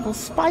electrical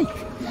spike.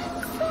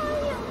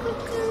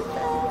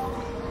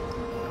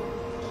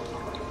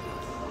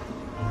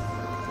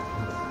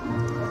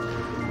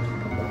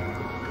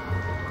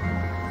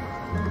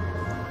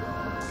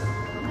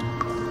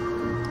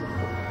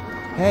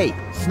 Hey,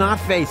 snot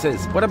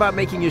faces, what about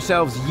making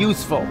yourselves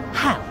useful?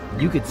 How?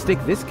 You could stick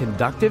this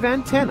conductive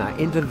antenna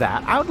into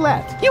that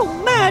outlet. You're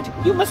mad!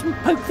 You mustn't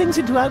poke things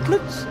into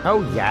outlets.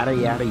 Oh, yada,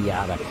 yada,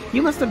 yada.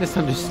 You must have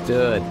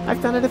misunderstood.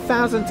 I've done it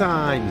 1,000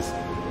 times.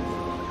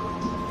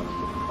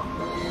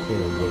 Here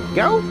you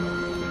go.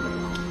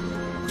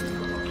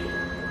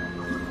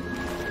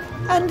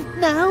 And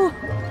now?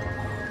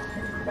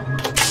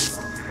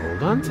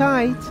 Hold on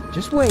tight.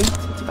 Just wait.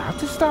 It's about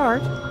to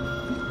start.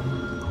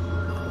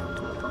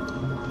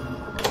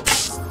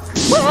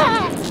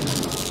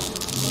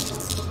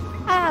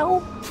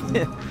 Ow!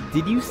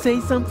 Did you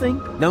say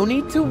something? No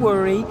need to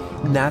worry.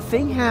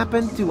 Nothing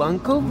happened to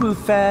Uncle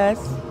Rufus.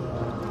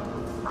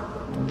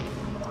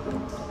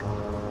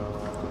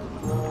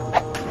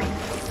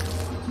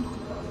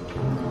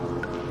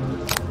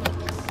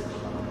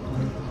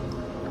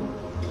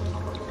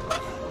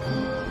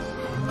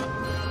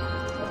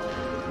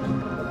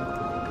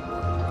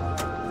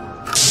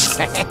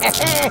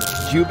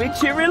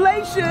 Cubic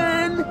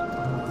relation.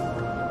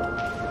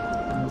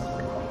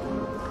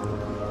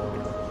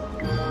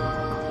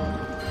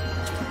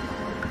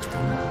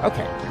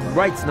 Okay,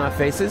 right, snot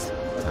faces.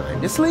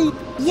 Time to sleep.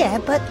 Yeah,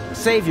 but...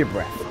 Save your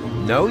breath.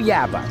 No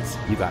yeah buts.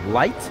 You got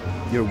light,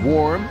 you're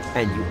warm,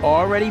 and you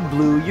already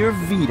blew your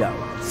veto.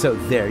 So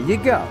there you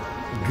go.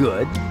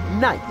 Good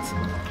night.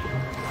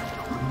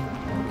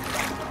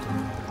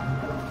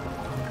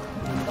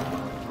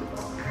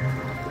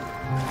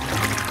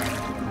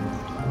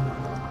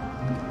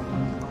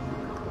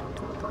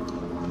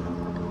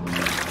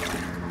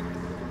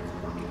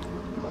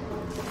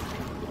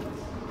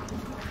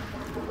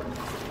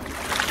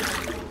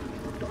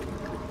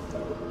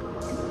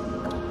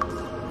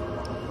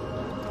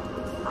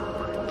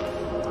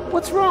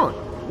 What's wrong?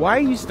 Why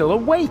are you still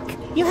awake?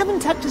 You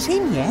haven't tucked us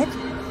in yet.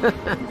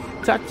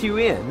 Tucked you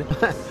in?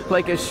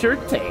 Like a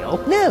shirt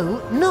tail? No,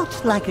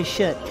 not like a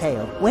shirt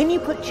tail. When you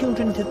put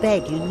children to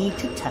bed, you need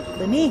to tuck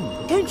them in.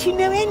 Don't you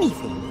know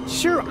anything?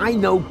 Sure, I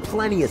know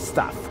plenty of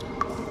stuff.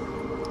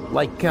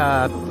 Like,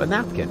 a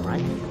napkin,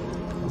 right?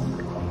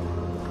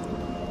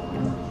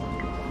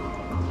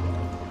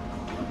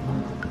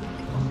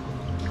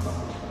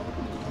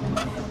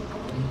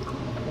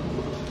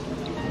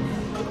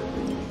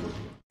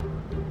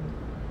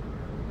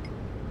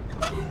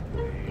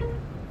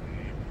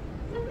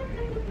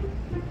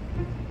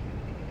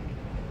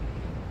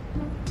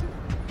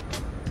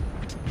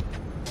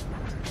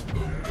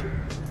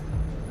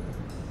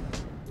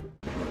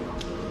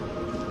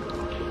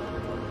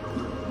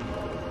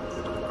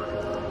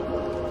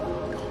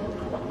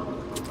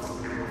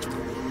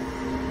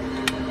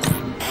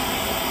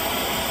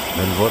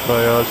 And what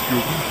I ask you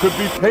could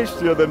be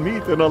tastier than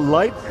meat in a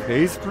light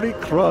pastry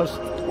crust.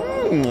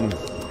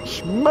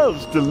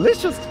 Smells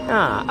delicious.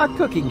 Ah, a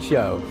cooking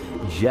show.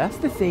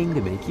 Just the thing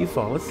to make you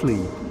fall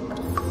asleep.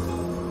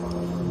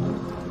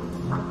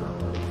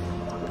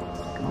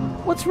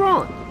 What's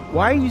wrong?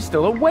 Why are you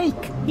still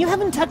awake? You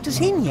haven't tucked us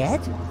in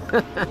yet.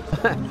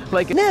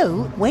 Like...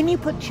 No, when you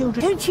put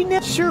children... Don't you know...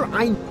 Sure,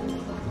 I...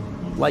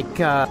 Like,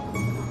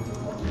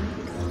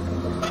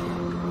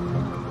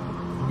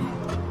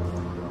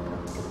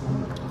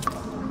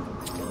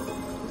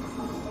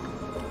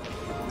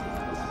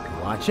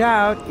 Watch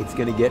out, it's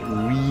gonna get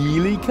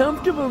really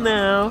comfortable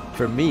now.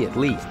 For me at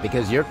least,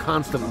 because your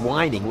constant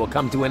whining will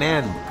come to an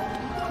end.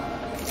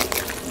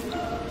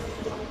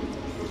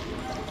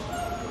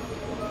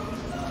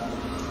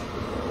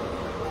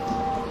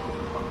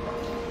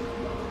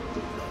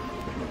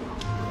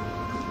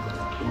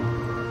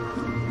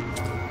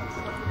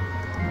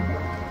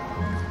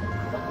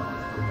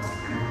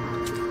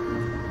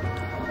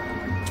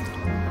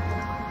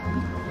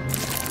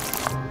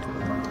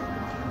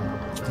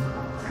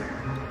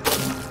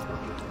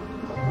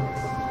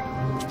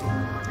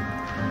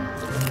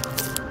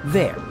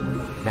 There.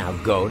 Now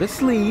go to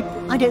sleep.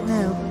 I don't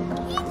know.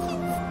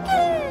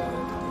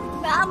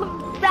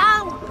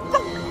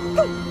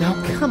 Now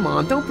come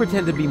on, don't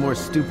pretend to be more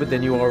stupid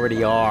than you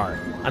already are.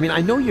 I mean,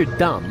 I know you're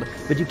dumb,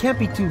 but you can't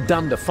be too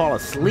dumb to fall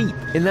asleep.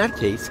 In that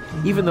case,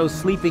 even those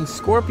sleeping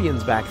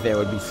scorpions back there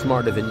would be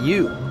smarter than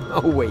you.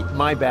 Oh wait,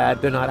 my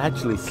bad. They're not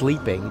actually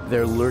sleeping,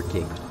 they're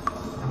lurking.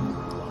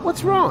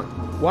 What's wrong?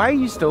 Why are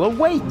you still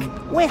awake?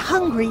 We're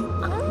hungry.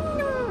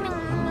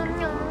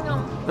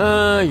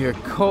 You're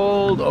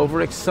cold,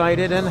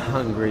 overexcited, and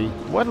hungry.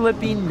 What'll it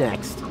be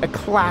next? A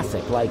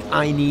classic like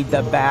I Need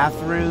the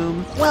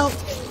Bathroom? Well,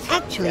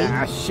 actually...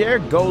 share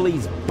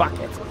goalie's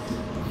bucket.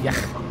 Yuck.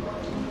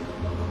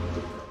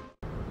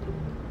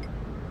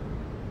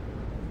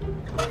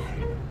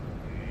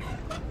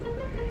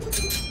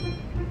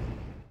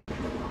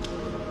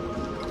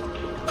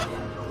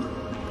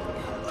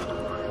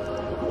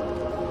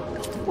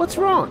 What's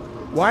wrong?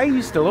 Why are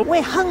you still awake?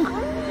 We're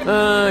hungry.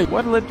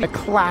 What'll it be? A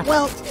classic.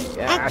 Well,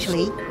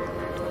 actually...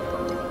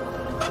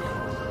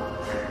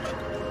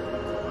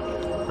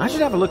 I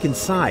should have a look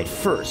inside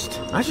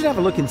first.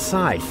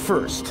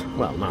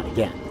 Well, not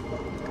again.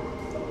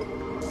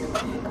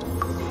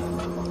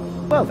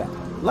 Well then,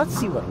 let's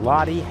see what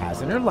Lottie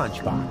has in her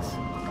lunchbox.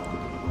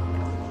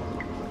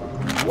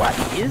 What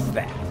is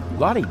that?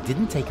 Lottie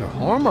didn't take her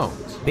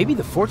hormones. Maybe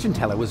the fortune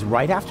teller was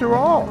right after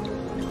all.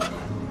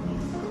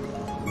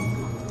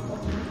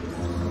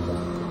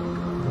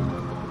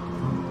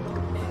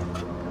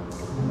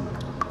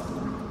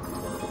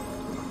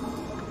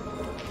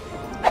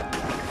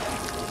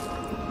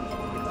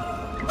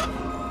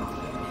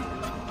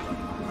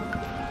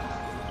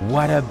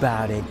 What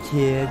about it,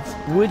 kids?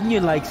 Wouldn't you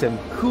like some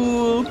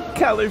cool,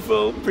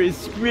 colorful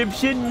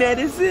prescription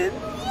medicine?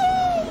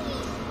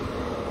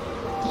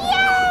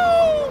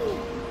 Yay!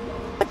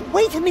 But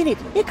wait a minute.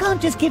 You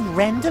can't just give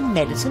random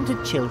medicine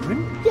to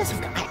children. Yes,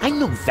 I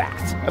know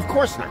that. Of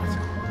course not.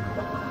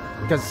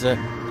 Because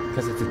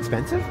it's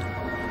expensive?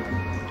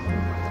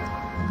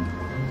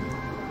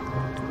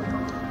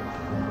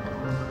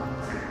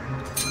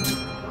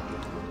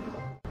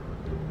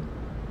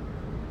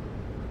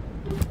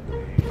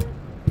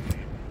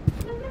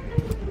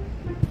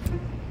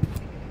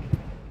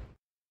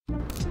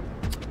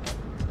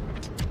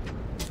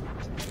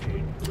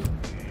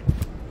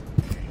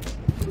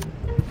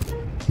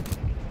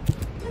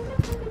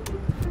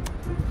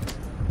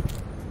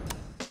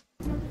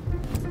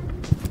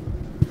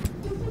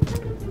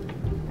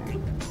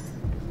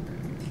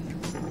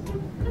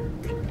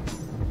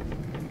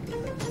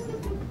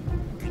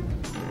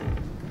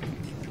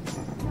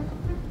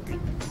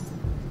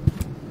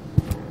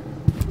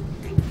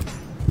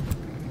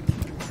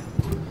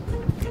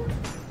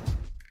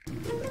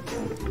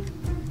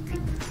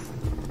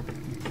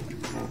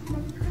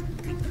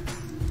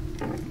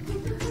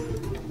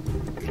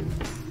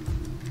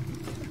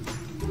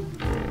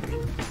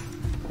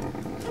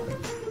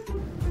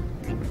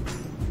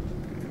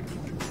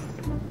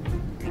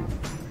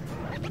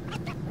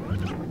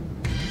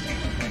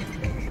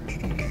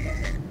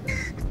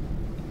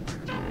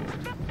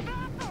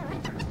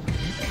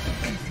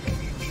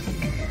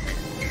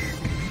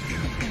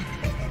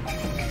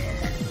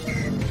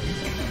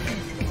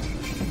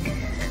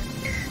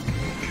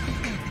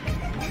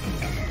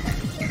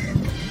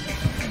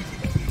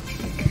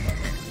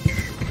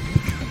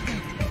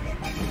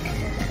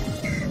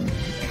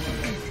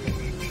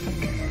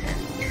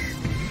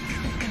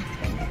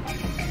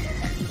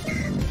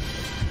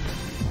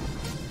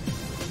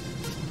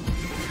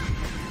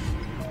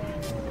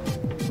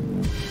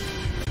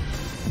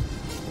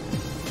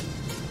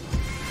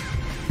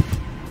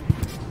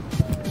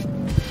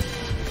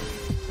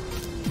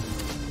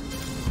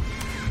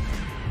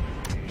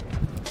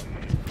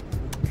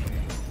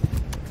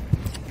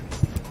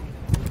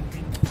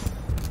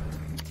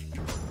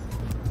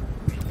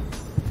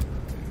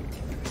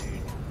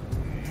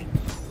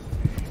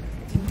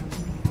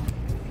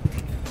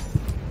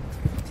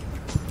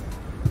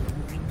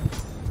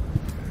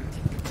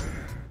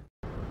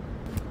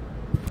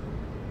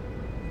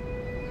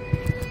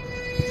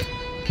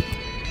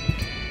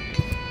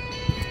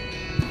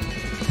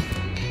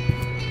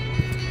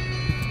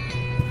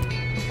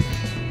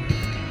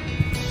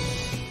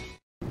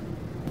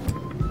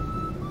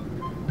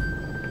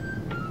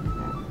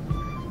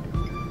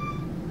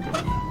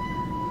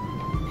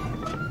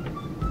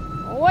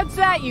 What's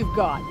that you've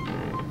got?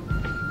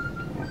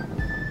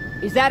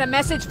 Is that a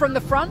message from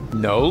the front?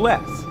 No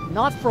less.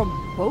 Not from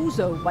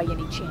Bozo by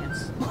any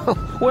chance.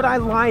 Would I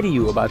lie to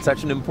you about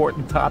such an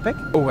important topic?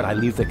 Or would I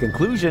leave the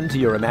conclusion to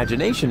your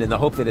imagination in the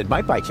hope that it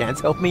might by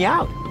chance help me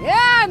out?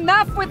 Yeah,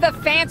 enough with the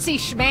fancy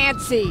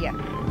schmancy.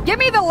 Give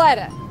me the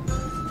letter.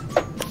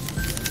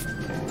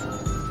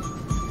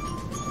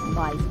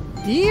 My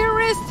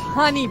dearest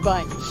honey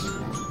bunch.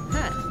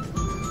 Huh.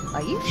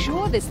 Are you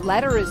sure this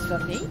letter is for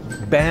me?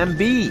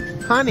 Bambi.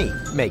 Honey.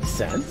 Makes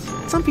sense.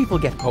 Some people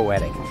get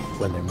poetic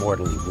when they're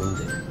mortally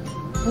wounded.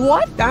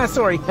 What?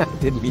 Sorry. I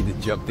didn't mean to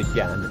jump the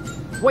gun.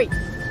 Wait.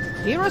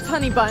 Dearest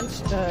honey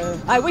bunch,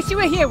 I wish you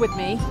were here with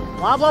me.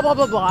 Blah, blah, blah,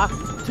 blah, blah.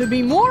 To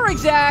be more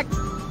exact,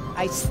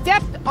 I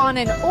stepped on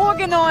an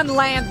Organon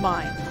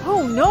landmine.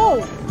 Oh,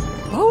 no.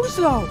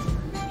 Bozo.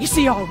 Is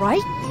he all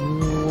right?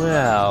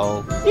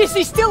 Well... Is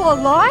he still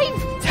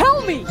alive?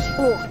 Tell me!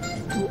 Or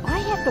do I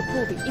have to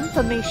pull the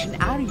information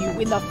out of you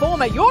in the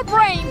form of your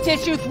brain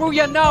tissue through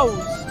your nose?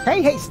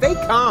 Hey, stay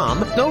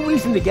calm. No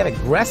reason to get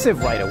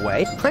aggressive right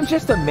away. I'm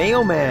just a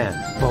mailman.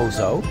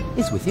 Bozo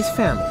is with his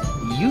family.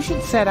 You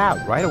should set out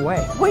right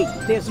away. Wait,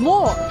 there's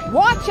more.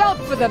 Watch out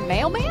for the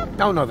mailman?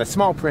 No, the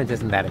small print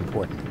isn't that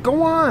important.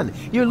 Go on.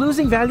 You're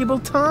losing valuable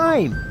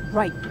time.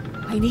 Right.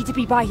 I need to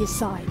be by his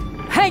side.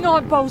 Hang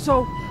on,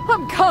 Bozo.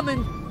 I'm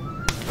coming.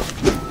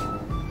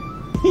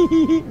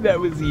 That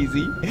was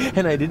easy,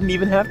 and I didn't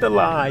even have to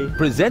lie.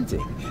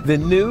 Presenting the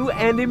new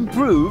and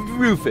improved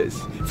Rufus.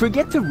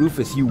 Forget the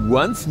Rufus you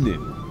once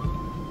knew.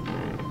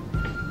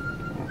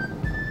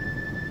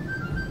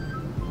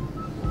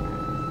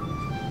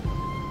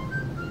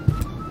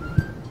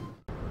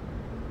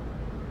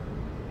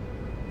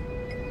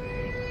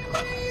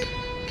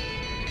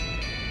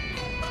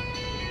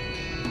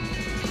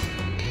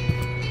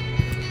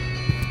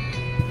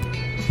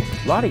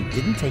 Lottie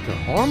didn't take her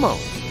hormone.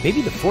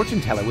 Maybe the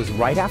fortune teller was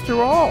right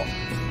after all.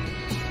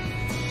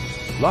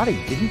 Lottie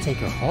didn't take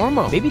her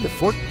hormone. Maybe the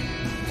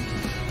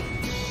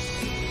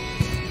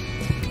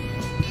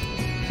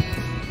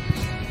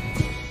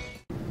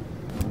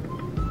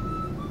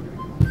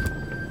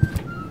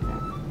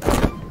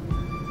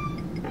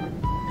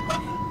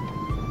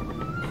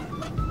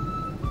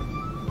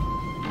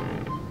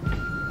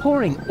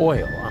Pouring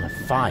oil on a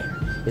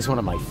fire is one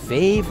of my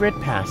favorite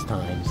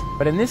pastimes.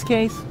 But in this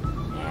case,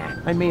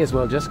 I may as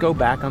well just go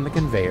back on the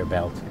conveyor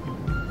belt.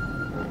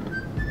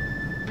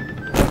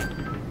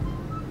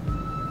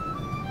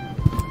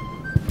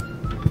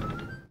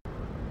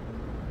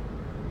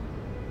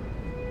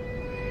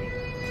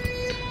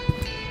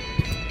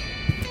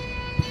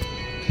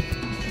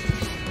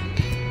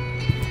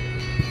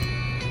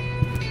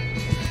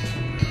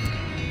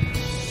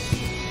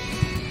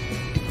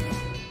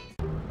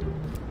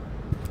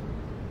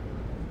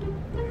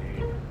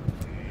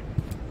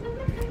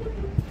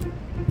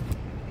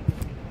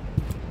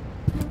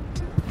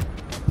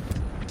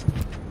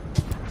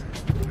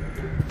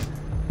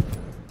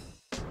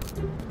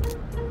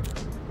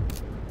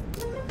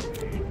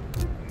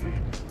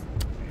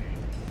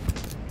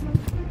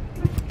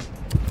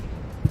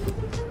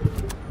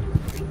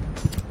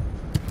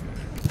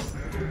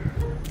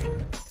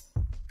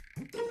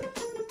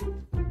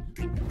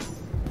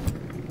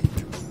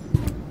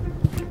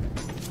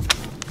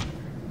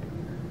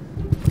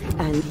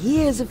 And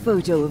here's a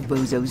photo of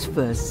Bozo's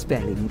first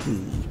spelling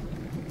bee.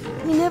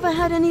 He never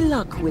had any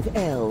luck with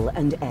L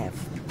and F,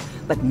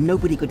 but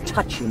nobody could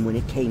touch him when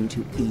it came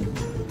to E.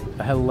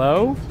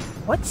 Hello?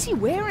 What's he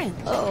wearing?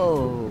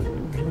 Oh,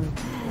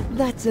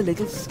 that's a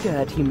little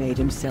skirt he made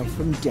himself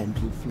from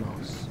dental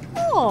floss.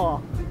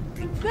 Oh,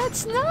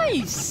 that's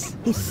nice.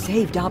 He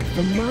saved up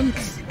for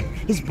months.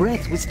 His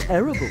breath was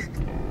terrible.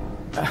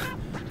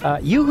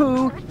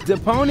 Yoo-hoo!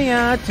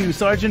 Deponia to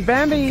Sergeant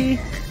Bambi!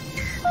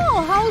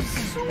 Oh, how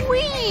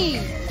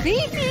sweet!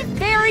 Baby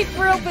fairy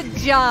frill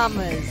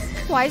pajamas.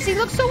 Why does he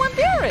look so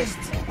embarrassed?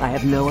 I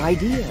have no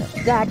idea.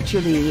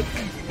 Actually,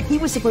 he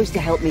was supposed to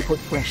help me put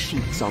fresh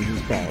sheets on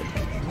his bed.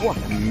 What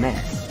a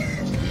mess.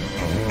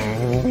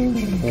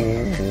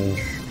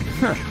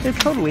 Huh, they're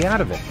totally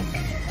out of it.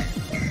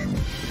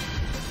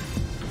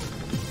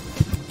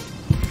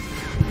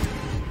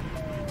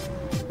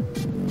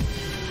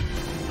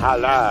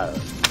 Hello,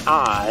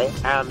 I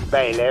am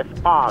Bailiff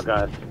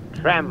Argus.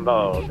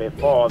 Tremble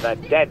before the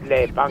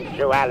deadly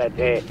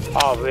punctuality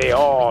of the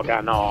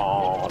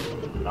Organon.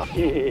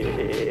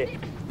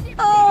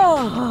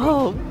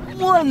 Oh,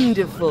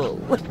 wonderful.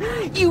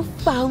 You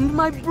found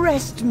my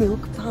breast milk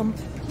pump.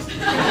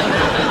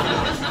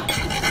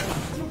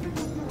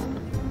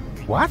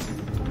 What?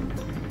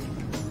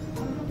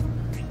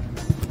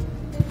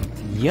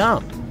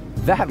 Yum.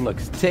 That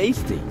looks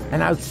tasty.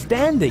 An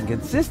outstanding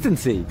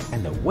consistency.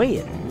 And the way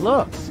it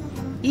looks,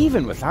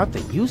 even without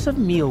the use of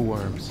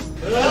mealworms.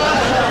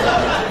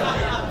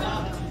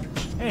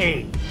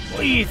 Hey,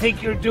 what do you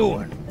think you're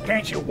doing?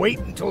 Can't you wait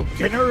until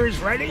dinner is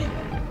ready?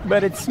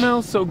 But it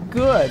smells so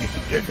good.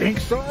 You think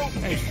so?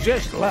 It's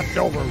just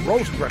leftover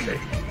roast turkey.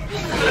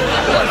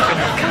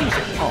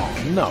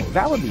 Oh, no,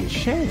 that would be a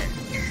shame.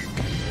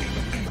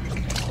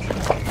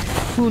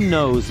 Who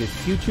knows if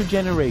future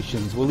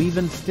generations will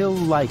even still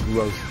like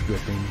roast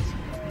drippings.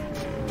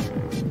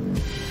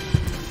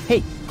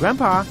 Hey,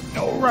 Grandpa!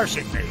 No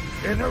rushing me.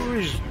 Dinner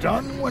is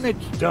done when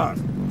it's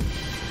done.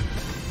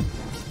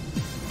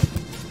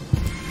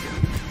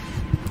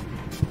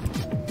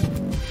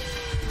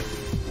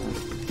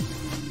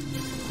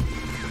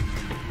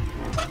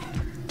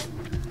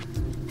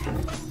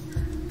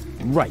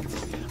 Right.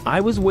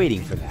 I was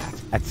waiting for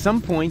that. At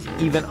some point,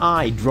 even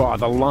I draw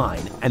the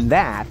line, and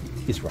that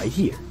is right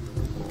here.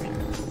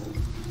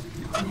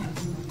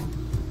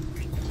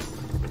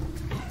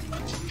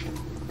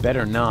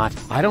 Better not.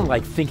 I don't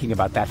like thinking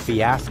about that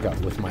fiasco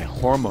with my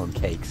hormone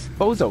cakes.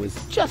 Bozo is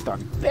just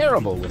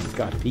unbearable when he's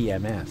got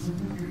PMS.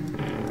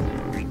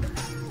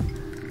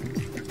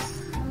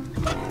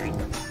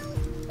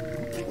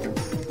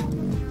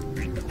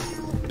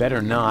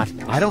 Better not.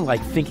 I don't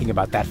like thinking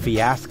about that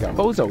fiasco.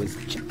 Bozo is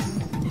just...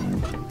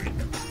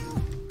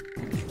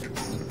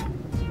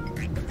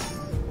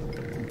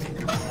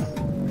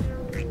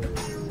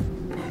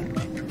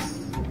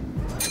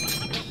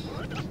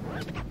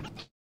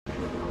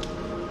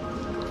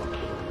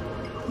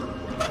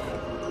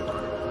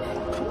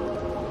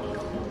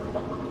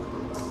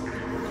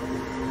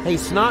 Hey,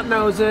 snot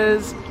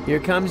noses! Here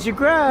comes your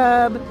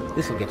grub!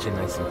 This'll get you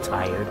nice and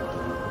tired.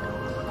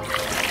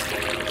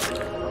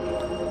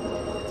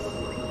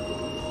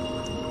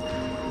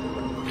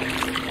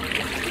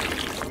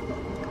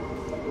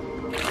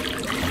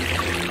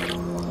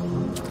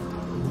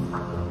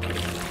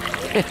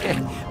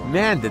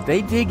 Man, did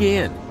they dig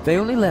in. They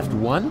only left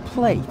one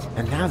plate,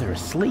 and now they're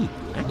asleep.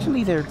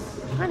 Actually, they're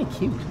kind of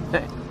cute.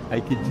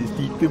 I could just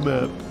eat them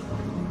up.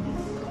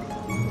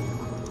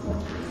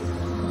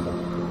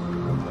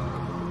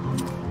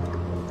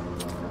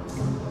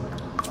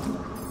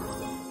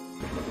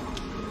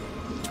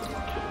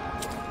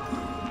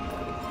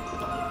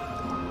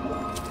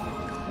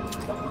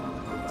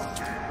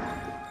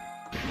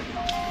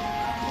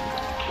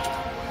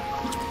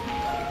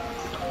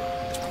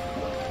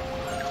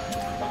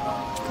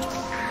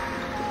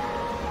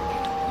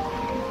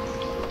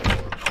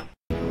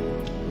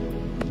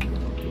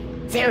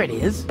 There it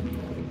is!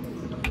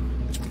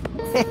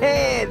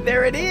 Hey,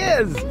 there it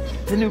is!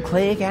 The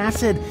nucleic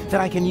acid that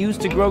I can use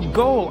to grow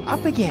gold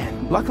up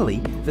again. Luckily,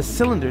 the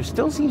cylinder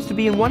still seems to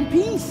be in one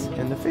piece,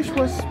 and the fish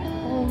was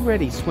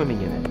already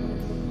swimming in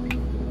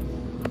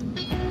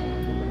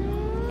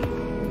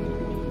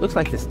it. Looks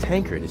like this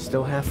tankard is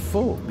still half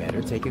full.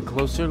 Better take a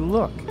closer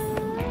look.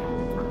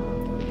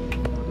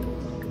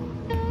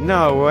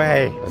 No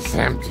way! It's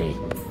empty.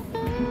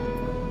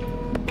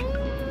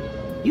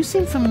 You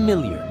seem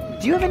familiar.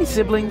 Do you have any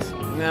siblings?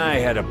 I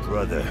had a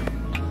brother.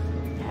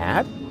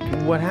 Had?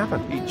 What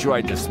happened? He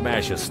tried to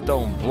smash a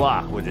stone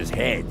block with his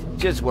head,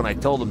 just when I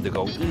told him to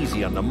go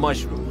easy on the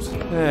mushrooms.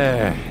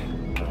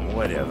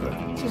 Whatever.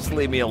 Just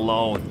leave me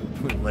alone,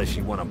 unless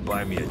you want to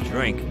buy me a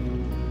drink.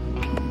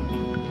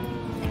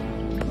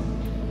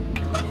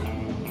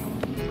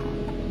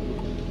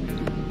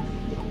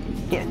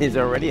 Yeah, there's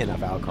already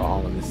enough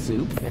alcohol in the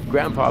soup. And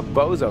Grandpa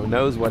Bozo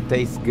knows what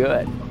tastes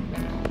good.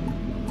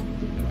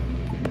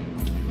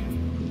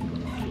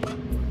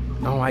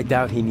 Oh, I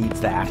doubt he needs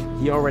that.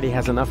 He already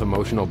has enough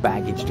emotional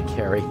baggage to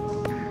carry.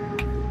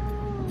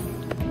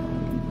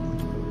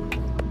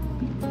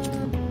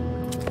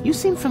 You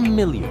seem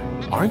familiar.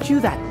 Aren't you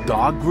that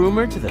dog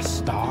groomer to the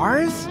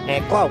stars?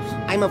 Close.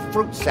 I'm a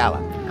fruit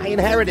seller. I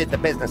inherited the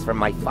business from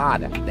my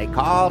father. They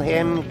called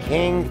him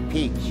King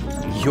Peach.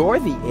 You're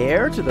the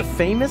heir to the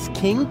famous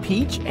King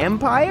Peach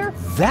Empire?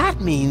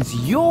 That means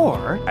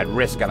you're... At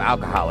risk of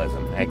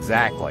alcoholism.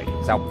 Exactly.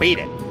 So beat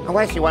it.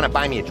 Unless you want to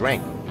buy me a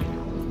drink.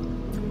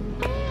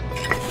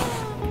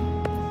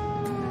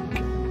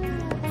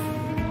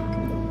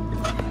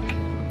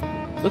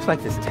 Looks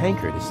like this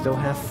tankard is still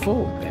half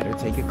full. Better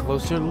take a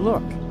closer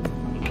look.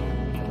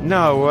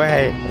 No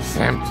way. It's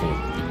empty.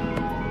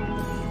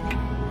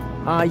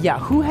 Yeah,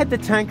 who had the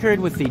tankard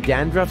with the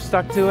dandruff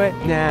stuck to it?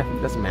 Nah,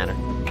 doesn't matter.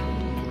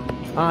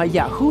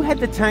 Yeah, who had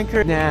the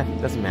tankard? Nah,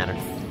 doesn't matter.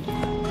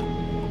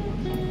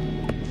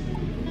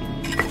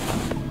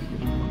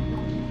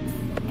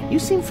 You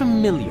seem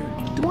familiar.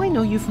 Do I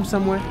know you from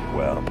somewhere?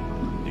 Well,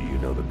 do you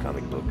know the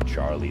comic book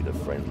Charlie the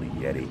Friendly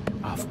Yeti?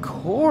 Of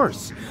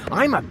course.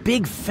 I'm a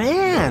big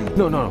fan.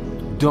 No.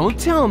 Don't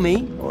tell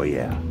me. Oh,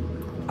 yeah.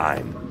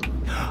 I'm...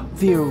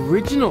 The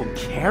original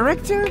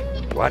character?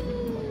 What?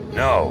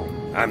 No.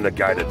 I'm the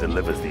guy that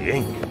delivers the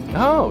ink.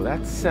 Oh,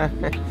 that's,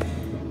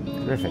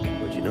 terrific.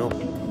 But you know,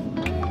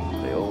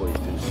 they always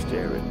do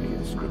stare at me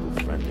and scribble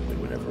frantically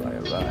whenever I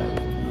arrive.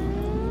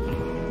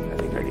 I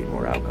think I need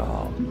more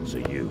alcohol, so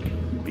you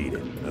beat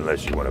it,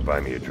 unless you want to buy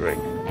me a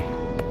drink.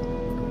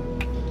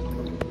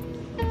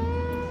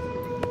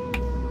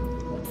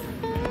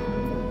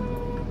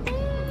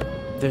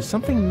 There's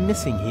something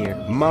missing here.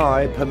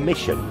 My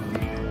permission.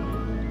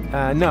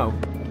 No.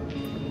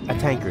 A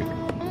tankard.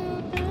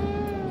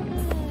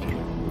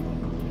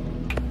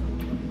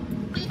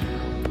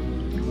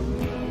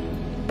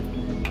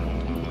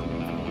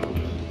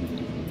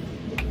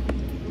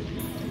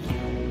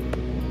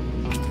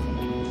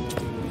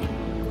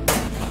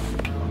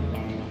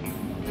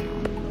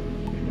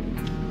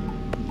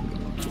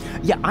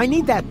 Yeah, I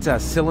need that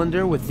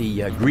cylinder with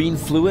the green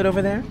fluid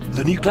over there.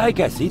 The nucleic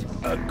acid?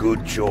 A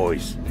good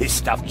choice. This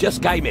stuff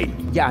just came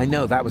in. Yeah, I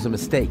know, that was a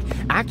mistake.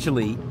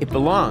 Actually, it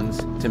belongs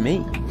to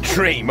me.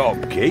 Dream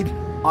on, kid.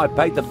 I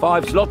paid the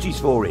 5 zlotys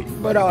for it,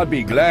 but I'd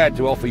be glad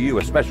to offer you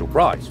a special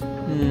price.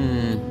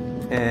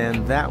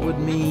 And that would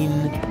mean...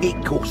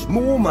 It costs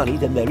more money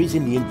than there is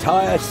in the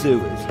entire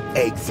sewers.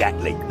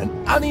 Exactly. An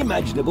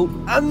unimaginable,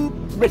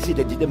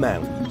 unprecedented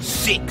amount.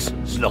 6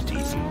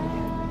 zlotys.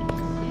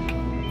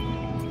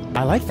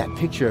 I like that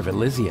picture of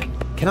Elysium.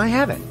 Can I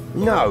have it?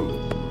 No.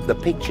 The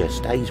picture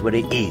stays where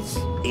it is.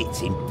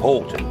 It's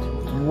important.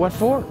 What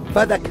for?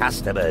 For the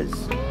customers.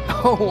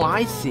 Oh,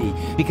 I see.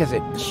 Because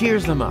it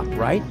cheers them up,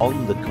 right?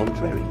 On the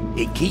contrary,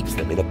 it keeps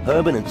them in a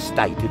permanent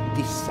state of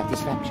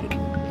dissatisfaction.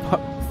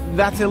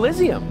 That's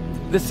Elysium,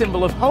 the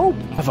symbol of hope,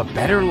 of a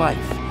better life.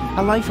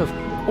 A life of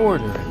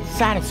order and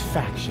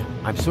satisfaction.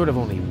 I'm sort of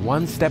only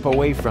one step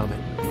away from it.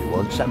 You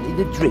want something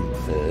to drink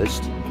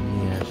first?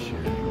 Yeah, sure.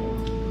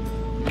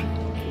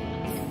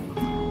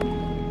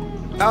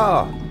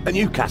 Ah, a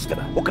new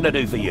customer. What can I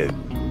do for you?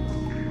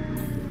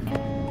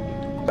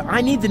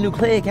 I need the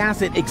nucleic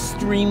acid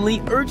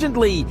extremely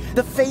urgently.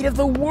 The fate of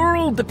the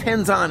world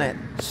depends on it.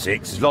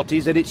 6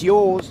 zlotys and it's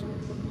yours.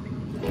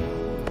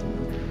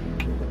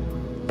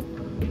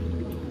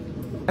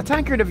 A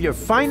tankard of your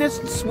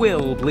finest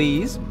swill,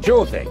 please.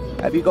 Sure thing.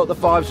 Have you got the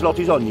 5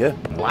 zlotys on you?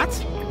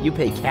 What? You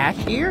pay cash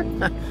here?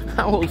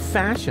 How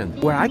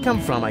old-fashioned. Where I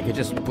come from, I could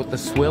just put the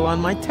swill on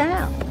my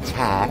tab.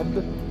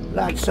 Tab?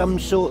 Like some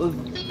sort of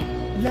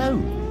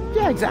loan?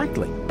 Yeah,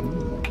 exactly.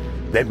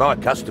 Then my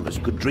customers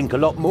could drink a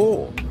lot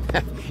more.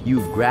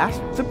 You've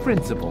grasped the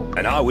principle.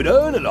 And I would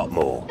earn a lot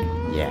more.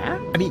 Yeah?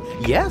 I mean,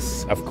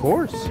 yes, of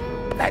course.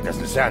 That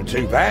doesn't sound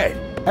too bad.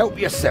 Help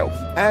yourself.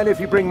 And if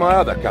you bring my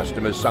other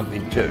customers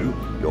something too,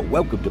 you're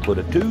welcome to put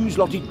a 2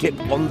 zloty tip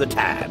on the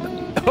tab.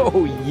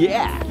 Oh,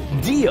 yeah.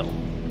 Deal.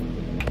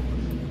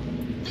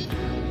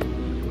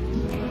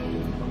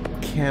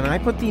 Can I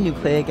put the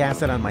nucleic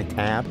acid on my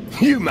tab?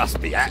 You must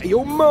be out of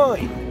your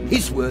mind.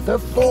 It's worth a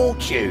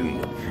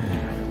fortune.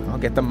 I'll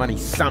get the money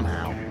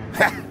somehow.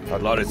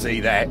 I'd like to see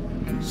that.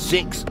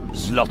 6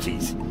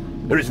 zlotys.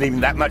 There isn't even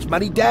that much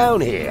money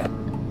down here.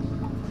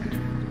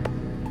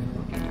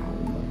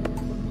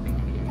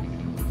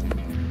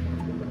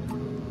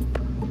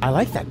 I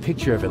like that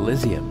picture of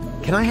Elysium.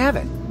 Can I have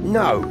it?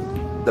 No.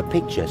 The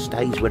picture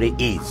stays where it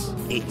is.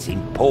 It's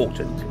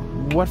important.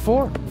 What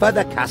for? For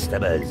the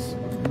customers.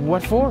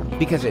 What for?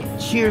 Because it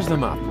cheers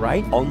them up,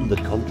 right? On the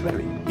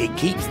contrary, it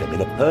keeps them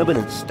in a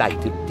permanent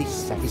state of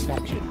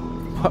dissatisfaction.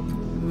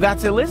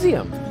 That's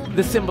Elysium,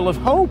 the symbol of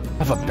hope,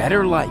 of a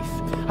better life.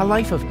 A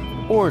life of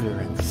order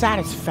and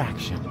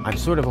satisfaction. I'm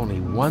sort of only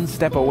one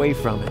step away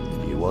from it.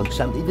 You want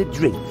something to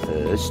drink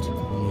first?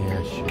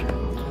 Yeah, sure.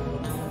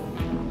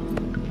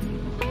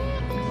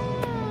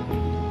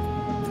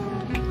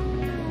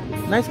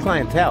 Nice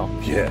clientele.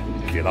 Yeah,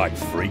 if you like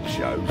freak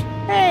shows.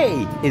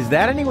 Hey, is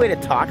that any way to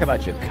talk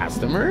about your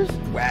customers?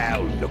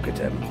 Well, look at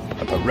them.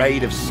 A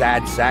parade of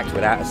sad sacks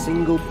without a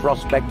single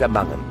prospect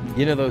among them.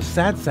 You know, those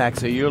sad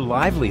sacks are your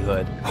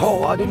livelihood.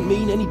 Oh, I didn't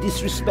mean any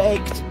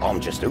disrespect. I'm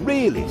just a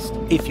realist.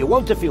 If you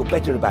want to feel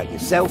better about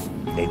yourself,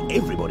 then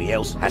everybody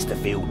else has to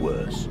feel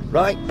worse,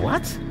 right?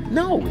 What?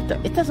 No,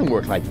 it doesn't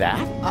work like that.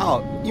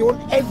 Oh, you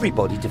want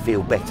everybody to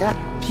feel better?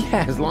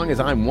 Yeah, as long as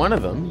I'm one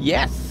of them,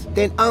 yes.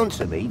 Then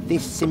answer me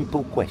this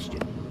simple question.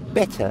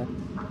 Better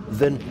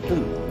than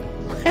who?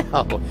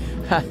 Well,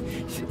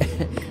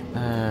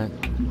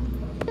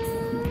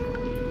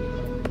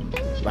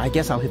 I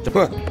guess I'll hit the...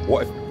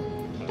 What if...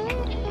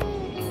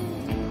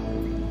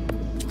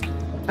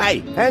 Hey,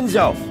 hands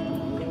off!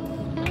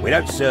 We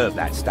don't serve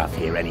that stuff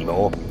here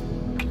anymore.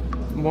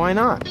 Why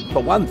not?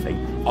 For one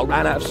thing, I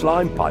ran out of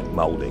slime pipe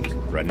mouldings.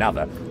 For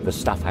another, the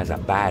stuff has a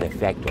bad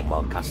effect on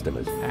my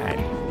customers.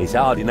 And it's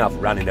hard enough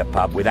running a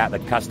pub without the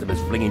customers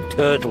flinging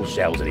turtle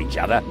shells at each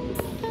other.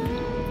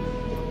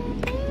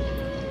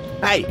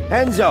 Hey,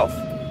 hands off!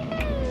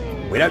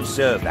 We don't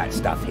serve that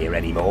stuff here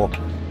anymore.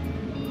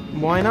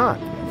 Why not?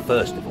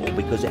 First of all,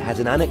 because it has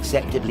an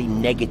unacceptably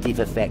negative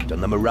effect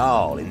on the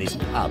morale in this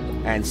pub.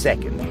 And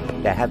second,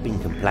 there have been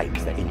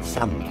complaints that in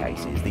some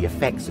cases the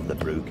effects of the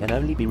brew can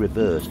only be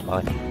reversed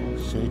by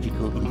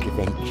surgical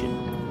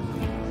intervention.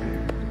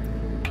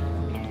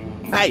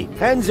 Hey,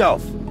 hands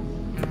off!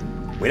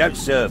 We don't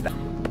serve that.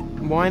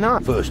 Why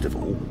not? First of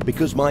all,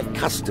 because my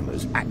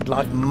customers act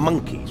like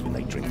monkeys when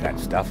they drink that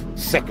stuff.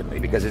 Secondly,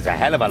 because it's a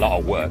hell of a lot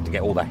of work to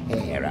get all the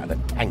hair out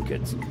of the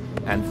tankards.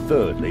 And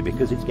thirdly,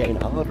 because it's getting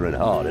harder and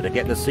harder to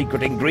get the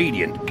secret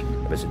ingredient,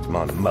 ever since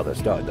my mother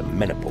started the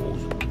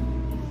menopause.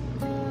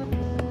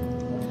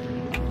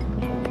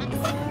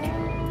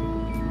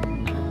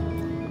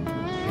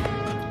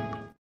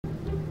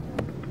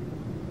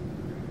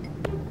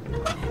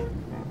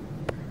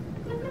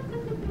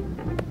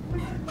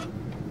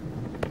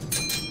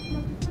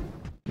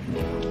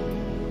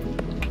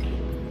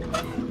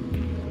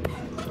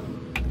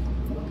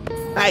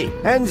 Hey,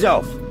 hands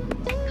off!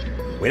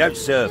 We don't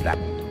serve that.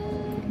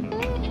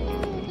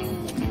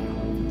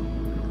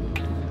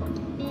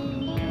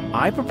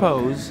 I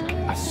propose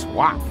a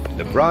swap.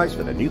 The price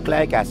for the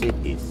nucleic acid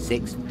is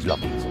 6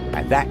 zlotys,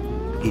 and that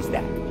is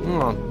that.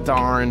 Oh,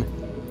 darn.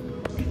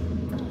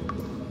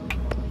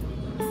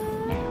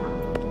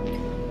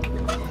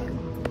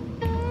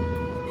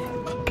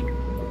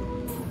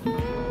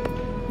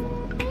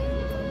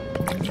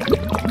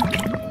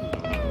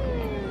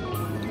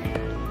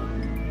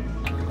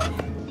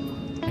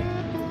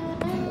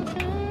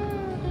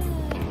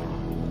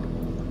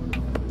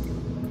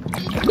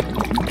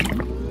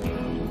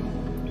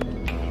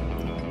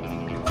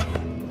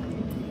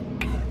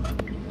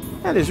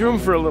 Yeah, there's room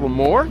for a little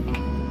more.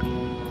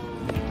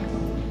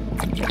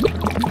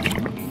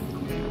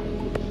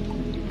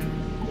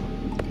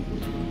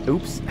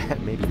 Oops,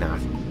 maybe not.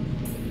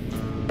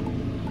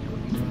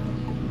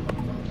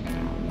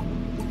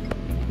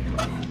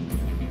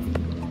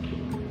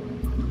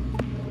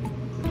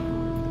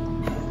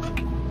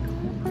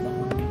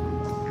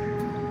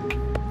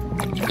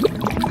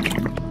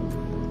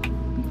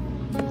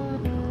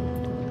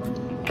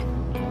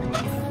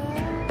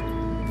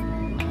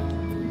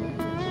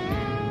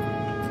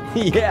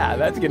 Yeah,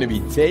 that's gonna be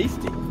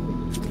tasty.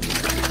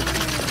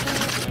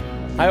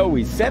 I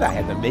always said I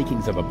had the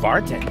makings of a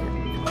bartender.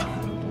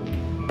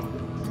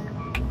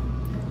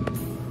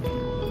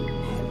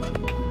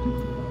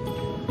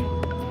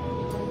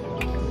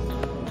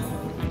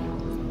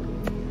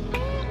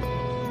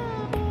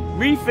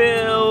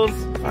 Refills!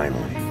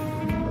 Finally.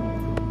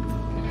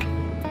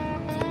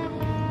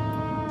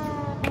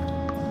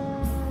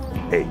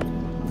 Hey,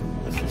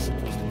 what's this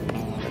supposed to be?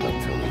 And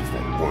don't tell me it's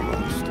that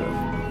hormone stuff.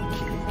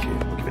 Kitty kid,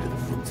 we'll give it to the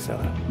fruit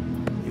seller.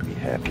 You'll be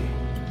happy.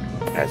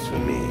 As for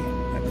me,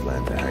 I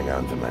plan to hang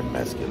on to my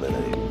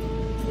masculinity.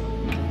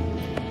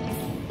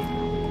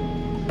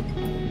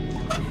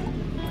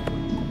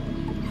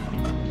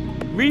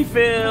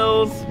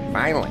 Refills!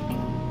 Finally.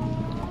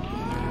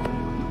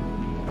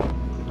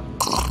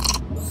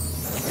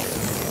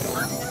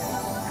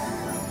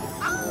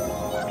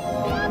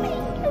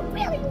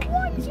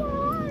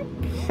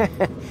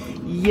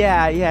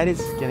 Yeah, it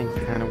is getting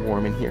kind of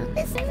warm in here.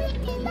 This has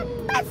been the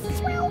best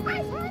thrill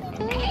I've had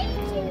in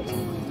ages.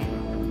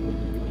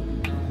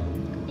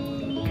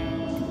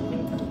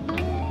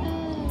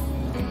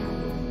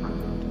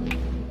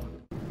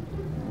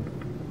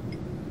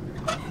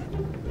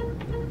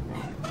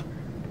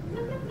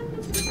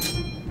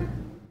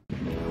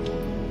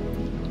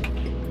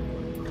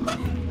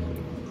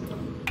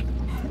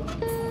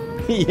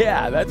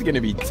 Yeah, that's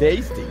gonna be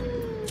tasty.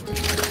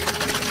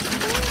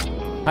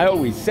 I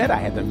always said I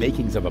had the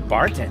makings of a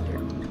bartender.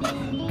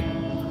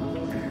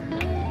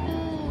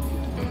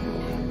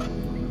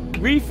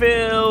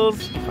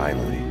 Refills!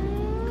 Finally.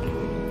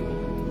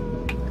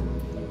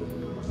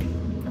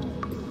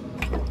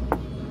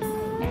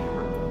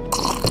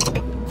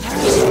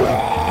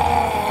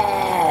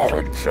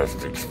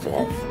 Fantastic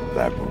stuff.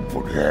 That will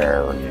put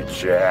hair on your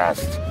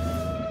chest.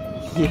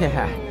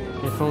 Yeah,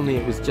 if only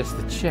it was just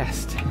the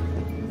chest.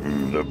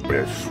 The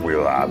best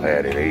swill I've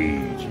had in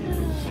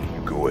ages.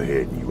 You go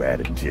ahead and you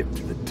add a tip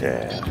to the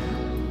tab.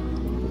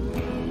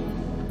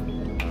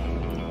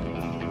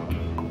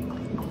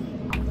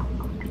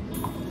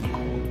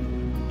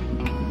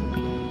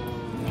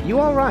 You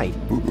all right?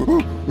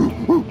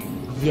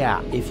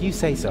 Yeah, if you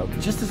say so.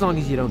 Just as long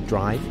as you don't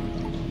drive.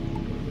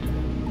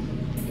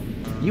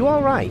 You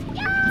all right?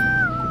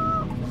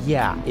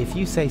 Yeah, if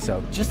you say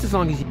so. Just as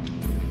long as you...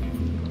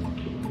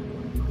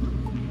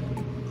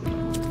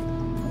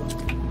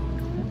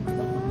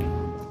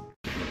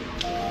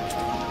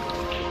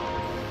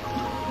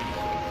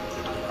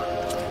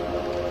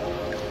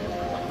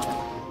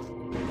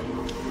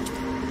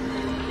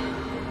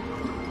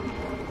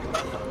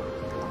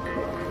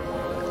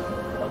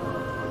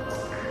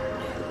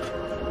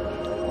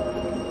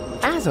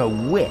 As a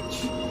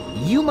witch,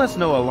 you must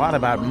know a lot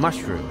about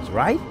mushrooms,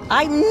 right?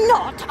 I'm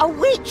not a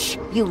witch,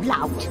 you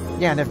lout.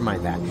 Yeah, never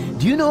mind that.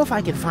 Do you know if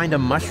I could find a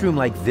mushroom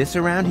like this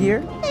around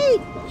here?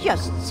 It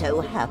just so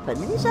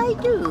happens I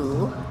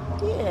do.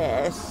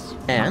 Yes.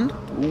 And?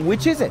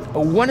 Which is it?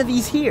 One of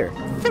these here.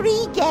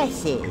 3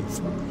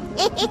 guesses.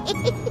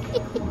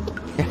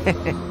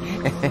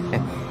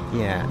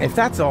 Yeah, if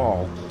that's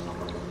all.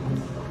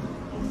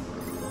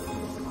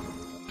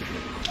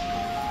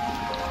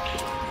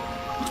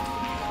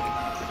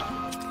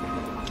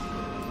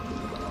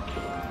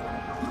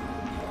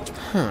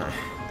 Huh.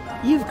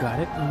 You've got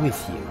it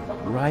with you,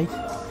 right?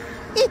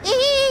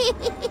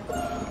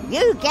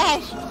 You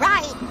guessed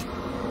right.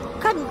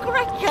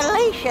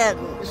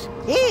 Congratulations.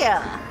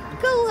 Here,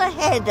 go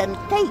ahead and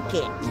take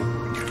it.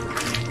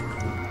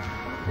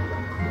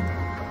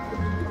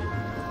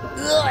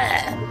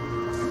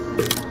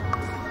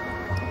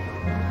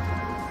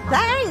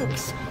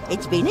 Thanks.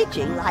 It's been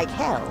itching like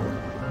hell.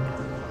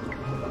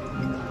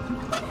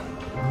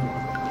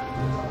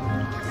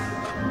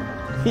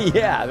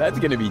 Yeah, that's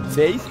gonna be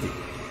tasty.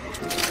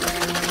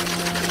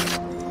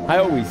 I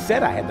always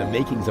said I had the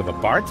makings of a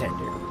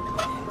bartender.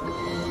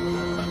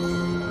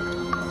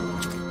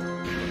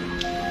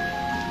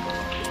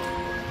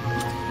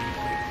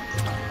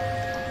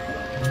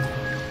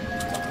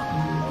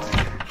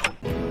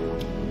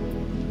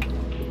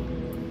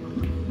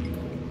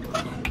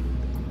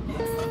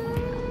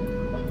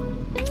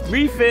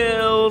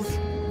 refills.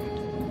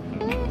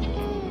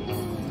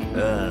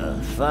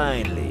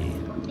 Finally.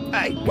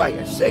 Hey, wait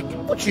a sec.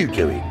 What you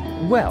doing?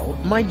 Well,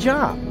 my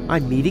job.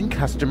 I'm meeting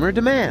customer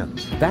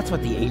demands. That's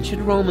what the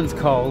ancient Romans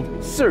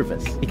called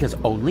service, because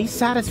only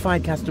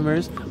satisfied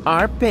customers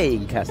are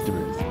paying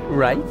customers,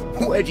 right?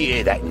 Where'd you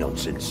hear that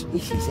nonsense?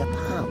 This is a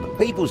pub.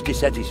 People's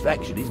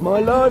dissatisfaction is my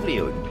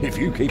livelihood. If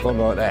you keep on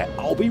like that,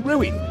 I'll be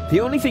ruined.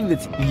 The only thing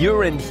that's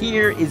urine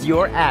here is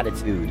your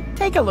attitude.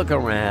 Take a look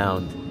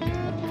around.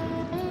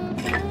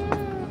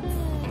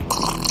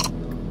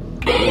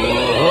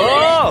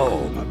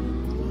 Oh!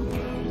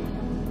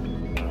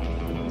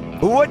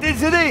 What is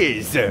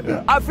this?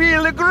 I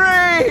feel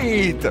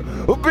great!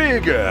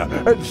 Bigger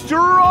and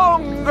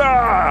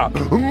stronger!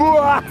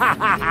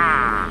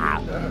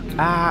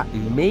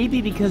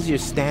 Maybe because you're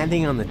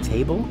standing on the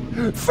table?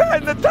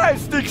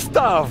 Fantastic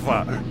stuff!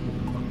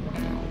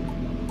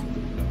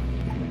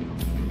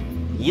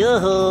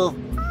 Yoo-hoo!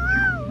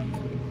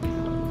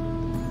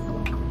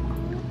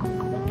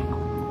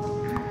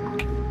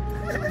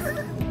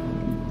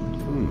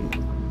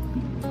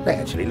 They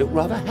actually look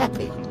rather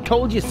happy.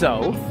 Told you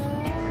so.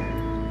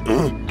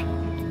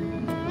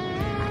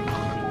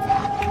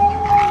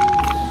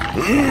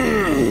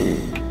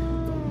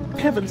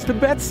 Heavens to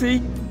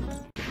Betsy!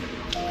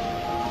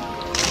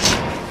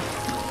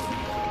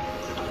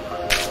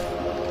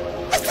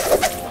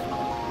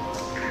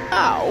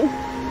 Ow!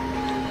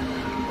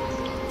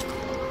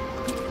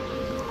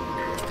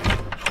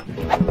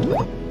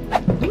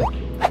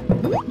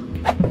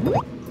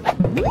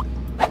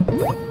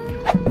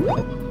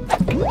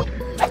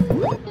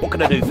 What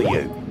can I do for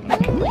you?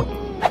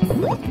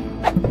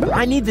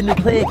 I need the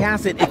nucleic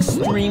acid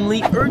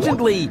extremely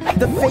urgently.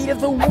 The fate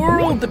of the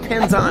world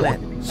depends on it.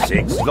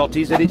 6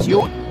 zlotys and it's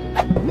your...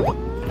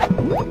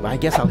 I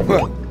guess I'll...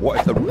 What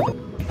if the...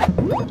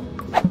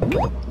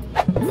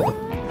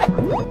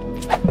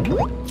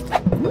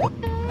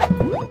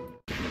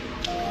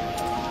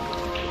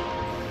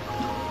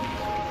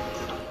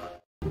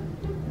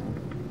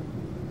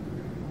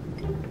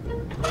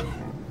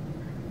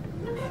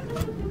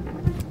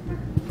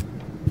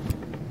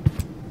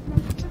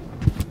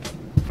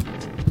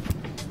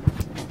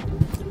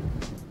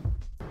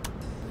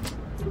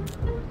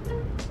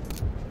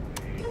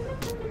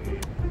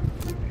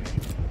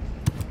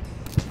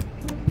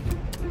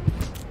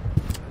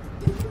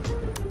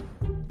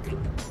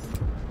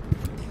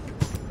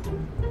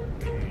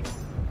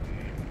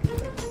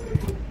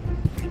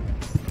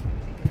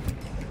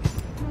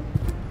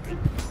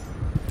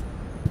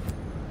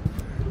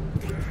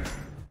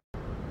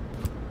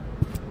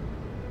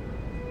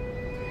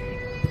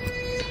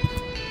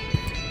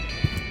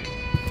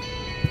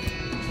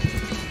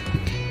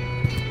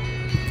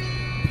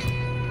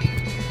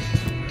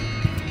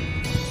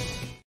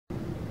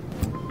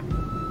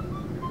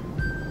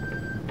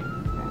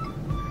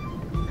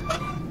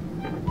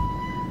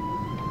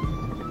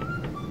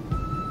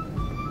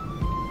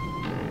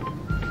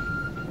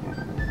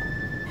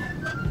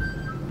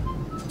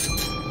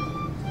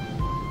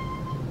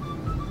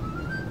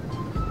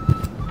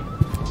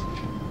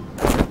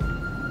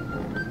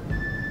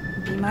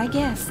 My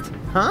guest.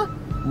 Huh?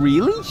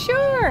 Really?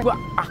 Sure. Well,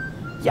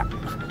 yeah.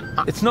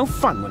 It's no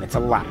fun when it's a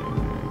lie.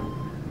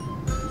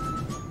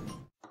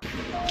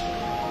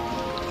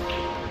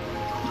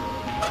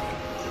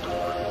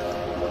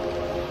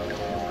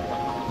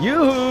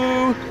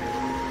 Yoo-hoo!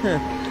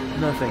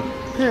 Nothing.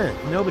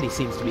 Nobody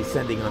seems to be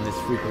sending on this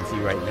frequency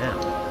right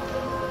now.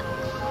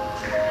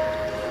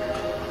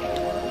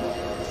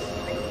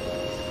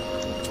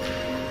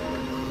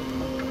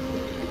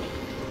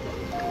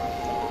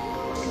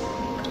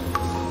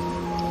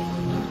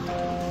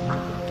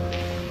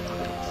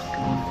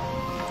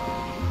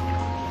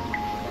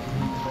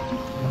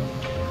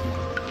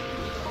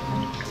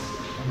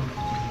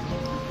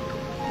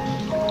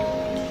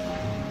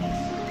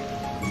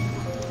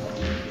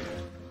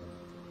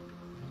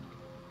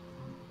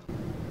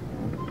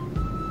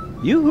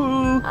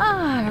 Yoo-hoo!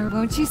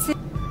 Won't you sit?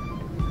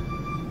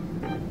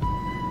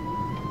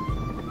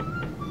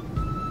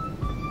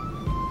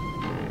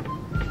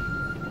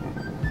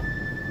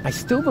 I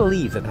still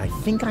believe that I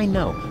think I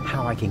know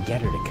how I can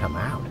get her to come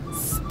out.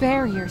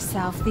 Spare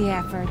yourself the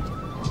effort.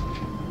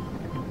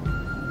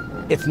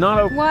 It's not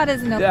over. What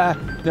is no?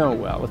 No,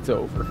 well, it's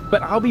over.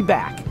 But I'll be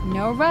back.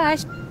 No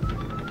rush.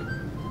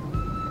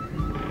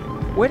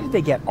 Where did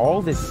they get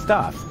all this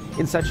stuff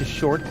in such a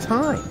short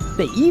time?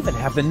 They even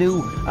have the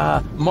new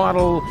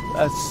model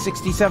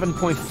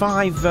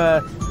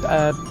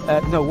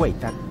 67.5. No, wait,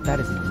 that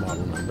isn't a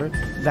model number.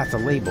 That's a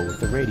label with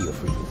the radio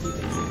frequency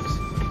they use.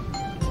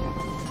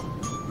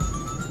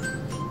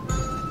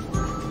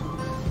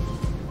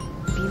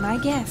 Be my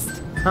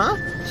guest. Huh?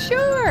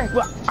 Sure.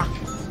 Well,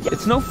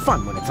 it's no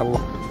fun when it's a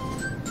lie.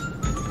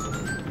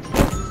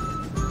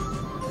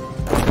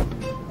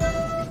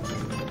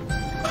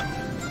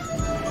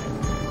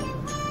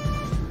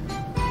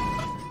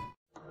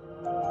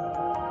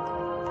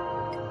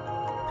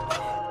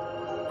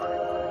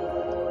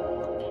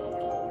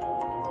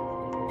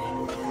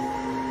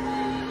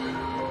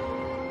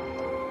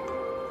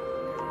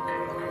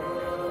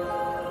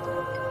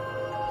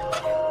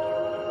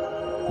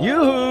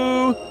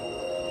 Yoo-hoo!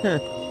 Huh,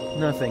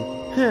 nothing.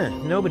 Huh,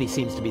 nobody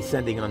seems to be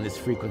sending on this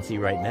frequency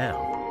right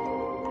now.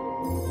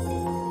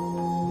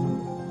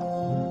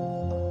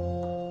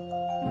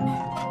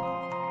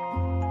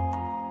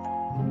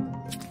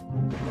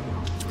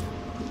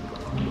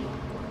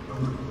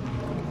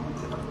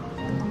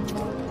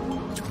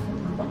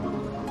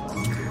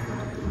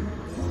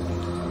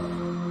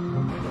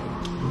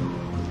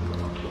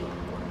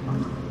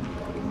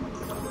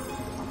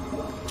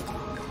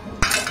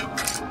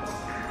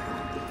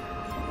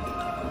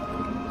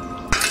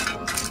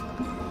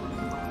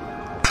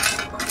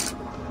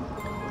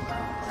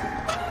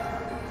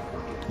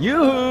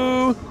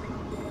 Yoo-hoo!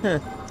 Huh,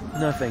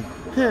 nothing.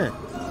 Huh.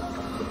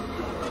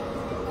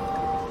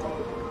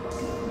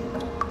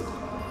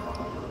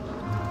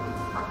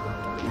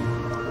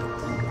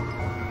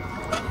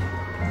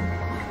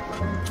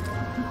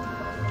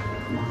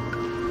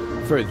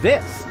 For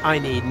this, I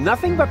need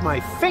nothing but my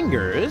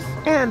fingers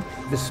and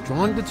the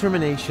strong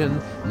determination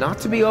not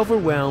to be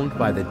overwhelmed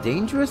by the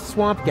dangerous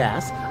swamp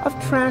gas of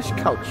trash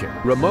culture.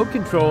 Remote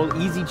control,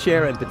 easy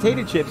chair, and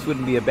potato chips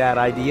wouldn't be a bad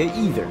idea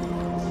either.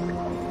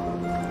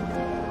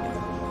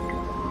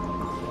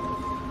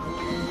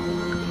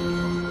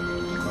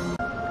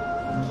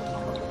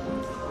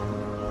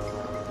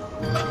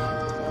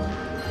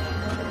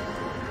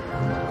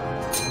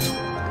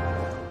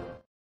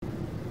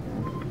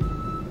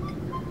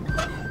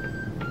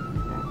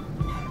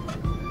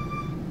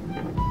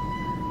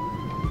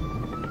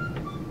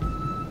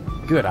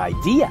 Good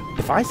idea.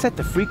 If I set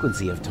the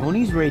frequency of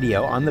Tony's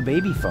radio on the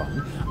baby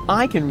phone,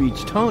 I can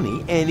reach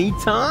Tony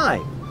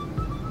anytime.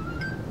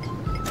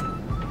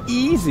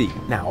 Easy.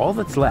 Now all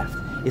that's left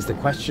is the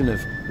question of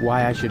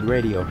why I should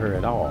radio her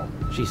at all.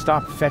 She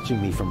stopped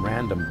fetching me from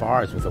random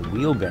bars with a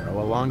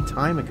wheelbarrow a long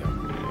time ago.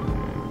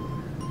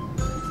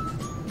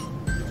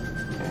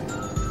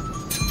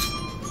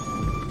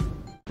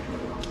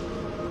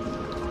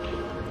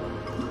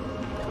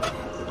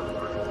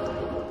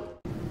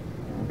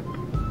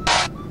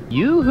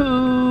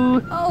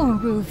 Yoo-hoo! Oh,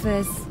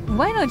 Rufus,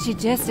 why don't you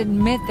just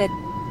admit that...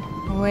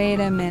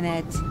 Wait a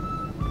minute.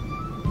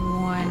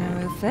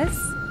 1 Rufus?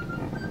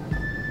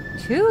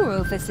 2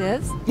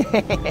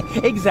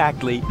 Rufuses?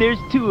 Exactly. There's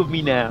 2 of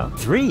me now.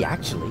 3,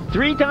 actually.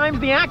 3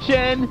 times the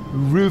action!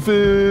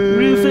 Rufus!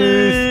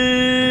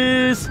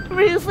 Rufus!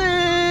 Rufus!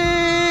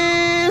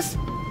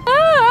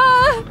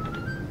 Ah!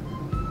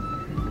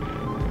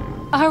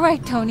 All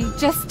right, Tony,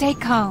 just stay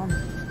calm.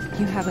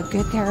 You have a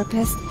good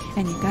therapist,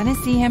 and you're gonna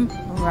see him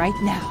right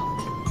now.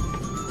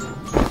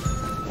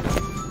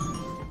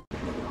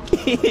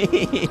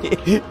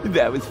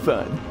 That was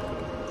fun.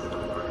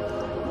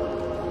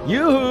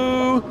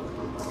 Yoo-hoo!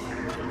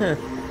 Huh,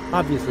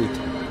 obviously.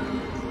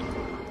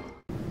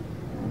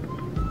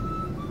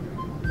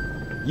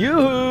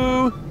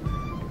 Yoo-hoo!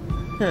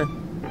 Huh,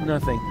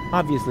 nothing.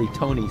 Obviously,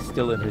 Tony's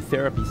still in her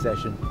therapy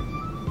session.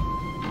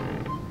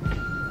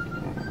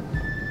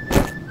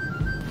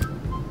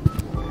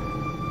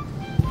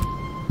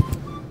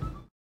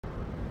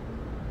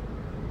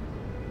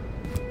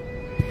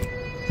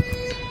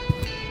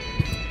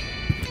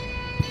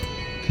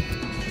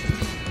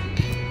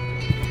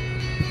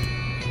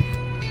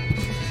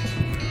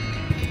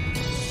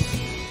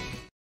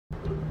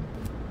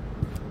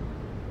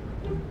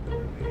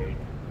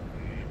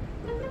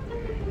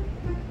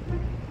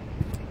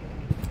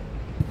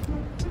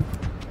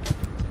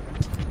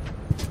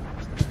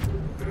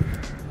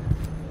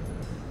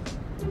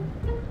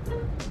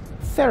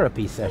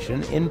 Therapy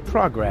session in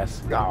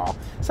progress. Oh,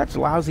 such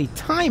lousy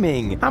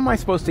timing. How am I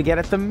supposed to get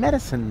at the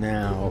medicine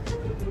now?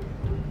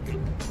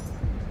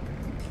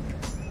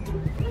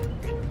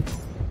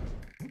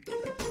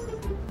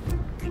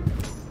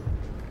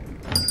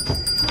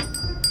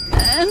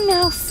 And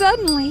now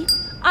suddenly,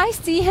 I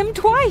see him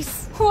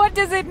twice. What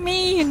does it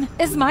mean?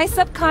 Is my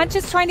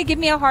subconscious trying to give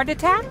me a heart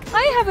attack?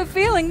 I have a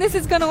feeling this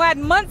is going to add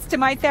months to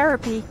my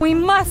therapy. We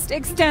must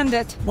extend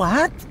it.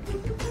 What?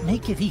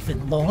 Make it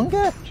even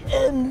longer?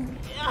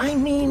 I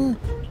mean,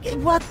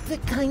 what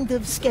kind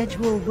of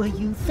schedule were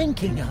you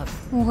thinking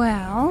of?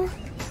 Well,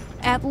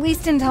 at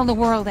least until the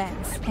world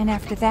ends. And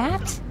after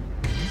that,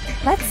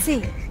 let's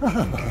see.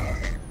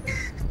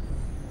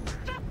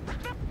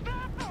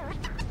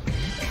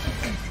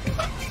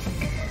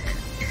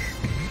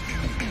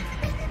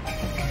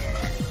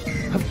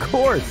 Of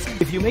course!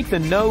 If you make the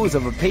nose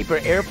of a paper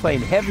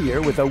airplane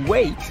heavier with a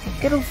weight,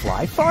 it'll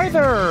fly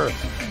farther!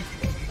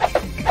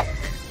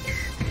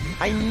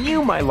 I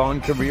knew my long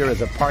career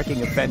as a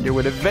parking offender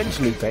would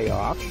eventually pay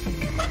off.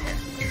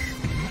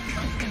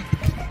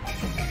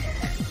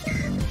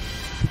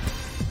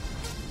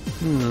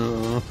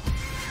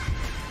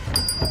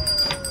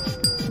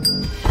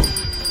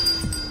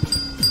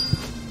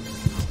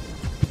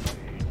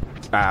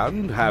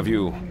 And have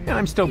you?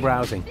 I'm still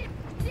browsing.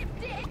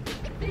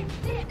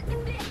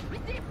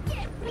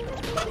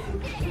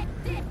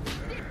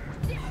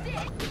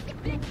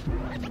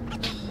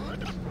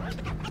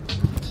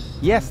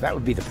 Yes, that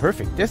would be the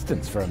perfect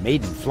distance for a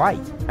maiden flight.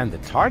 And the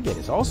target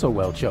is also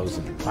well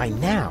chosen. By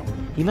now,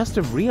 He must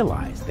have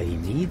realized that he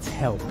needs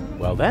help.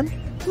 Well then,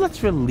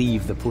 let's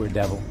relieve the poor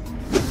devil.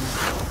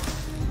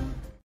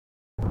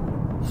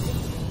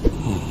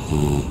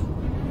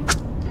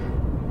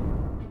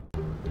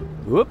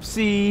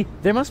 Whoopsie!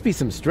 There must be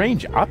some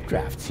strange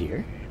updrafts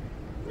here.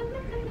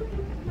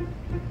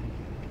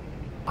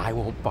 I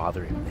won't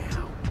bother him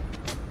now.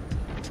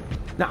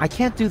 Now, I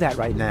can't do that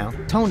right now.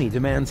 Tony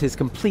demands his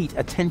complete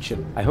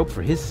attention. I hope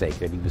for his sake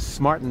that he was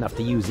smart enough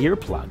to use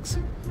earplugs.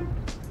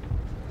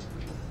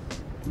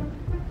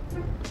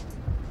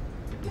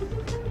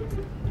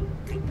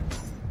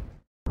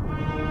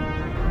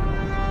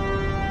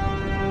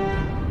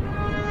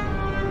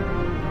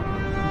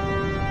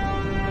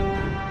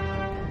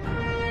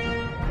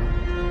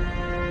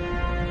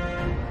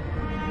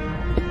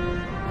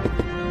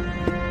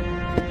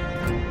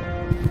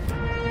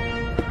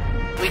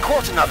 We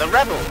caught another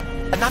rebel.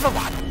 Another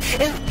one.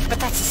 Oh, but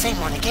that's the same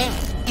one again.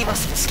 He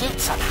must have escaped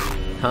somehow.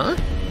 Huh?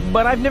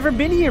 But I've never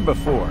been here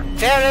before.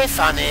 Very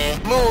funny.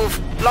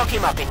 Move. Lock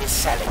him up in his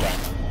cell again.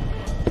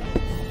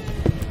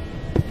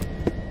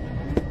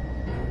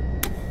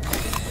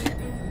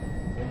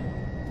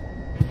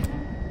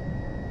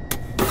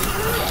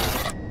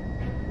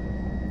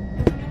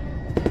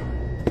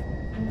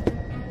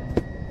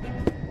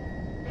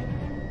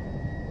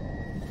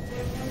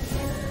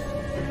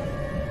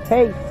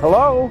 Hey,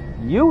 hello?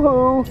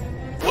 Yoo-hoo!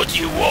 What do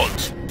you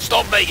want?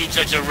 Stop making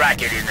such a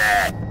racket in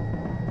there.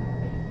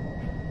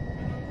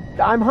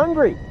 I'm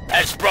hungry.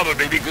 That's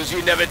probably because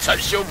you never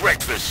touched your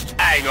breakfast.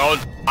 Hang on,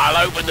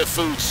 I'll open the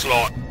food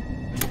slot.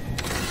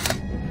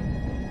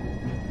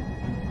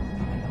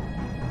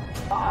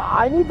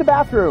 I need the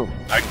bathroom.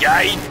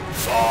 Again?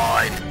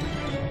 Fine.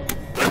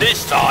 But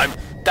this time,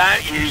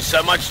 don't use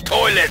so much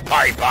toilet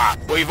paper.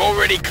 We've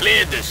already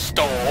cleared the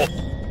store.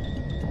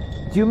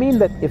 Do you mean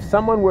that if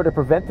someone were to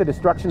prevent the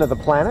destruction of the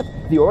planet,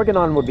 the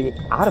Organon would be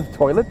out of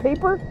toilet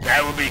paper?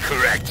 That would be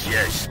correct,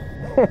 yes.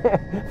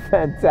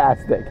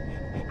 Fantastic.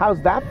 How's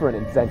that for an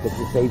incentive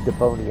to save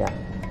Deponia?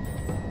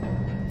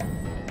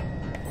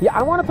 Yeah,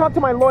 I want to talk to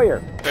my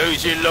lawyer.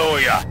 Who's your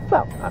lawyer?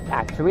 Well,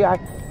 actually, I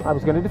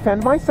was going to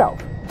defend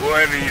myself.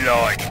 Whatever you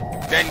like.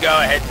 Then go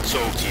ahead and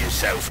talk to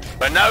yourself.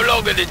 But no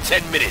longer than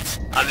 10 minutes.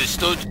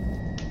 Understood?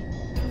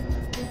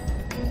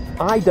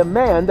 I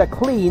demand a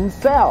clean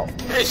cell.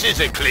 This is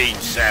a clean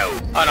cell,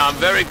 and I'm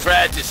very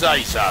proud to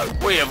say so.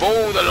 We have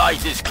all the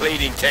latest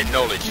cleaning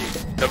technology.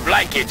 The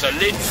blankets are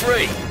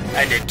lint-free,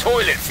 and the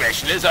toilet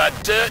fresheners are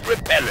dirt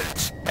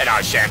repellents. And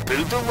I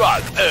shampooed the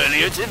rug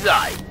earlier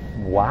today.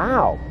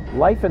 Wow.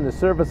 Life in the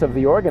service of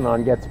the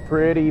Organon gets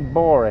pretty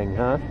boring,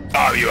 huh?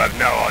 Oh, you have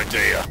no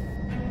idea.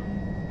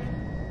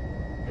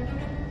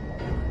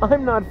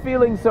 I'm not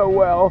feeling so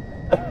well.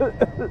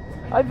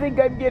 I think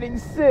I'm getting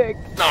sick.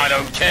 No, I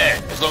don't care,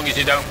 as long as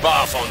you don't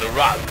barf on the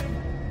rug.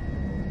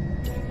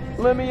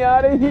 Let me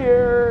out of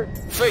here.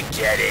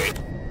 Forget it.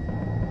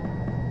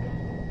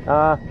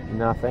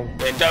 Nothing.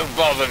 Then don't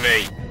bother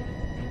me.